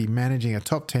Swarovski managing a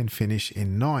top 10 finish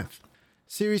in 9th.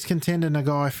 Series contender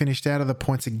Nagai finished out of the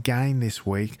points again this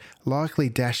week, likely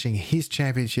dashing his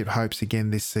championship hopes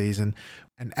again this season,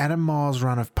 and Adam Miles'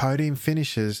 run of podium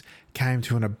finishes came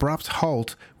to an abrupt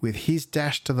halt with his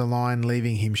dash to the line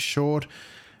leaving him short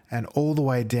and all the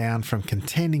way down from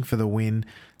contending for the win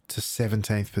to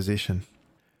 17th position.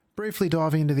 Briefly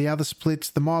diving into the other splits,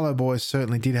 the Milo boys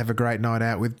certainly did have a great night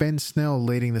out, with Ben Snell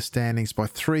leading the standings by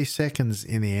 3 seconds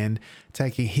in the end,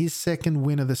 taking his second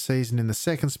win of the season in the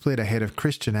second split ahead of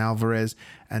Christian Alvarez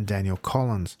and Daniel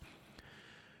Collins.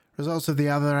 Results of the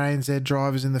other ANZ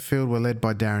drivers in the field were led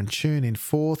by Darren Tune in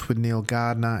 4th, with Neil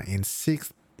Gardner in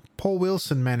 6th. Paul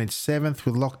Wilson managed 7th,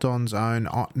 with Locked On's own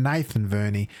Nathan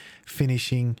Verney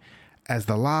finishing as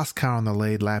the last car on the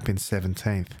lead lap in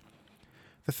 17th.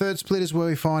 The third split is where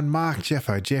we find Mark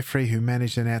Jeffo Jeffrey, who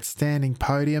managed an outstanding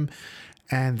podium,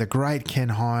 and the great Ken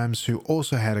Hyams, who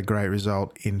also had a great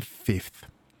result in 5th.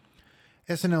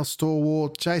 SNL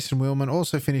stalwart Jason Willman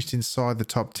also finished inside the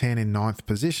top 10 in 9th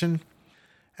position.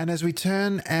 And as we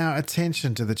turn our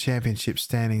attention to the championship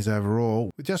standings overall,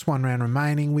 with just one round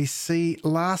remaining, we see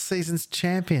last season's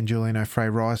champion Julian O'Fray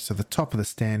rise to the top of the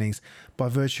standings by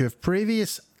virtue of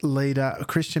previous leader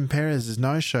Christian Perez's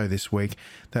no-show this week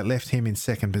that left him in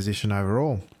second position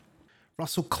overall.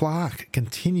 Russell Clark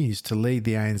continues to lead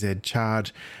the ANZ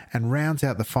charge and rounds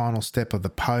out the final step of the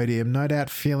podium, no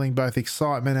doubt feeling both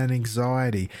excitement and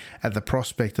anxiety at the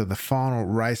prospect of the final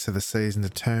race of the season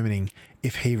determining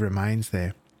if he remains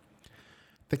there.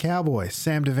 The Cowboy,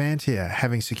 Sam Devantier,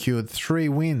 having secured 3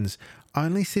 wins,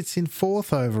 only sits in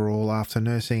 4th overall after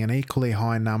nursing an equally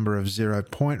high number of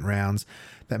 0-point rounds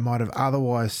that might have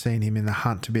otherwise seen him in the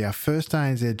hunt to be our first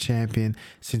ANZ champion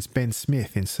since Ben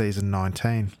Smith in season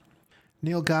 19.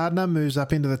 Neil Gardner moves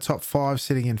up into the top 5,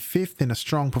 sitting in 5th in a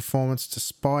strong performance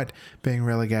despite being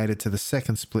relegated to the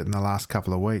second split in the last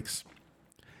couple of weeks.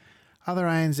 Other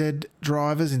ANZ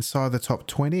drivers inside the top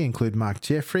 20 include Mark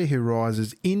Jeffrey, who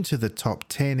rises into the top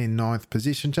 10 in 9th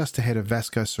position, just ahead of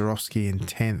Vasco Swarovski in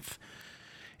 10th.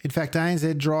 In fact,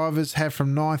 ANZ drivers have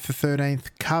from 9th to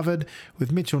 13th covered,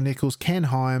 with Mitchell Nichols, Ken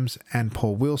Hyams and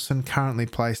Paul Wilson currently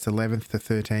placed 11th to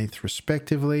 13th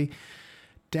respectively.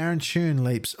 Darren Tune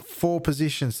leaps 4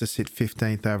 positions to sit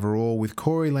 15th overall, with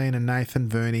Corey Lean and Nathan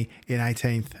Verney in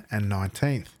 18th and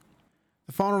 19th.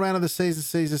 The final round of the season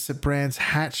sees us at Brands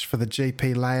Hatch for the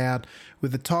GP layout,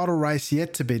 with the title race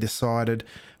yet to be decided.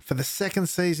 For the second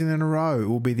season in a row, it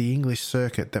will be the English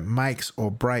circuit that makes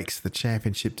or breaks the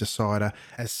championship decider,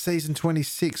 as season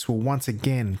 26 will once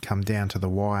again come down to the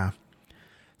wire.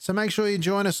 So make sure you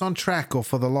join us on track or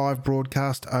for the live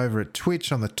broadcast over at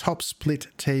Twitch on the Top Split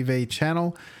TV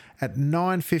channel at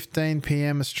 9:15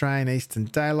 PM Australian Eastern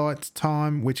Daylight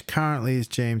Time, which currently is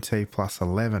GMT plus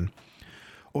 11.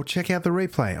 or check out the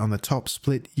replay on the Top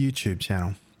Split YouTube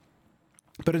channel.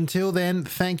 But until then,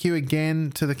 thank you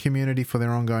again to the community for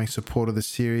their ongoing support of the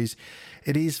series.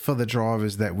 It is for the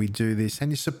drivers that we do this,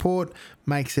 and your support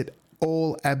makes it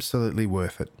all absolutely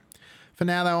worth it. For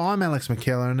now, though, I'm Alex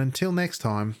McKellar, and until next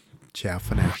time, ciao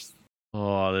for now.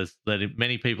 Oh, there's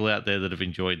many people out there that have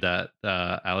enjoyed that,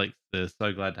 Alex. They're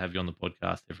so glad to have you on the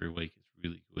podcast every week. It's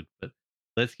really good. But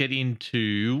let's get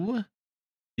into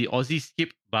the Aussie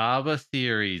Skip Barber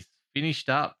series. Finished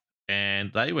up,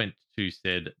 and they went to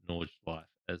said Nordschleife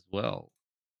as well.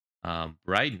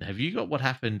 Braden, have you got what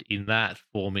happened in that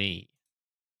for me?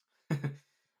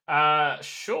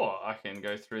 Sure, I can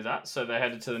go through that. So they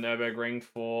headed to the Nürburgring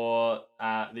for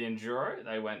the Enduro.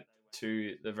 They went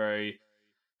to the very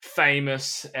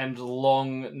famous and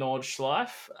long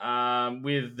Nordschleife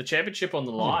with the championship on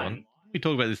the line. We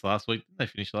talked about this last week. Didn't they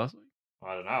finish last week?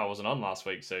 I don't know. I wasn't on last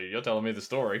week, so you're telling me the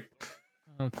story.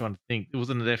 I'm trying to think. Was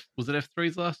it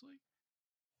F3s last week?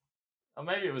 Or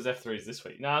maybe it was F3s this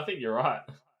week. No, I think you're right.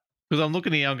 Because I'm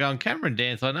looking here, I'm going, Cameron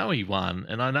Dance, I know he won.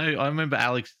 And I remember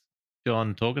Alex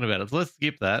John talking about it. So let's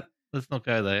skip that. Let's not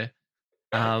go there.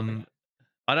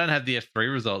 I don't have the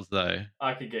F3 results, though.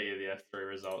 I could get you the F3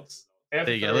 results. There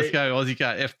you go. Let's go Aussie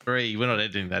Car F3. We're not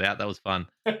editing that out. That was fun.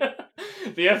 The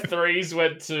F3s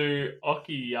went to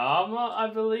Okayama, I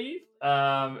believe,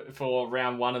 for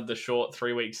round one of the short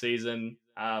 3-week season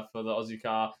for the Aussie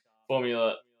Car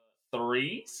Formula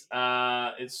 3s.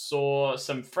 It saw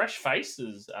some fresh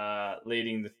faces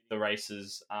leading the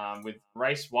races, with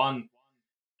race one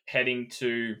heading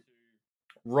to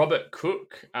Robert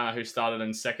Cook, who started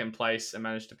in second place and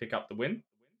managed to pick up the win.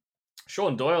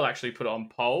 Sean Doyle actually put it on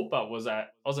pole, but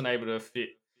wasn't able to fit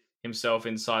himself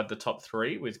inside the top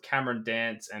three, with Cameron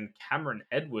Dance and Cameron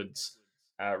Edwards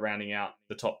rounding out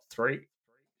the top three.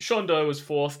 Sean Doyle was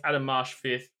fourth, Adam Marsh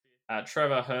fifth,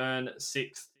 Trevor Hearn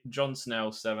sixth, John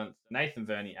Snell seventh, Nathan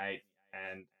Verney eighth,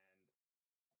 and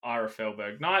Ira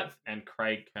Felberg ninth, and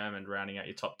Craig Kermond rounding out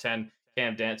your top 10.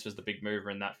 Cam Dance was the big mover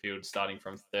in that field, starting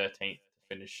from 13th to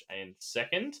finish in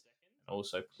second.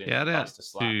 Also put in Shout the out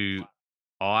fastest lap. to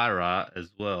Ira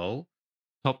as well.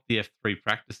 Topped the F3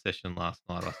 practice session last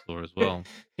night, I saw as well.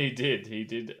 He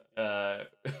did. I'm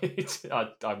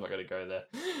not going to go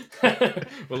there.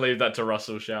 We'll leave that to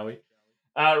Russell, shall we?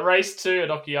 Race 2 at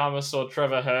Okayama saw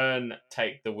Trevor Hearn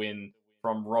take the win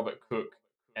from Robert Cook,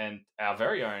 and our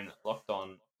very own Locked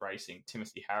On Racing,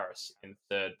 Timothy Harris, in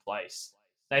third place.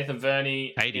 Nathan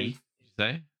Verney 80, did you say?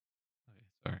 Okay,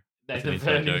 sorry. Nathan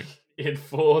Verney in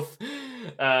fourth.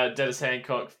 Dennis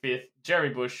Hancock fifth. Jerry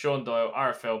Bush, Sean Doyle,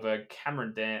 Ira Felberg,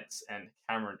 Cameron Dance, and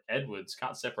Cameron Edwards.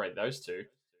 Can't separate those two.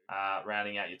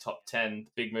 Rounding out your top 10.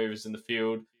 Big movers in the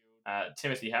field.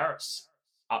 Timothy Harris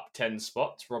up 10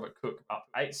 spots. Robert Cook up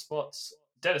 8 spots.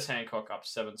 Dennis Hancock up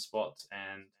 7 spots.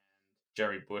 And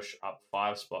Jerry Bush up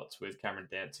 5 spots, with Cameron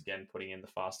Dance again putting in the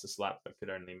fastest lap, but could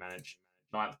only manage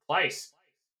 9th place.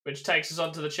 Which takes us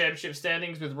on to the championship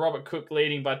standings, with Robert Cook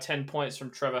leading by 10 points from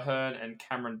Trevor Hearn and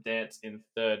Cameron Dance in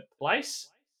third place.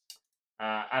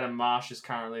 Adam Marsh is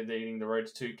currently leading the Road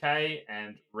to 2K,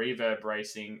 and Reverb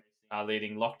Racing are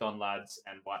leading Locked On Lads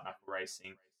and White Knuckle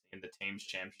Racing in the team's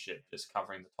championship, just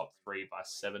covering the top 3 by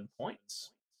 7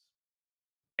 points.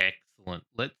 Excellent.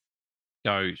 Let's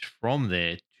go from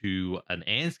there to an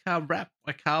ANSCAR wrap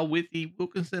by Carl Withy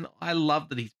Wilkinson. I love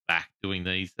that he's back doing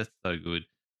these. That's so good.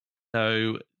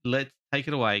 So let's take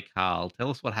it away, Carl. Tell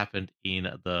us what happened in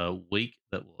the week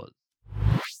that was.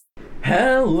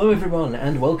 Hello everyone,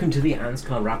 and welcome to the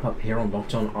ANSCAR wrap-up here on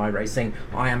Locked On iRacing.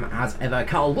 I am, as ever,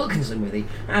 Carl Wilkinson with you,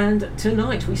 and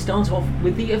tonight we start off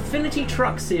with the Affinity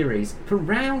Truck Series for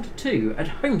Round 2 at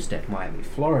Homestead, Miami,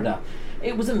 Florida.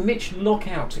 It was a Mitch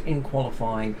lockout in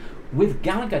qualifying, with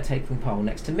Gallagher taking pole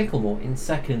next to Micklemore in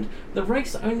second. The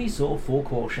race only saw 4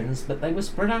 cautions, but they were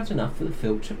spread out enough for the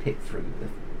field to pick through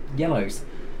the yellows.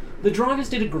 The drivers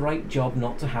did a great job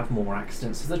not to have more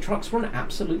accidents, as the trucks were an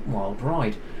absolute wild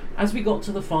ride. As we got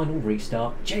to the final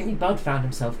restart, Jamie Budd found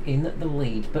himself in the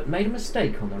lead, but made a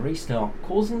mistake on the restart,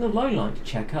 causing the low line to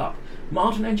check up.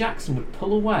 Martin and Jackson would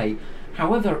pull away.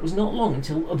 However, it was not long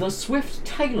until the Swift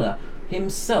Taylor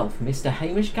himself, Mr.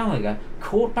 Hamish Gallagher,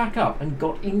 caught back up and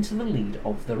got into the lead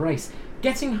of the race,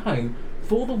 getting home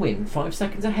for the win 5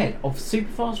 seconds ahead of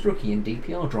superfast rookie and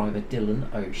DPR driver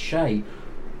Dylan O'Shea.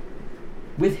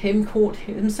 With him caught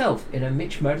himself in a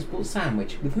Mitch Motorsport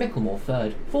sandwich, with Micklemore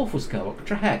third. Fourth was Kerlock.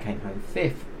 Traher came home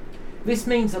fifth. This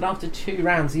means that after 2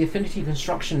 rounds, the Affinity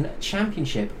Construction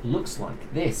Championship looks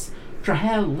like this.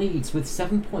 Traher leads with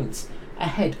 7 points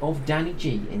ahead of Danny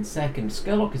G in second.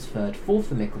 Skurlock is third, fourth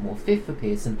for Micklemore, fifth for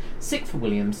Pearson, sixth for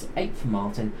Williams, eighth for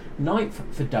Martin, ninth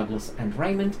for Douglas and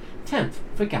Raymond, 10th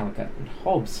for Gallagher and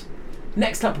Hobbs.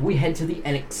 Next up, we head to the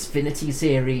Xfinity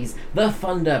Series. The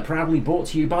Thunder, proudly brought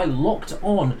to you by Locked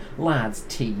On Lads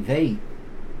TV.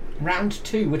 Round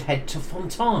 2 would head to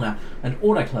Fontana and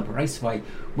Auto Club Raceway,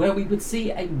 where we would see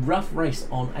a rough race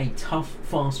on a tough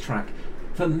fast track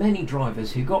for many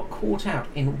drivers who got caught out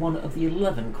in one of the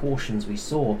 11 cautions we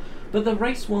saw. But the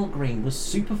race while green was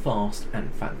super fast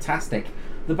and fantastic.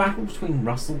 The battle between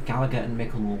Russell, Gallagher and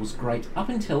Micklemore was great up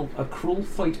until a cruel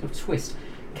fate of twist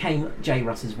came J.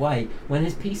 Russ's way when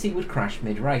his PC would crash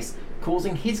mid-race,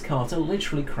 causing his car to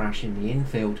literally crash in the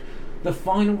infield. The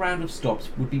final round of stops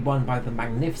would be won by the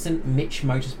magnificent Mitch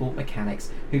Motorsport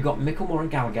mechanics, who got Micklemore and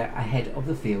Gallagher ahead of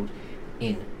the field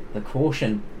in the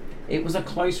caution. It was a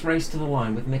close race to the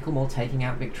line, with Micklemore taking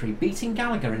out victory, beating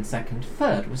Gallagher in second.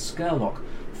 Third was Skurlock.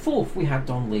 Fourth we had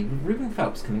Don Lee, with Ruben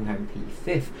Phelps coming home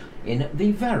P5 in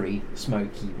the very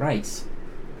smoky race.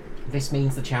 This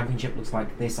means the championship looks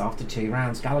like this after 2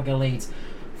 rounds. Gallagher leads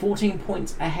 14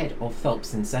 points ahead of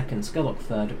Phelps in second, Skurlock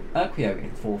third, Urquio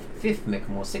in fourth, fifth for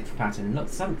Micklemore, sixth for Patton,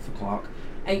 7th for Clark,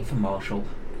 8th for Marshall,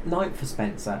 9th for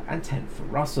Spencer and 10th for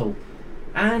Russell.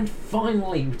 And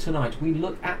finally tonight we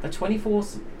look at the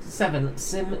 24/7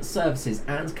 Sim Services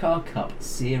and Car Cup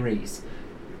Series.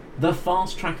 The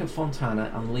fast track of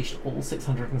Fontana unleashed all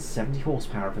 670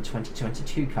 horsepower of the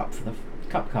 2022 Cup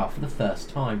car for the first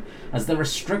time, as the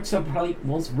restrictor plate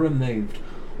was removed.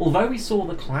 Although we saw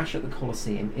the clash at the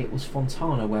Coliseum, it was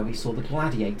Fontana where we saw the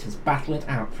gladiators battle it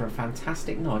out for a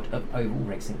fantastic night of oval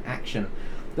racing action.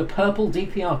 The purple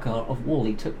DPR car of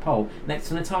Wally took pole next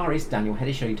to Natari's Daniel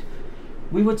Hedesheed.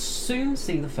 We would soon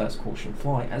see the first caution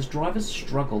fly as drivers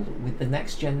struggled with the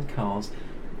next-gen car's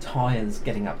tyres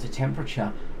getting up to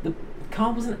temperature. The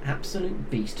car was an absolute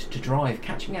beast to drive,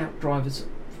 catching out drivers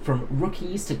from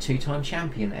rookies to 2-time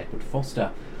champion Edward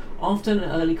Foster. After an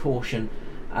early caution,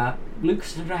 Luke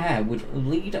Straher would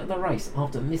lead the race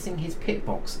after missing his pit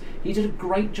box. He did a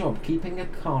great job keeping the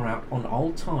car out on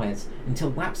old tyres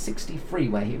until lap 63,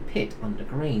 where he pit under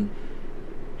green.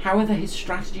 However, his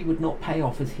strategy would not pay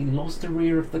off as he lost the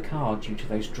rear of the car due to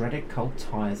those dreaded cold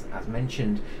tyres as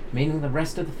mentioned, meaning the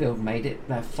rest of the field made it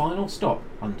their final stop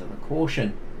under the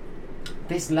caution.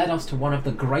 This led us to one of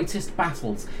the greatest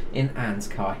battles in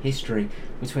ANSCAR history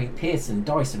between Pearson,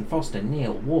 Dyson, Foster,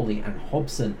 Neal, Worley and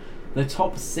Hobson. The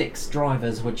top 6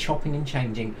 drivers were chopping and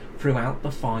changing throughout the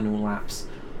final laps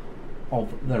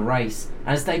of the race.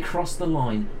 As they crossed the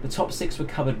line, the top 6 were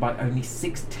covered by only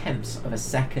 0.6 of a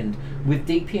second, with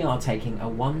DPR taking a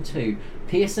 1-2,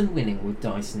 Pearson winning with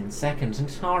Dyson in second, and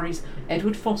Atari's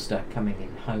Edward Foster coming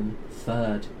in home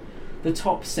third. The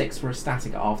top 6 were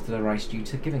ecstatic after the race due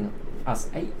to giving us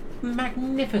a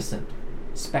magnificent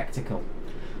spectacle.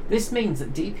 This means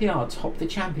that DPR topped the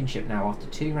championship now after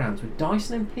 2 rounds, with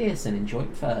Dyson and Pearson in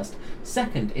joint first.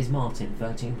 Second is Martin,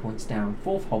 13 points down.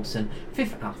 4th Hobson,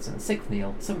 5th Allison, 6th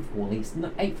Neal, 7th Worley,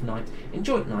 8th 9th. In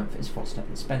joint 9th is Foster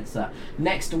and Spencer.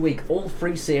 Next week, all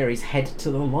 3 series head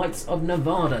to the lights of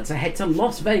Nevada to head to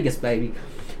Las Vegas, baby.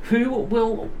 Who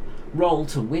will roll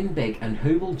to win big and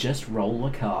who will just roll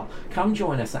a car? Come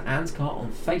join us at ANSCAR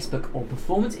on Facebook or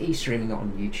Performance E streaming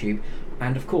on YouTube,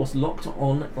 and of course Locked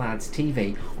On Lads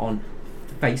TV on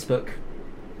Facebook,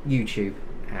 YouTube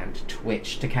and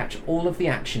Twitch to catch all of the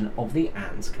action of the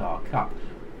ANSCAR Cup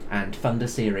and Thunder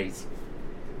Series.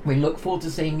 We look forward to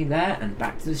seeing you there, and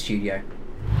back to the studio.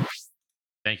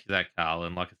 Thank you for that, Carl.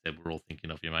 And like I said, we're all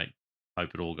thinking of you, mate.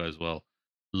 Hope it all goes well.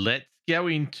 Let's go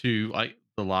into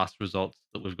the last results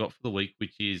that we've got for the week,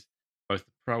 which is both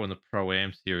the Pro and the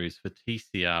Pro-Am series for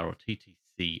TCR or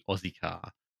TTC Aussie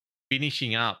Car.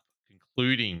 Finishing up,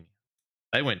 concluding,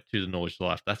 they went to the Norwich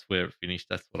Life. That's where it finished.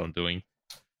 That's what I'm doing.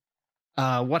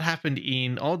 What happened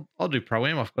in, I'll do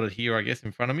Pro-Am. I've got it here, I guess,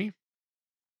 in front of me.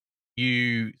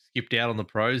 You skipped out on the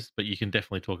pros, but you can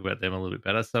definitely talk about them a little bit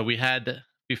better. So we had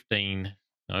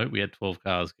 12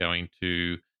 cars going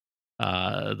to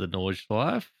the Norwich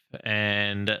Life,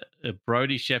 and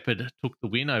Brody Shepherd took the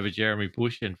win over Jeremy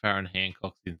Bush and Farron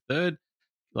Hancock in third.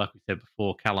 Like we said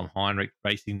before, Callum Heinrich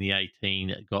racing the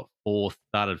 18 got fourth,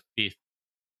 started fifth.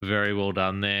 Very well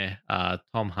done there.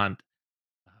 Tom Hunt,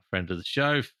 friend of the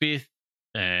show, fifth,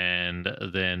 and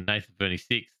then Nathan Verney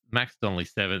sixth, Max Donnelly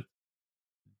seventh,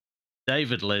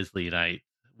 David Leslie in eighth,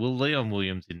 Leon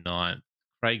Williams in ninth,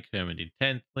 Craig Kermond in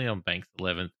 10th, Leon Banks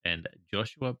 11th, and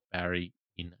Joshua Barry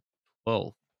in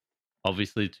 12th.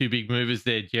 Obviously, 2 big movers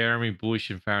there, Jeremy Bush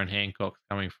and Farron Hancock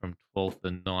coming from 12th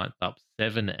and 9th, up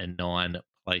 7 and 9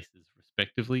 places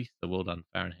respectively. So well done,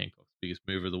 Farron Hancock's biggest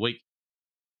mover of the week.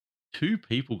 2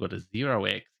 people got a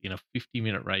 0x in a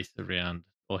 50-minute race around,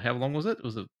 or how long was it?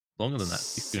 Was it longer than that?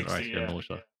 60-minute race around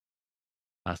Aldershot.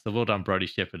 So well done, Brody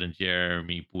Shepherd and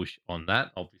Jeremy Bush on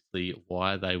that. Obviously,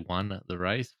 why they won the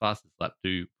race. Fastest lap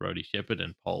to Brody Shepherd,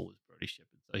 and pole was Brody Shepherd.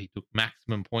 So he took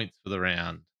maximum points for the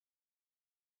round,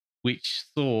 which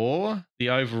saw the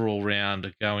overall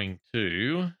round going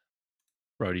to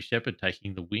Brody Shepherd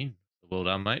taking the win. So well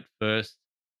done, mate. First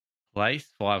place,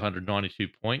 592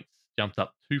 points. Jumped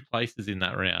up 2 places in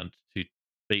that round to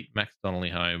beat Max Donnelly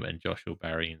home and Joshua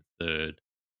Barry in third.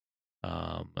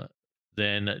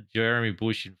 Then Jeremy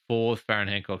Bush in fourth, Farron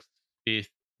Hancock fifth,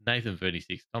 Nathan Verney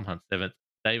sixth, Tom Hunt seventh,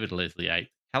 David Leslie eighth,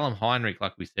 Callum Heinrich,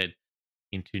 like we said,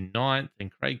 into ninth,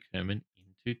 and Craig Kerman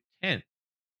into 10th.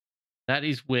 That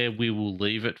is where we will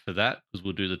leave it for that, because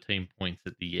we'll do the team points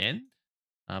at the end.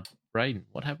 Braden,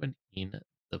 what happened in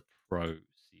the Pro Series?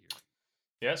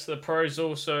 Yes, the pros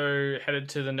also headed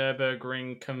to the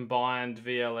Nürburgring combined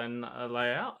VLN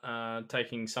layout,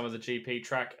 taking some of the GP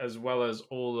track as well as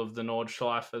all of the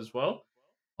Nordschleife as well.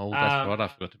 Oh, that's right. I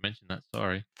forgot to mention that.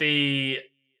 Sorry. The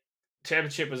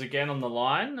championship was again on the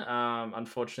line.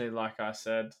 Unfortunately, like I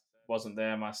said, wasn't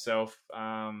there myself.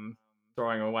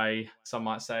 Throwing away, some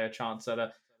might say, a chance at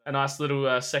a nice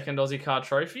little second Aussie car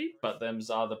trophy, but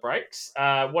them's are the breaks.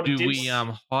 Do we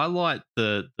highlight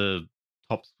the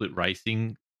top split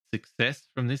racing success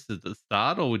from this at the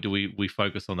start, or do we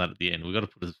focus on that at the end? We've got to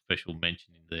put a special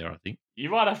mention in there, I think. You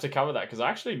might have to cover that, because I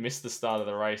actually missed the start of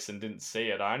the race and didn't see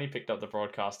it. I only picked up the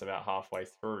broadcast about halfway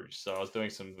through, so I was doing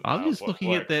some. I'm just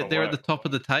looking at they're at the top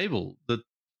of the table, the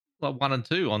 1 and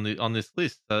 2 on this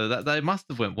list, so that they must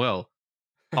have went well.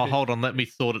 Oh, hold on, let me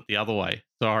sort it the other way.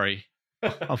 Sorry,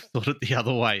 I've sorted the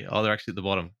other way. Oh, they're actually at the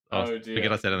bottom. Oh dear.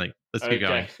 Forget I said anything. Let's keep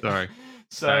going. Sorry.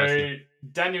 So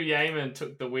Daniel Yeaman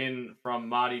took the win from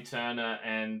Marty Turner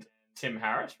and Tim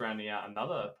Harris, rounding out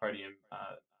another podium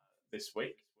this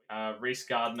week. Reese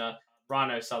Gardner,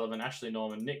 Ryan O'Sullivan, Ashley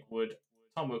Norman, Nick Wood,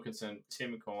 Tom Wilkinson,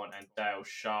 Tim Corn, and Dale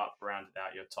Sharp rounded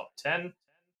out your top 10.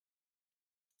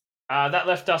 That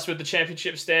left us with the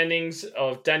championship standings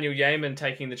of Daniel Yeaman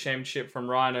taking the championship from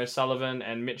Ryan O'Sullivan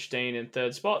and Mitch Dean in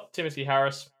third spot. Timothy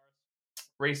Harris,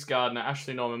 Reese Gardner,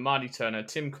 Ashley Norman, Marty Turner,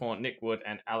 Tim Corn, Nick Wood,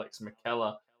 and Alex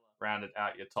McKellar rounded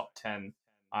out your top 10.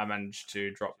 I managed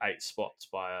to drop 8 spots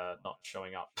by not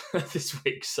showing up this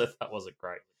week, so that wasn't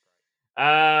great.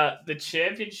 The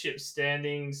championship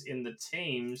standings in the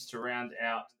teams to round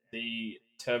out the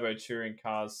Turbo Touring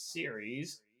Cars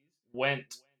series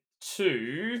went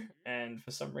to, and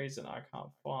for some reason I can't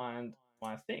find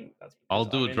my thing. I'll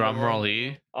do a drum roll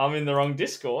here. I'm in the wrong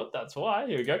Discord, that's why.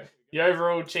 Here we go. The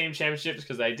overall team championships,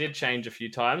 because they did change a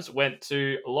few times, went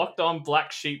to Locked On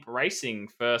Black Sheep Racing,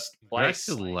 first place.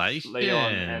 Congratulations.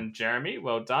 Leon and Jeremy,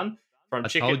 well done. I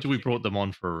told you we brought them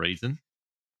on for a reason.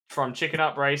 From Chicken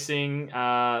Up Racing,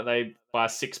 they by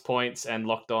 6 points, and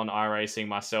Locked On iRacing,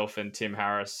 myself and Tim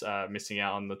Harris missing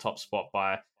out on the top spot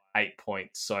by 8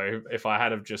 points. So if I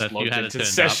had have just logged into the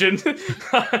session,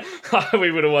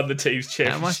 we would have won the team's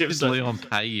championship. How much did Leon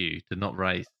pay you to not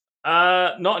race?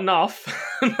 Not enough.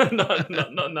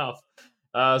 not enough.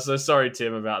 So sorry,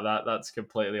 Tim, about that. That's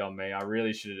completely on me. I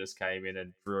really should have just came in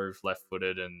and drove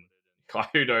left-footed, and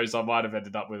who knows, I might have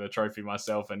ended up with a trophy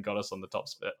myself and got us on the top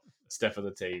step of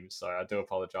the team. So I do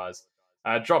apologise.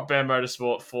 Drop Bear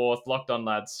Motorsport 4th, Locked On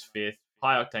Lads 5th,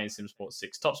 High Octane Sim Sports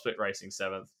 6th, Top Split Racing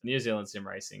 7th, New Zealand Sim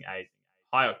Racing 8th,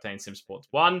 High Octane Sim Sports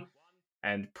 1,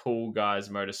 and Pool Guys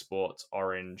Motorsports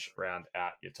Orange round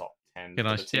out your top 10. Can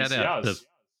I shout out the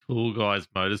Pool Guys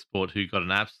Motorsport, who got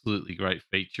an absolutely great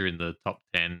feature in the top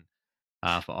 10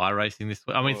 for iRacing this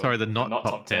week? I mean, sorry, the not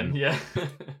top 10. Yeah,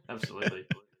 absolutely.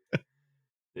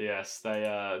 Yes, they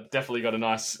definitely got a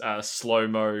nice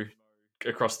slow-mo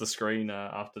across the screen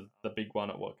after the big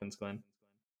one at Watkins Glen.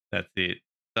 That's it.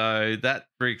 So that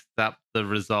brings up the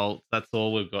results. That's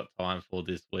all we've got time for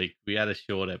this week. We had a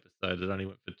short episode. It only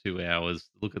went for 2 hours.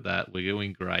 Look at that. We're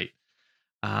doing great.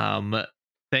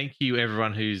 Thank you,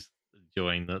 everyone who's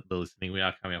enjoying the listening. We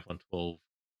are coming up on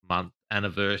 12-month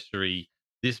anniversary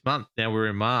this month. Now we're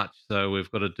in March, so we've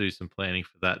got to do some planning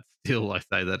for that. Still, I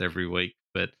say that every week,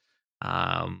 but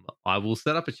I will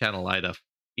set up a channel later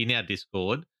in our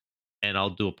Discord, and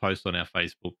I'll do a post on our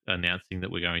Facebook announcing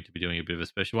that we're going to be doing a bit of a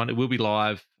special one. It will be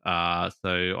live, so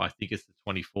I think it's the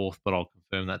 24th, but I'll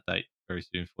confirm that date very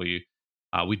soon for you.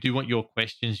 We do want your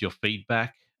questions, your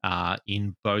feedback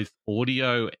in both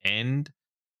audio and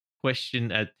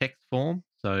question text form.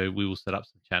 So we will set up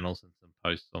some channels and some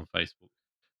posts on Facebook.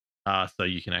 So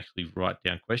you can actually write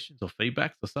down questions or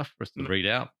feedbacks or stuff for us to read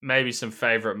out. Maybe some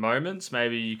favourite moments.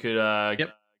 Maybe you could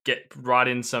write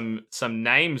in some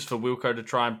names for Wilco to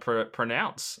try and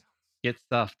pronounce. Get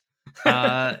stuffed.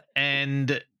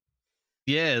 And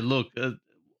yeah, look,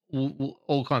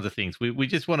 all kinds of things. We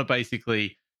just want to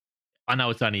basically. I know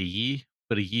it's only a year,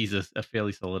 but a year's a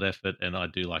fairly solid effort, and I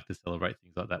do like to celebrate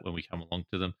things like that when we come along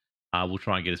to them. We'll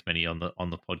try and get as many on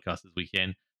the podcast as we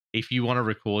can. If you want to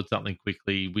record something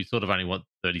quickly, we sort of only want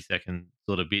 30-second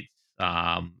sort of bits.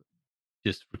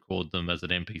 Just record them as an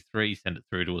MP3, send it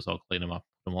through to us. I'll clean them up,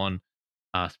 put them on,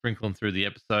 sprinkle them through the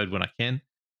episode when I can.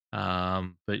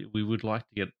 But we would like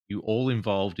to get you all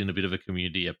involved in a bit of a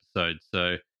community episode.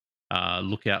 So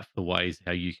look out for ways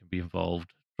how you can be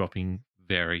involved, dropping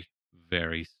very,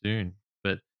 very soon.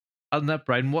 But other than that,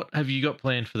 Braden, what have you got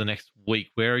planned for the next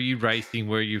week? Where are you racing?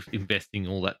 Where are you investing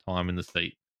all that time in the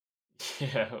seat?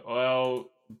 Yeah, well,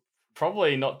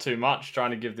 probably not too much.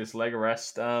 Trying to give this leg a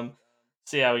rest.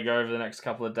 See how we go over the next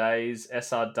couple of days.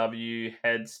 SRW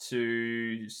heads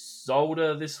to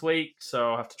Zolder this week, so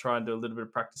I'll have to try and do a little bit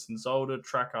of practice in Zolder.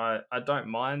 Track I don't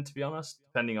mind, to be honest,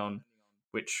 depending on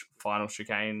which final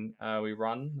chicane we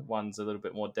run. One's a little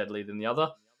bit more deadly than the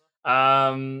other.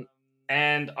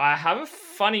 And I have a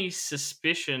funny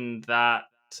suspicion that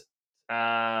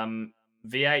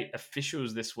V8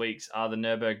 officials this week are the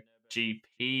Nürburgring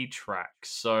GP track.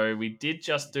 So we did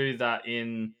just do that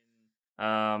in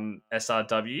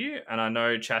SRW, and I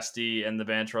know Chastity and the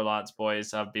Banter Alliance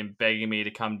boys have been begging me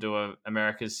to come do a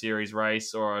America's Series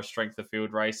race or a Strength of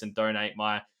Field race and donate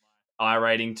my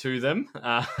iRating to them,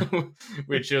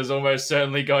 which is almost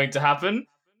certainly going to happen.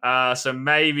 So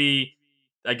maybe,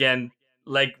 again,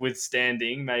 leg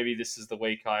withstanding, maybe this is the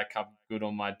week I come good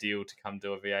on my deal to come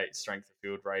do a V8 Strength of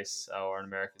Field race or an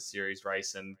America's Series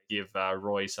race and give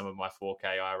Roy some of my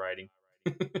 4K iRating.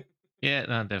 Yeah,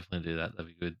 no, definitely do that. That'd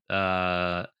be good.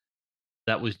 That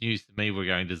was news to me. We're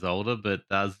going to Zolder, but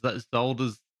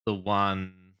Zolder's the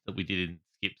one that we did in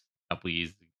Skips a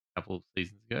couple of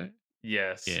seasons ago.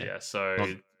 Yes, yeah. So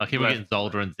I keep getting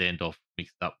Zolder and Zandorf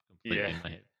mixed up completely in my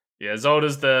head. Yeah,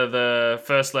 Zolder's the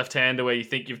first left-hander where you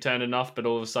think you've turned enough, but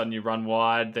all of a sudden you run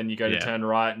wide, then you go to turn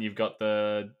right, and you've got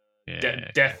the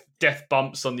death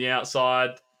bumps on the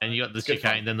outside. And you got the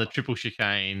chicane, then the triple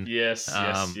chicane. Yes.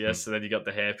 So then you got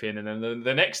the hairpin, and then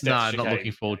the next step. No, I'm not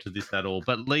looking forward to this at all.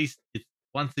 But at least, it's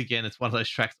one of those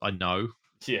tracks I know.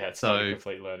 Yeah, it's not a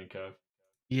complete learning curve.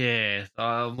 Yeah,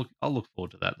 I'll look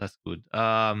forward to that. That's good.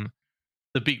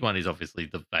 The big one is obviously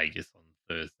the Vegas on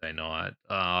Thursday night.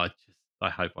 I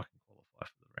hope I can qualify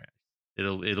for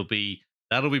the race.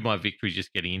 That'll be my victory,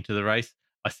 just getting into the race.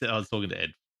 I was talking to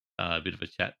Ed, a bit of a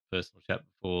personal chat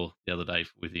before the other day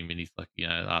with him, and he's like,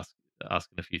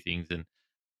 asking a few things, and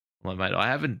I'm like, mate, I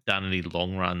haven't done any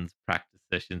long runs practice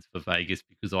sessions for Vegas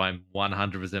because I'm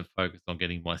 100% focused on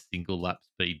getting my single lap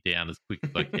speed down as quick as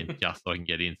I can, just so I can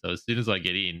get in. So as soon as I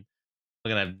get in,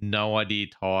 I'm gonna have no idea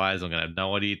tires. I'm gonna have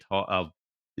no idea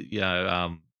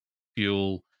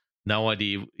fuel, no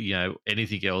idea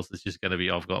anything else. It's just gonna be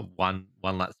I've got one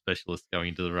lap specialist going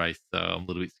into the race, so I'm a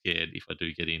little bit scared if I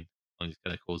do get in. I'm just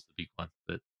gonna cause the big one,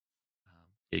 but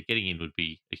getting in would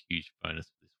be a huge bonus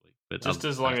for this week. But just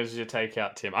as long as you take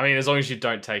out Tim. I mean, as long as you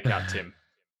don't take out Tim.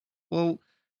 Well,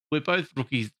 we're both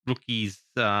rookies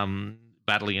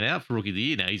battling it out for Rookie of the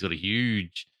Year now. He's got a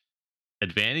huge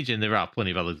advantage, and there are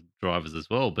plenty of other drivers as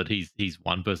well, but he's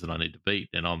one person I need to beat,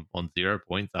 and I'm on 0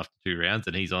 points after 2 rounds,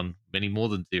 and he's on many more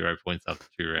than 0 points after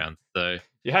 2 rounds. So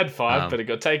you had 5, but it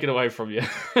got taken away from you.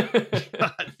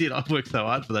 I worked so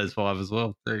hard for those 5 as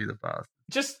well. Too, the past.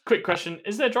 Just quick question: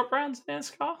 is there drop rounds in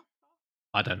NASCAR?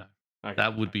 I don't know. Okay.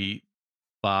 That would be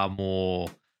far more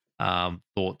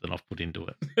thought than I've put into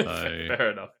it. So, fair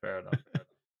enough.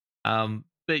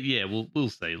 But yeah, we'll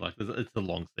see. Like, it's a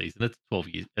long season. It's 12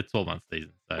 month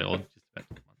season, so or just about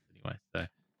 12 months anyway.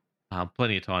 So,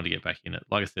 plenty of time to get back in it.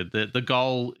 Like I said, the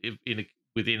goal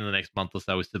within the next month or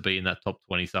so is to be in that top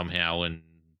 20 somehow, and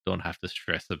don't have to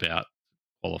stress about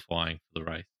qualifying for the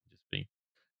race. Just being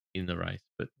in the race.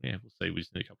 But yeah, we'll see. We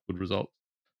just need a couple of good results.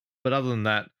 But other than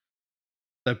that,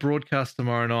 they broadcast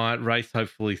tomorrow night. Race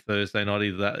hopefully Thursday night.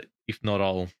 Either that, if not,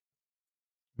 I'll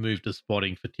move to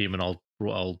spotting for Tim, and I'll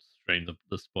stream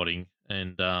the spotting,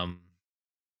 and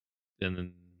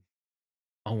then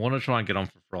I want to try and get on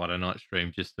for Friday night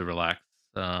stream just to relax.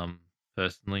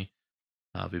 Personally,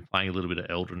 I've been playing a little bit of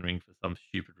Elden Ring for some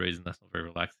stupid reason. That's not very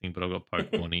relaxing, but I've got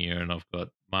Pokemon here, and I've got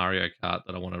Mario Kart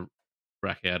that I want to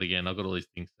rack out again. I've got all these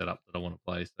things set up that I want to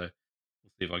play, so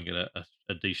we'll see if I can get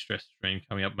a de-stress stream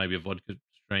coming up, maybe a vodka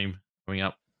stream coming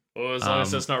up. Well, as long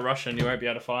as it's not Russian, you won't be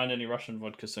able to find any Russian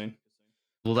vodka soon.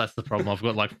 Well, that's the problem. I've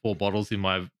got like 4 bottles in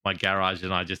my garage,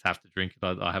 and I just have to drink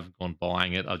it. I haven't gone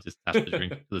buying it. I just have to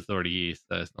drink it because it's already here,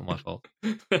 so it's not my fault.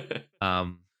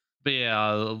 But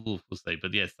yeah, we'll see.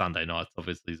 But yeah, Sunday nights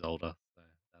obviously is older, so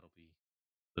that'll be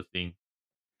the thing.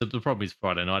 The problem is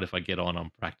Friday night. If I get on,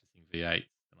 I'm practicing V8,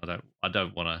 and I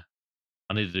don't want to.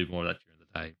 I need to do more of that during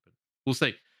the day, but we'll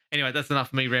see. Anyway, that's enough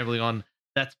of me rambling on.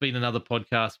 That's been another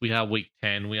podcast. We are week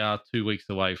 10. We are 2 weeks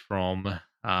away from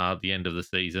the end of the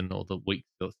season, or the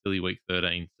silly week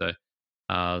 13. So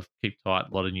keep tight.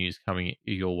 A lot of news coming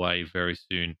your way very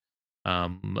soon.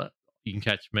 You can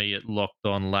catch me at Locked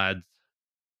On Lads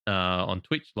on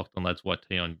Twitch, Locked On Lads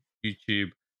YT on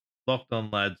YouTube, Locked On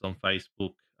Lads on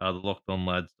Facebook, the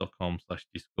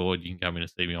lockedonlads.com/Discord. You can come in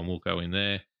and see me on Wilco in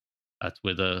there. That's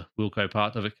where the Wilco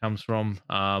part of it comes from.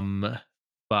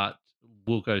 But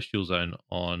Wilco Shield Zone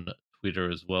on Twitter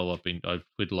as well. I've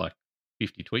tweeted like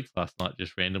 50 tweets last night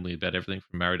just randomly about everything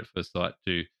from Married at First Sight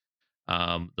to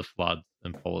the floods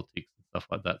and politics and stuff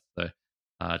like that. So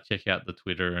check out the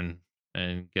Twitter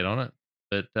and get on it.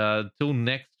 But till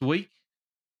next week,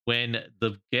 when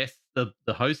the guest, the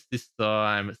host this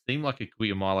time seemed like it could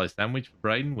be a Milo sandwich for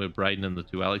Braden, where Braden and the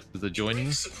two Alexes are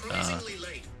joining.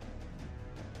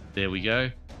 There we go.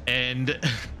 And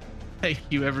thank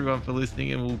you everyone for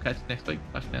listening, and we'll catch you next week.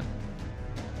 Bye for now.